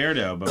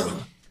concerto, but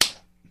with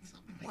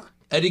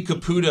Eddie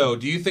Caputo,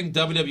 do you think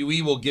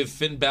WWE will give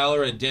Finn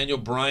Balor a Daniel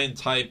Bryan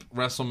type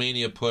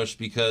WrestleMania push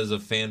because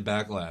of fan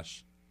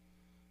backlash?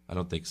 I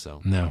don't think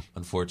so. No,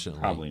 Unfortunately.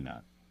 probably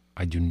not.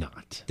 I do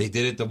not. They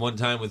did it the one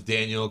time with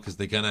Daniel because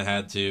they kind of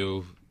had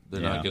to.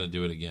 They're not Yeah. going to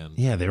do it again.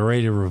 Yeah, they're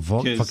ready to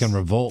revolt. 'Cause Fucking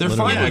revolt. They're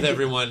literally. fine with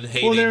everyone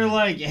hating. Well, they're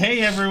like,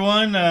 hey,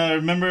 everyone,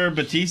 remember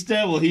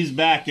Batista? Well, he's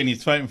back and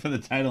he's fighting for the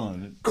title.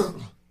 And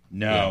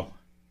no.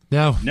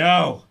 No,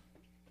 No.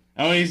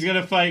 Oh, he's going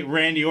to fight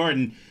Randy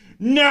Orton.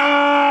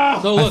 No!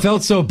 So I look,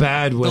 felt so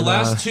bad when the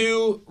last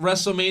two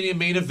WrestleMania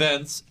main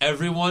events,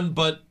 everyone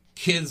but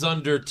kids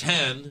under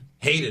 10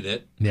 hated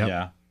it, Yep.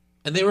 Yeah.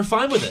 and they were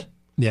fine with it.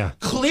 Yeah.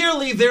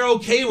 Clearly, they're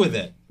okay with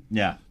it.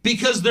 Yeah.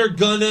 Because they're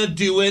gonna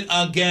do it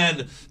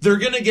again. They're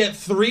gonna get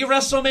 3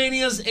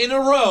 WrestleManias in a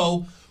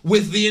row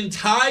with the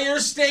entire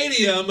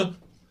stadium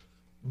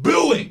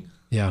booing.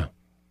 Yeah.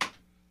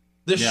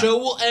 The Yeah. show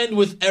will end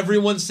with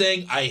everyone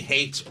saying, I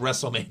hate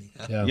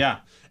WrestleMania. Yeah. Yeah.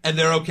 And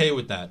they're okay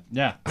with that.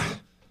 Yeah.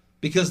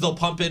 Because they'll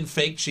pump in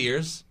fake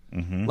cheers.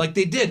 Like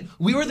they did.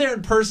 We were there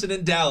in person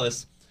in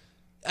Dallas.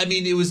 I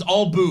mean, it was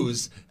all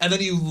booze. And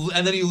then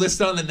you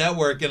list on the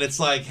network and it's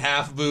like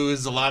half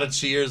booze, a lot of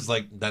cheers.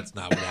 Like, that's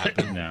not what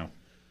happened. No.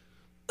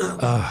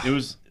 It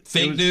was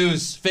Fake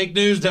news. Fake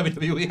news,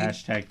 WWE.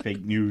 Hashtag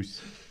fake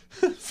news.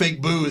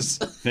 Fake booze.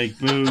 Fake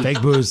booze.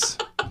 Fake booze.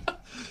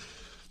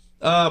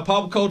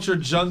 Pop culture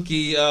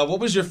junkie. What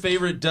was your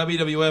favorite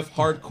WWF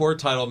hardcore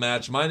title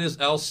match? Mine is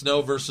Al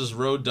Snow versus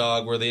Road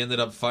Dogg, where they ended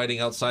up fighting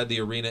outside the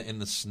arena in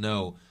the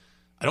snow.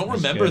 I don't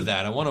remember good.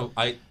 that. I want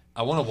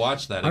to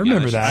watch that. I Again.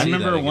 remember should that. I see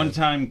remember again. one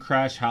time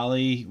Crash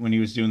Holly, when he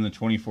was doing the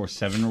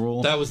 24/7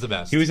 rule, That was the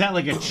best. he was at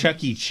like a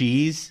Chuck E.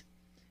 Cheese,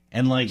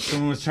 and like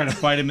someone was trying to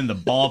fight him in the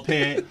ball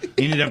pit.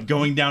 He ended up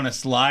going down a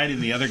slide,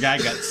 and the other guy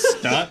got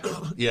stuck,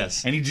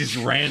 Yes. and he just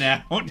ran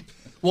out.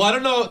 Well, I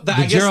don't know. The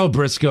I guess Gerald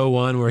Briscoe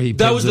one where he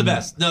that pins was the him-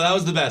 best. No, that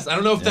was the best. I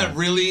don't know if that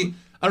really.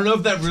 I don't know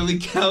if that really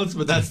counts,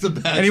 but that's the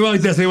best. And he went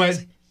like this. And he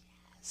went.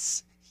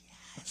 Yes.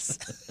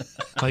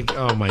 Like,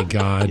 oh my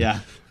god. Yeah.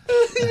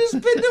 He just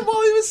pinned him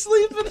while he was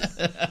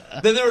sleeping.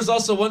 Then there was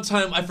also one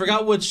time, I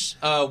forgot which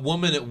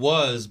woman it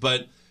was,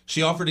 but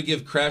she offered to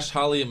give Crash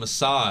Holly a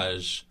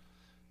massage.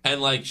 And,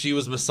 like, she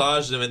was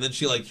massaging him, and then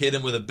she, like, hit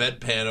him with a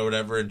bedpan or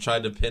whatever and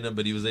tried to pin him,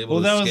 but he was able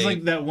Well, to that escape. was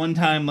like that one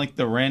time, like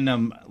the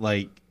random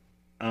like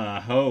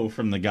hoe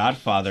from The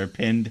Godfather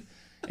pinned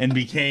and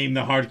became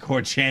the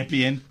hardcore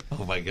champion.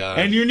 Oh, my God.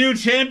 And your new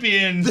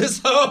champion, this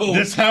hoe!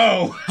 this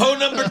hoe. Hoe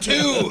number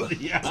 2!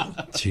 Yeah.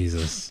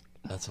 Jesus.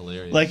 That's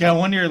hilarious. Like I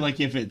wonder, like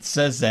if it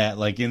says that,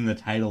 like in the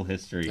title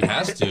history. It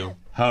has to.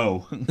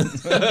 Hoe.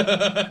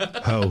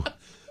 Ho.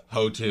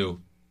 Hoe 2.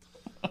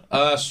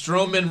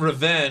 Strowman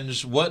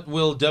Revenge. What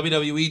will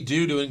WWE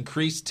do to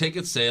increase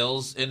ticket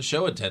sales and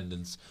show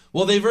attendance?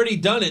 Well, they've already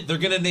done it. They're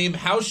going to name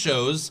house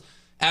shows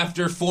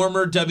after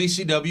former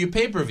WCW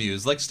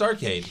pay-per-views, like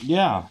Starrcade,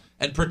 Yeah.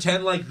 and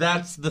pretend like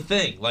that's the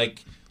thing.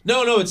 Like,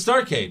 no, it's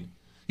Starrcade.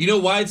 You know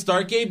why it's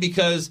Starrcade?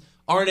 Because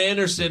Arn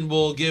Anderson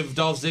will give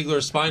Dolph Ziggler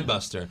a spine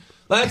buster.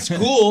 That's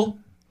cool,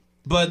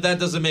 but that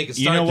doesn't make it Starrcade.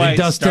 You know why? And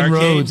Dustin Starrcade?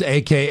 Rhodes,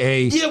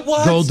 a.k.a. Yeah,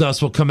 what?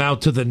 Goldust, will come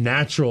out to the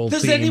natural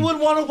Does theme. anyone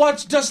want to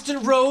watch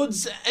Dustin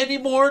Rhodes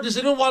anymore? Does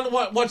anyone want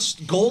to watch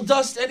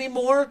Goldust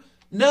anymore?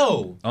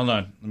 No. Hold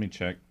on. Let me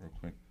check real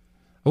quick.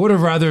 I would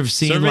have rather have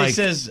seen, Survey like...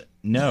 says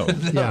no.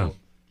 yeah.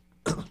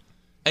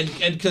 And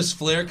because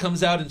Flair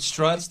comes out and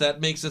struts,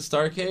 that makes it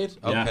Starrcade?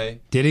 Yeah. Okay.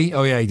 Did he?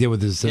 Oh, yeah, he did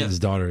with his Yeah.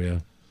 daughter, yeah.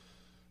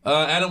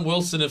 Adam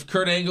Wilson, if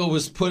Kurt Angle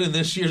was put in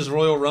this year's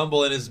Royal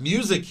Rumble and his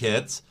music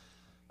hits,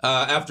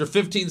 after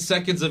 15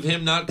 seconds of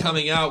him not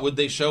coming out, would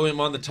they show him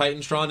on the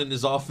Titantron in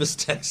his office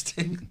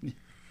texting?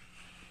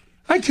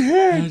 I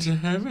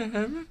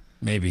can't.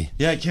 Maybe.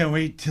 Yeah, I can't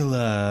wait till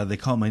they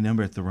call my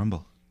number at the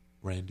Rumble.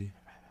 Randy.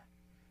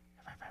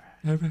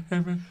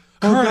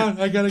 Oh, God,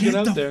 I got to get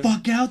out there.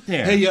 Fuck out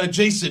there. Hey,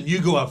 Jason,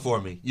 you go out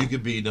for me. You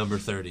could be number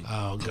 30.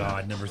 Oh,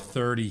 God, number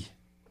 30.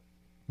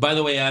 By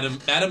the way, Adam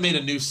made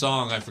a new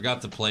song. I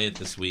forgot to play it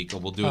this week, or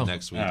we'll do it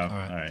next week. Oh, all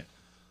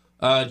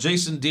right.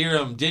 Jason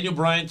Deerham, Daniel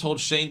Bryan told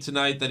Shane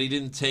tonight that he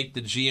didn't take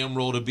the GM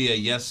role to be a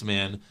yes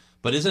man,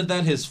 but isn't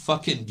that his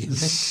fucking gimmick?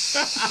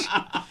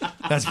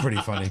 That's pretty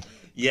funny.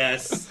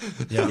 Yes.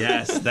 Yeah.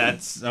 Yes,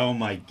 that's, oh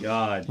my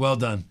God. Well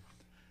done.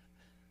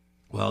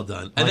 Well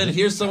done. And then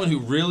here's someone who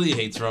really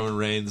hates Roman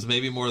Reigns,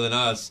 maybe more than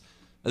us.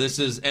 This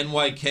is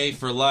NYK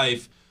for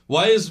life.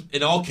 Why is,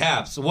 in all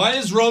caps, why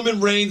is Roman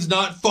Reigns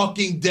not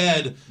fucking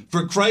dead?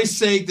 For Christ's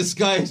sake, this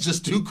guy is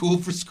just too cool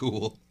for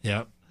school.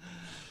 Yep.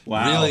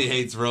 Wow. Really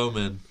hates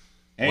Roman.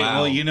 Hey,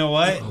 Wow. well, you know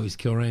what? Always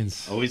kill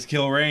Reigns. Always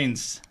kill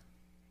Reigns.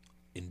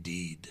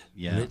 Indeed.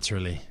 Yeah.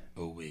 Literally.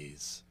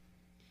 Always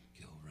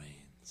kill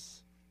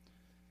Reigns.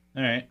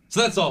 All right.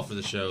 So that's all for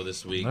the show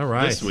this week. All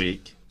right. This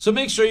week. So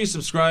make sure you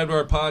subscribe to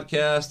our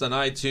podcast on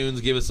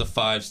iTunes. Give us a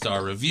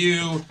 5-star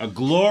review. A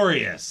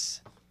glorious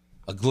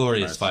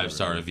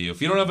 5-star review.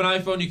 If you don't have an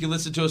iPhone, you can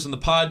listen to us on the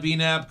Podbean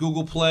app,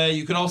 Google Play.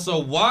 You can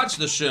also watch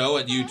the show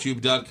at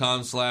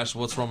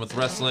youtube.com/What's Wrong With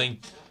Wrestling.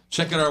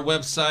 Check out our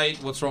website,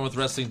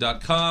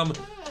 what'swrongwithwrestling.com.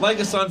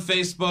 Like us on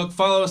Facebook.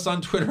 Follow us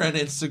on Twitter and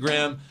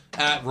Instagram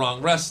at Wrong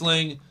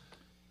Wrestling.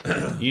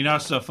 You can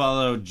also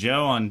follow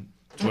Joe on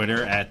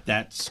Twitter at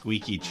That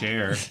Squeaky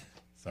Chair.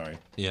 Sorry.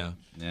 Yeah.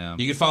 Yeah.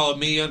 You can follow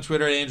me on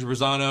Twitter at Andrew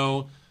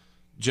Brisano.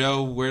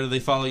 Joe, where do they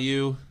follow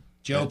you?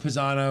 Joe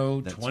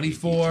Pisano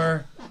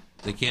 24.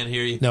 They can't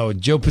hear you. No,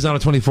 Joe Pisano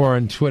 24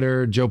 on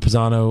Twitter. Joe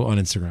Pisano on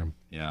Instagram.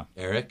 Yeah.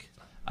 Eric?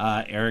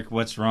 Eric,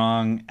 what's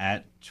wrong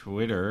at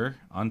Twitter?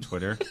 On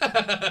Twitter.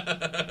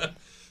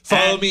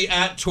 Follow me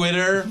at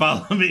Twitter.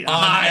 Follow me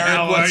on Eric.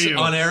 How are you?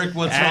 On Eric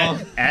What's Wrong.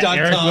 At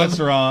Eric What's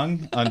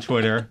Wrong on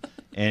Twitter.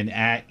 And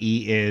at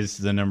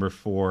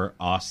E4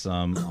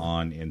 awesome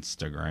on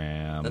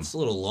Instagram. That's a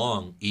little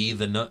long. E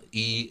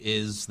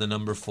is the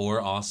number 4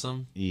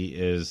 awesome. E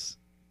is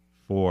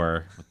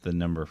 4 with the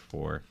number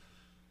 4.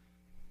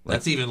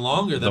 That's even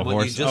longer than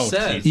what you just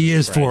said. E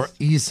is for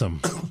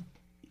Esom.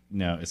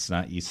 No, it's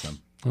not Esom.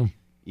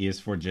 E is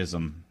for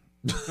Jism.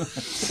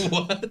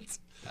 What?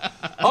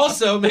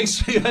 Also, make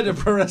sure you head to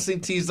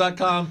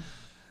ProWrestlingTees.com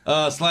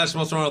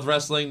 /What's Wrong With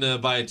Wrestling to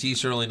buy a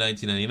t-shirt, only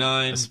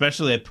 $19.99.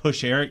 Especially a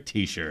Push Eric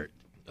t-shirt.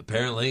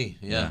 Apparently,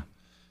 yeah.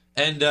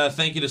 And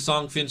thank you to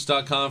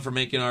Songfinch.com for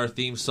making our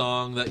theme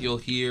song that you'll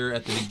hear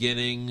at the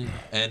beginning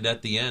and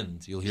at the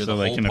end. You'll hear the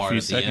whole in a part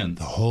few at the end.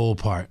 The whole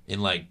part.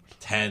 In like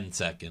 10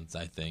 seconds,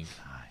 I think.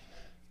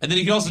 And then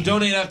you can also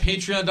donate at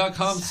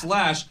patreon.com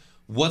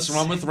 /What's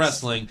Wrong With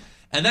Wrestling.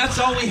 And that's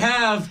all we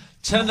have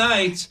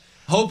tonight.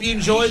 Hope you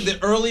enjoyed the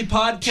early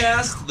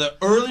podcast, the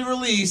early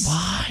release.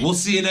 We'll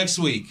see you next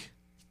week.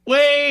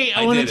 Wait,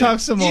 I want to talk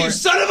some more. You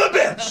son of a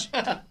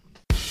bitch!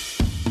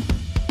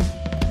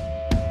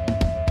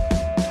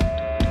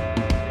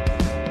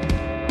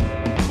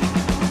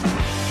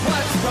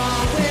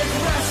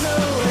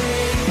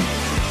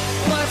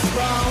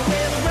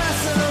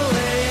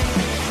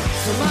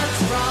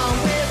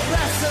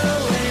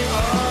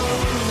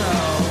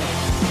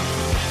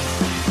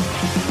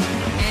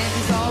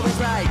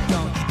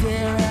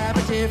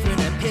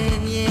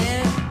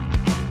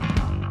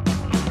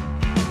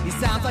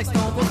 Like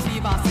Stone Cold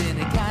Steve Austin,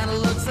 it kinda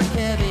looks like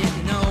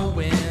Kevin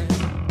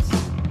Owens.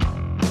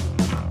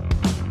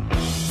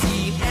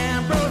 Dean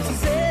Ambrose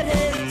is in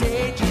his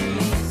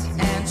daydreams,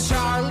 and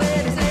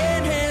Charlotte is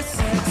in his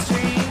sex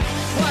dream.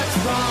 What's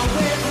wrong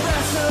with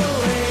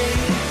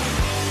wrestling?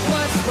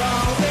 What's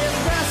wrong with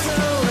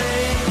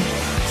wrestling?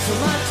 So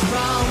much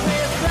wrong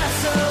with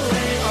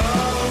wrestling,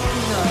 oh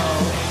no.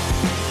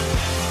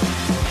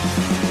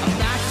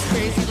 Obnoxious,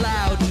 crazy,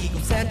 loud,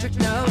 egocentric,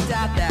 no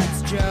doubt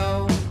that's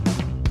Joe.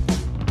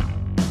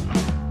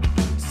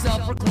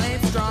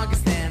 Self-proclaimed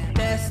strongest and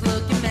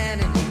best-looking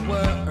man in the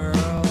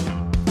world.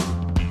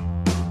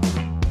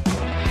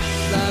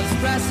 Loves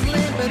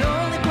wrestling, but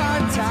only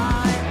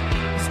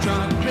part-time.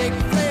 Strong, big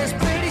players,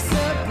 pretty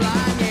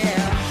sublime,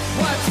 yeah.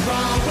 What's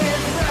wrong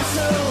with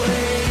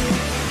wrestling?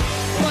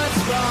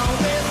 What's wrong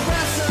with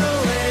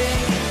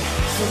wrestling?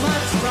 So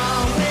much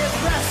wrong with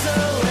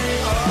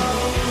wrestling,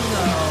 oh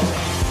no.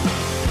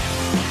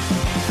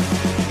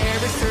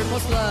 Eric's third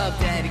most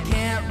loved, and he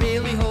can't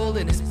really hold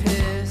in his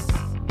piss.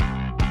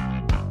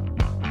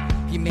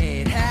 He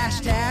made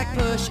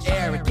 #push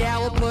Eric, yeah,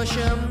 we'll push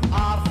him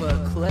off a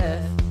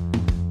cliff.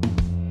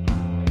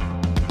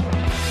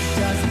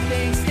 Doesn't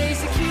think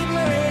Stacy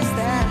Keebler is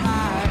that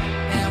high,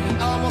 and we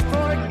almost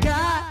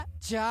forgot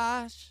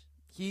Josh.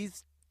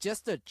 He's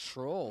just a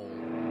troll.